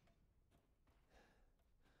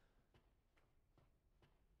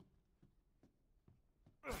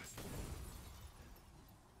 You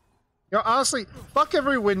know, honestly, fuck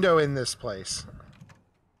every window in this place.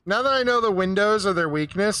 Now that I know the windows are their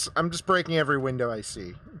weakness, I'm just breaking every window I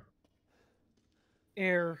see.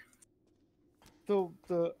 Air.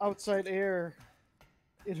 The outside air.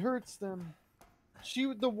 It hurts them.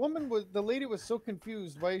 The lady was so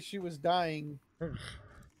confused why she was dying.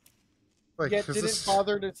 Like, Yet didn't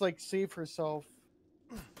bother to like save herself.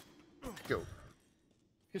 Go.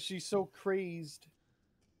 Because she's so crazed.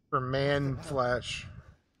 For man flesh.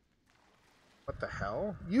 What the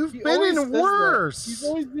hell? You've He been always in says that. worse! He's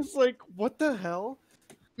always just like, what the hell?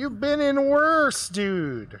 You've been in worse,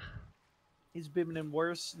 dude! He's been in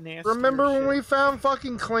worse, nastier Remember when shit. we found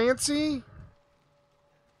fucking Clancy?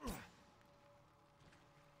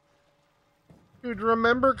 Dude,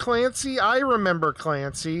 remember Clancy? I remember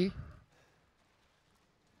Clancy.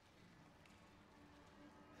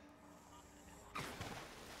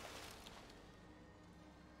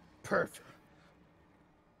 Perfect.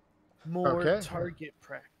 More Okay. target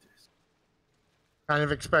practice. Kind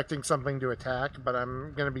of expecting something to attack, but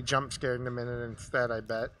I'm gonna be jump scared in a minute instead, I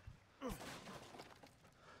bet.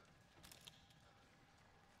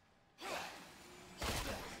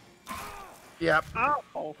 Yep.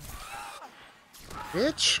 Ow!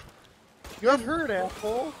 Bitch! You got hurt,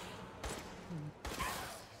 asshole!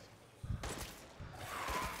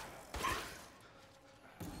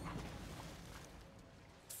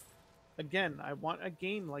 Again, I want a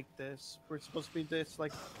game like this. We're supposed to be this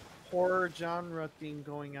like horror genre thing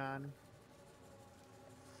going on.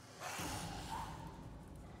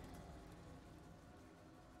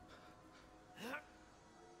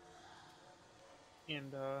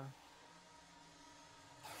 And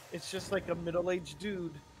it's just like a middle-aged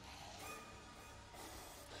dude.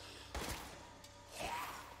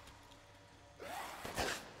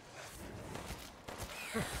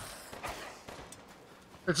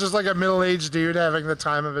 It's just like a middle-aged dude having the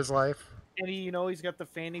time of his life. And he's got the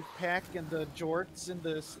fanny pack and the jorts and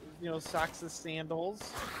the, socks and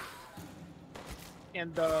sandals.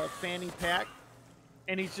 And the fanny pack.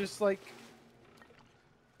 And he's just like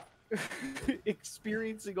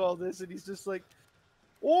experiencing all this, and he's just like,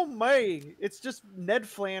 oh my, it's just Ned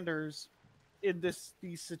Flanders in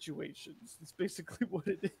these situations. It's basically what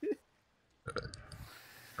it is.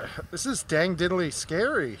 This is dang diddly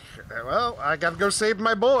scary. Well, I gotta go save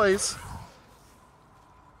my boys.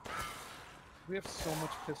 We have so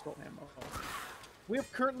much pistol ammo. We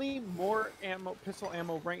have currently more pistol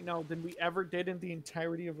ammo right now than we ever did in the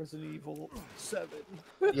entirety of Resident Evil 7.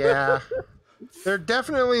 Yeah. They're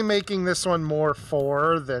definitely making this one more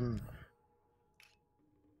 4 than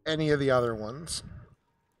any of the other ones.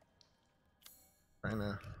 Trying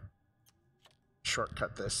to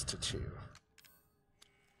shortcut this to 2.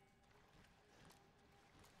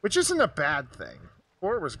 Which isn't a bad thing.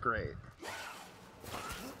 4 was great.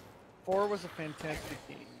 4 was a fantastic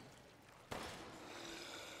game.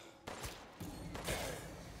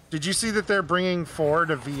 Did you see that they're bringing 4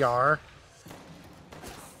 to VR?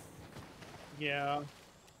 Yeah.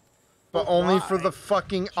 But only for the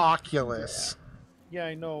fucking Oculus. Yeah,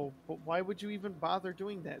 I know. But why would you even bother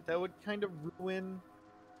doing that? That would kind of ruin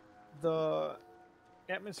the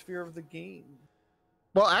atmosphere of the game.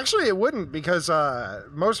 Well, actually, it wouldn't, because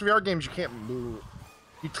most VR games you can't move.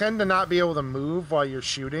 You tend to not be able to move while you're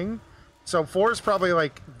shooting. So 4 is probably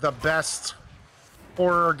like the best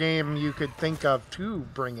horror game you could think of to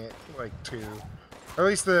bring it to. Or at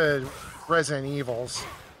least the Resident Evils.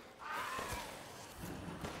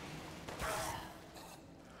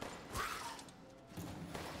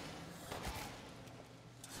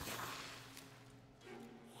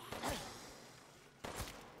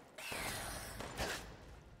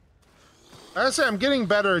 I say I'm getting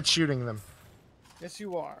better at shooting them. Yes,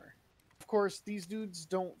 you are. Of course, these dudes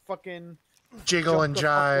don't fucking Jiggle and jump the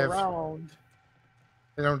fuck jive. around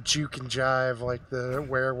They don't juke and jive like the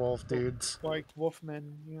werewolf dudes. like Wolfmen,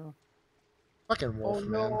 you know. Fucking Oh wolf,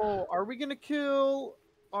 man. no, are we gonna kill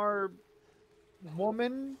our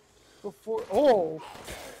woman before? Oh,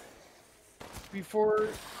 before,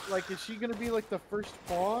 like, is she gonna be like the first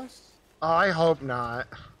boss? I hope not.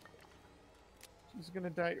 She's gonna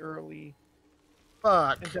die early.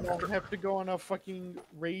 Fuck. And then I'll have to go on a fucking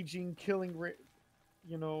raging, killing,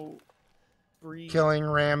 you know, spree. Killing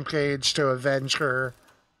rampage to avenge her.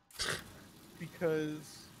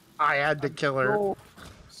 Because I had to kill her.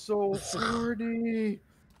 So horny.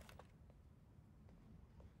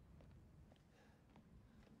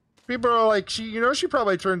 People are like, she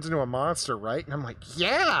probably turns into a monster, right? And I'm like,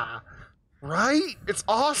 yeah, right? It's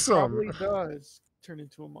awesome. Probably does turn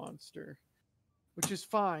into a monster, which is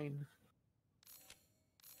fine.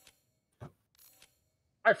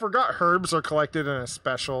 I forgot herbs are collected in a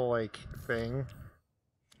special, like, thing.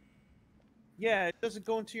 Yeah, it doesn't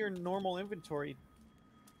go into your normal inventory.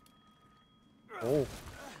 Oh.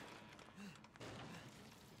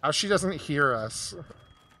 How she doesn't hear us.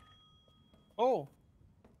 Oh,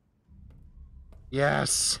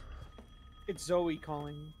 Yes. it's Zoe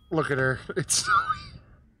calling. Look at her. It's Zoe.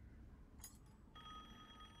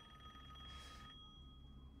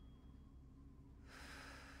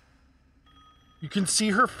 You can see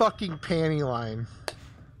her fucking panty line.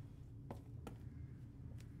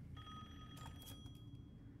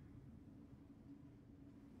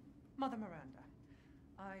 Mother Miranda,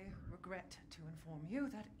 I regret to inform you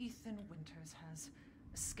that Ethan Winters has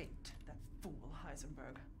escaped that fool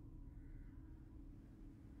Heisenberg.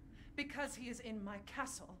 Because he is in my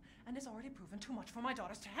castle and has already proven too much for my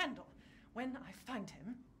daughters to handle. When I find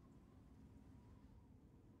him...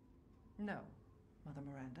 No, Mother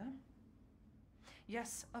Miranda.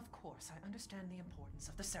 Yes, of course, I understand the importance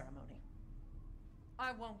of the ceremony.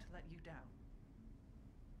 I won't let you down.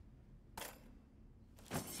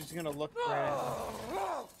 She's gonna look red.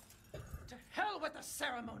 To hell with the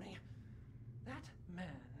ceremony! That man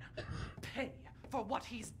will pay for what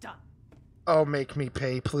he's done. Oh, make me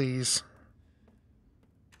pay, please.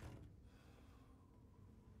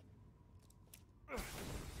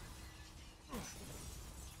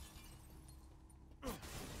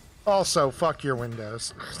 Also, fuck your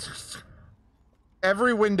windows.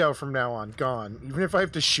 Every window from now on, gone. Even if I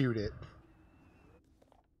have to shoot it.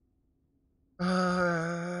 We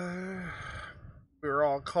were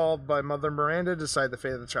all called by Mother Miranda to decide the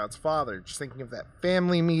fate of the child's father. Just thinking of that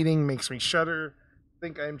family meeting makes me shudder. I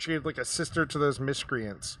think I am treated like a sister to those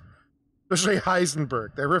miscreants. Especially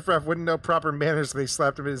Heisenberg. That riffraff wouldn't know proper manners, so they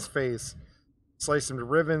slapped him in his face. Sliced him to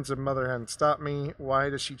ribbons, and Mother hadn't stopped me. Why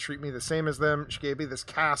does she treat me the same as them? She gave me this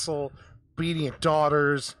castle, obedient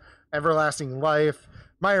daughters, everlasting life.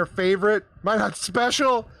 Am I her favorite? Am I not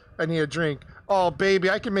special? I need a drink. Oh, baby,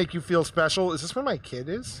 I can make you feel special. Is this where my kid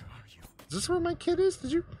is? Is this where my kid is?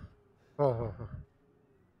 Did you? Oh.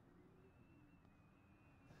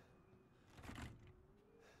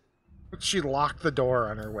 She locked the door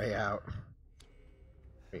on her way out.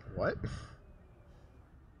 Wait, what?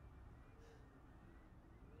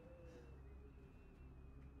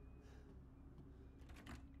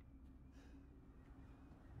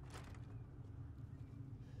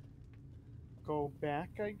 Go back,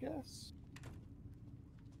 I guess.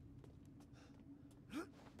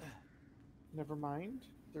 Never mind.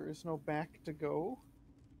 There is no back to go.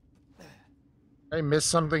 I missed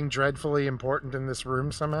something dreadfully important in this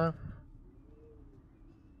room somehow.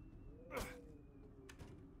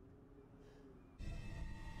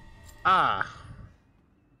 Ah.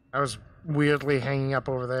 I was weirdly hanging up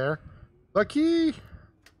over there. Lucky.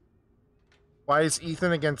 Why is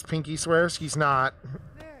Ethan against Pinky Swears? He's not.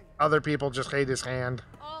 Other people just hate his hand.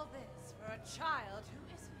 All this for a child who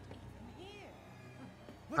isn't even here.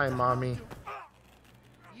 Hi, Mommy.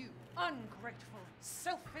 You ungrateful,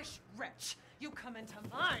 selfish wretch! You come into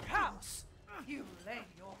my house! You lay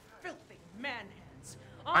your filthy man hands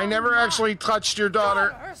on I never my actually touched your daughter.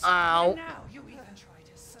 daughters, Ow. and now you even try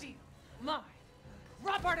to steal my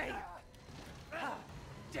property! How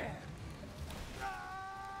dare!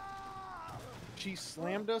 She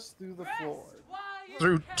slammed us through the floor.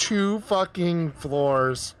 Through 2 fucking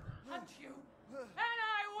floors. Hunt you, and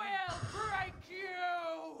I will break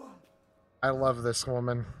you! I love this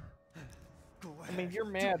woman. I mean, you're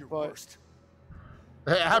mad, but...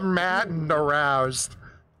 I'm mad and aroused.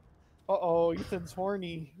 Uh-oh, Ethan's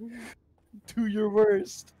horny. Do your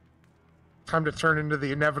worst. Time to turn into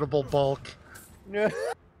the inevitable bulk.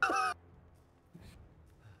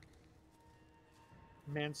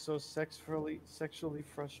 Man so sexually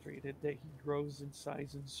frustrated that he grows in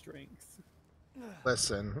size and strength.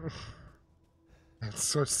 Listen. It's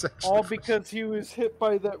so sexually All because he was hit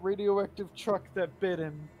by that radioactive truck that bit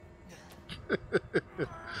him.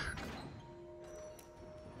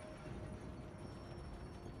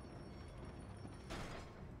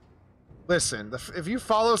 Listen, if you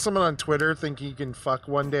follow someone on Twitter thinking you can fuck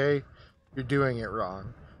one day, you're doing it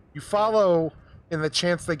wrong. You follow in the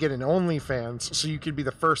chance they get an OnlyFans so you can be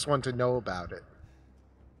the first one to know about it.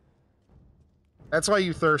 That's why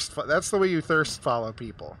you thirst. That's the way you thirst follow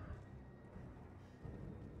people.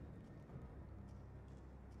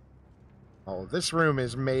 Oh, this room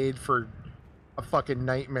is made for a fucking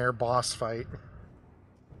nightmare boss fight.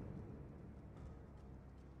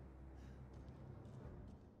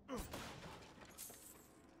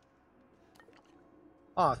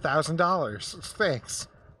 Oh, $1,000. Thanks.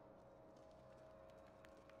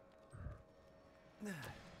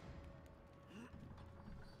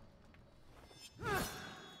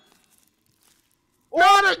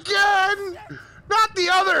 Not again! Not the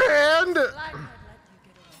other hand!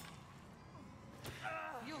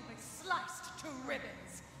 You'll be sliced to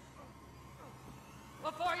ribbons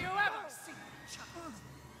before you ever see the child.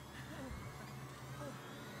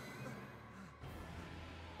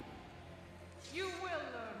 You will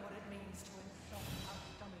learn what it means to insult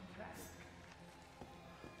our Dimitrescu.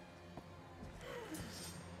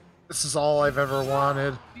 This is all I've ever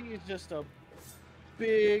wanted. She is just a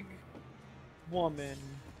big woman.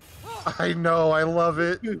 I know, I love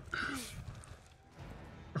it.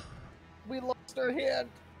 We lost our hand.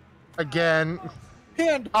 Again.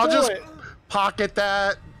 Hand, I'll pull just it. pocket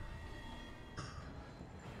that.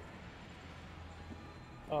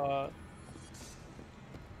 Oh!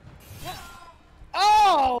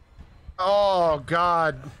 Oh,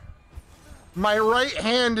 God. My right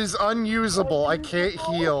hand is unusable. I can't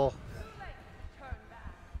heal.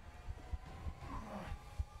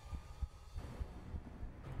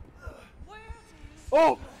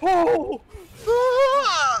 Oh! Oh!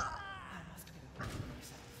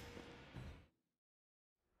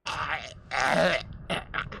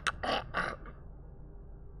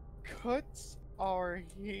 Cuts our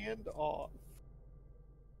hand off.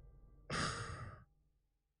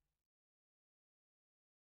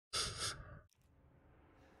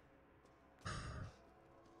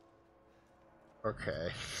 Okay.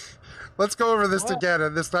 Let's go over this again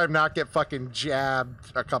and this time not get fucking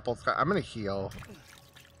jabbed a couple times. I'm gonna heal.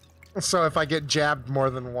 So if I get jabbed more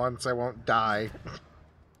than once, I won't die.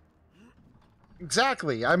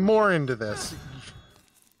 Exactly. I'm more into this.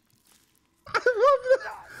 I love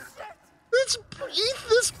that.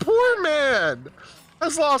 This poor man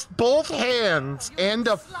has lost both hands and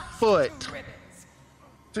a foot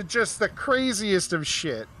to just the craziest of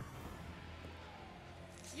shit.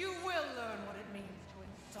 You will learn what it means to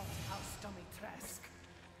insult House Dimitrescu.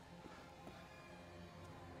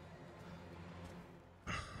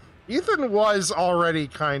 Ethan was already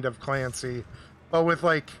kind of Clancy, but with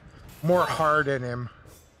like more heart in him.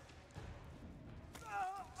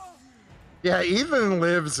 Yeah, Ethan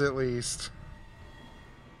lives at least.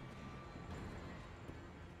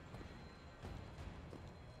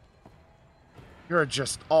 You're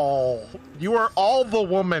just all... You are all the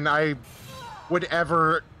woman I would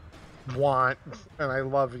ever want, and I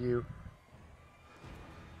love you.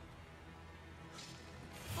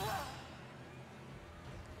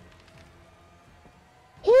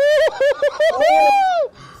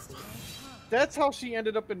 That's how she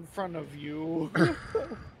ended up in front of you.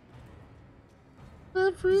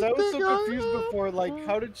 'Cause I was so confused before, like,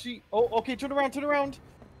 how did she... Oh, okay, turn around, turn around.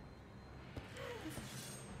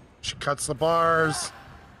 She cuts the bars.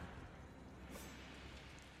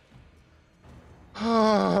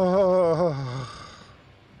 Oh,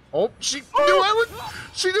 she knew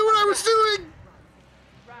she knew what I was doing.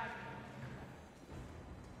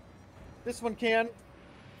 This one can.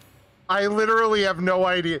 I literally have no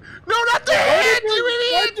idea. No, not the hand, you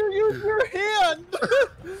idiot! Why'd you use your hand?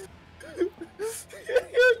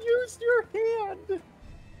 You used your hand.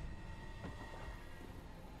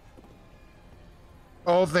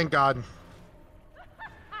 Oh, thank God.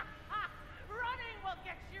 Running will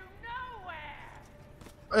get you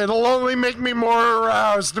nowhere. It'll only make me more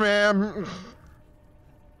aroused, ma'am.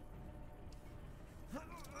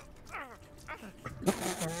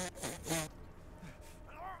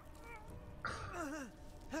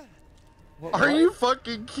 Are you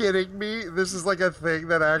fucking kidding me? This is like a thing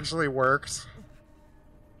that actually works.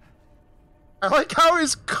 I like how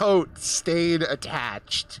his coat stayed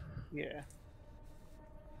attached. Yeah.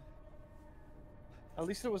 At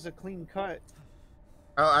least it was a clean cut.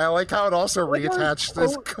 I like how it also reattached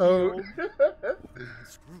his coat.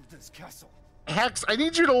 Screw this castle. Hex, I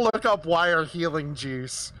need you to look up why our healing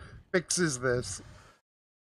juice fixes this.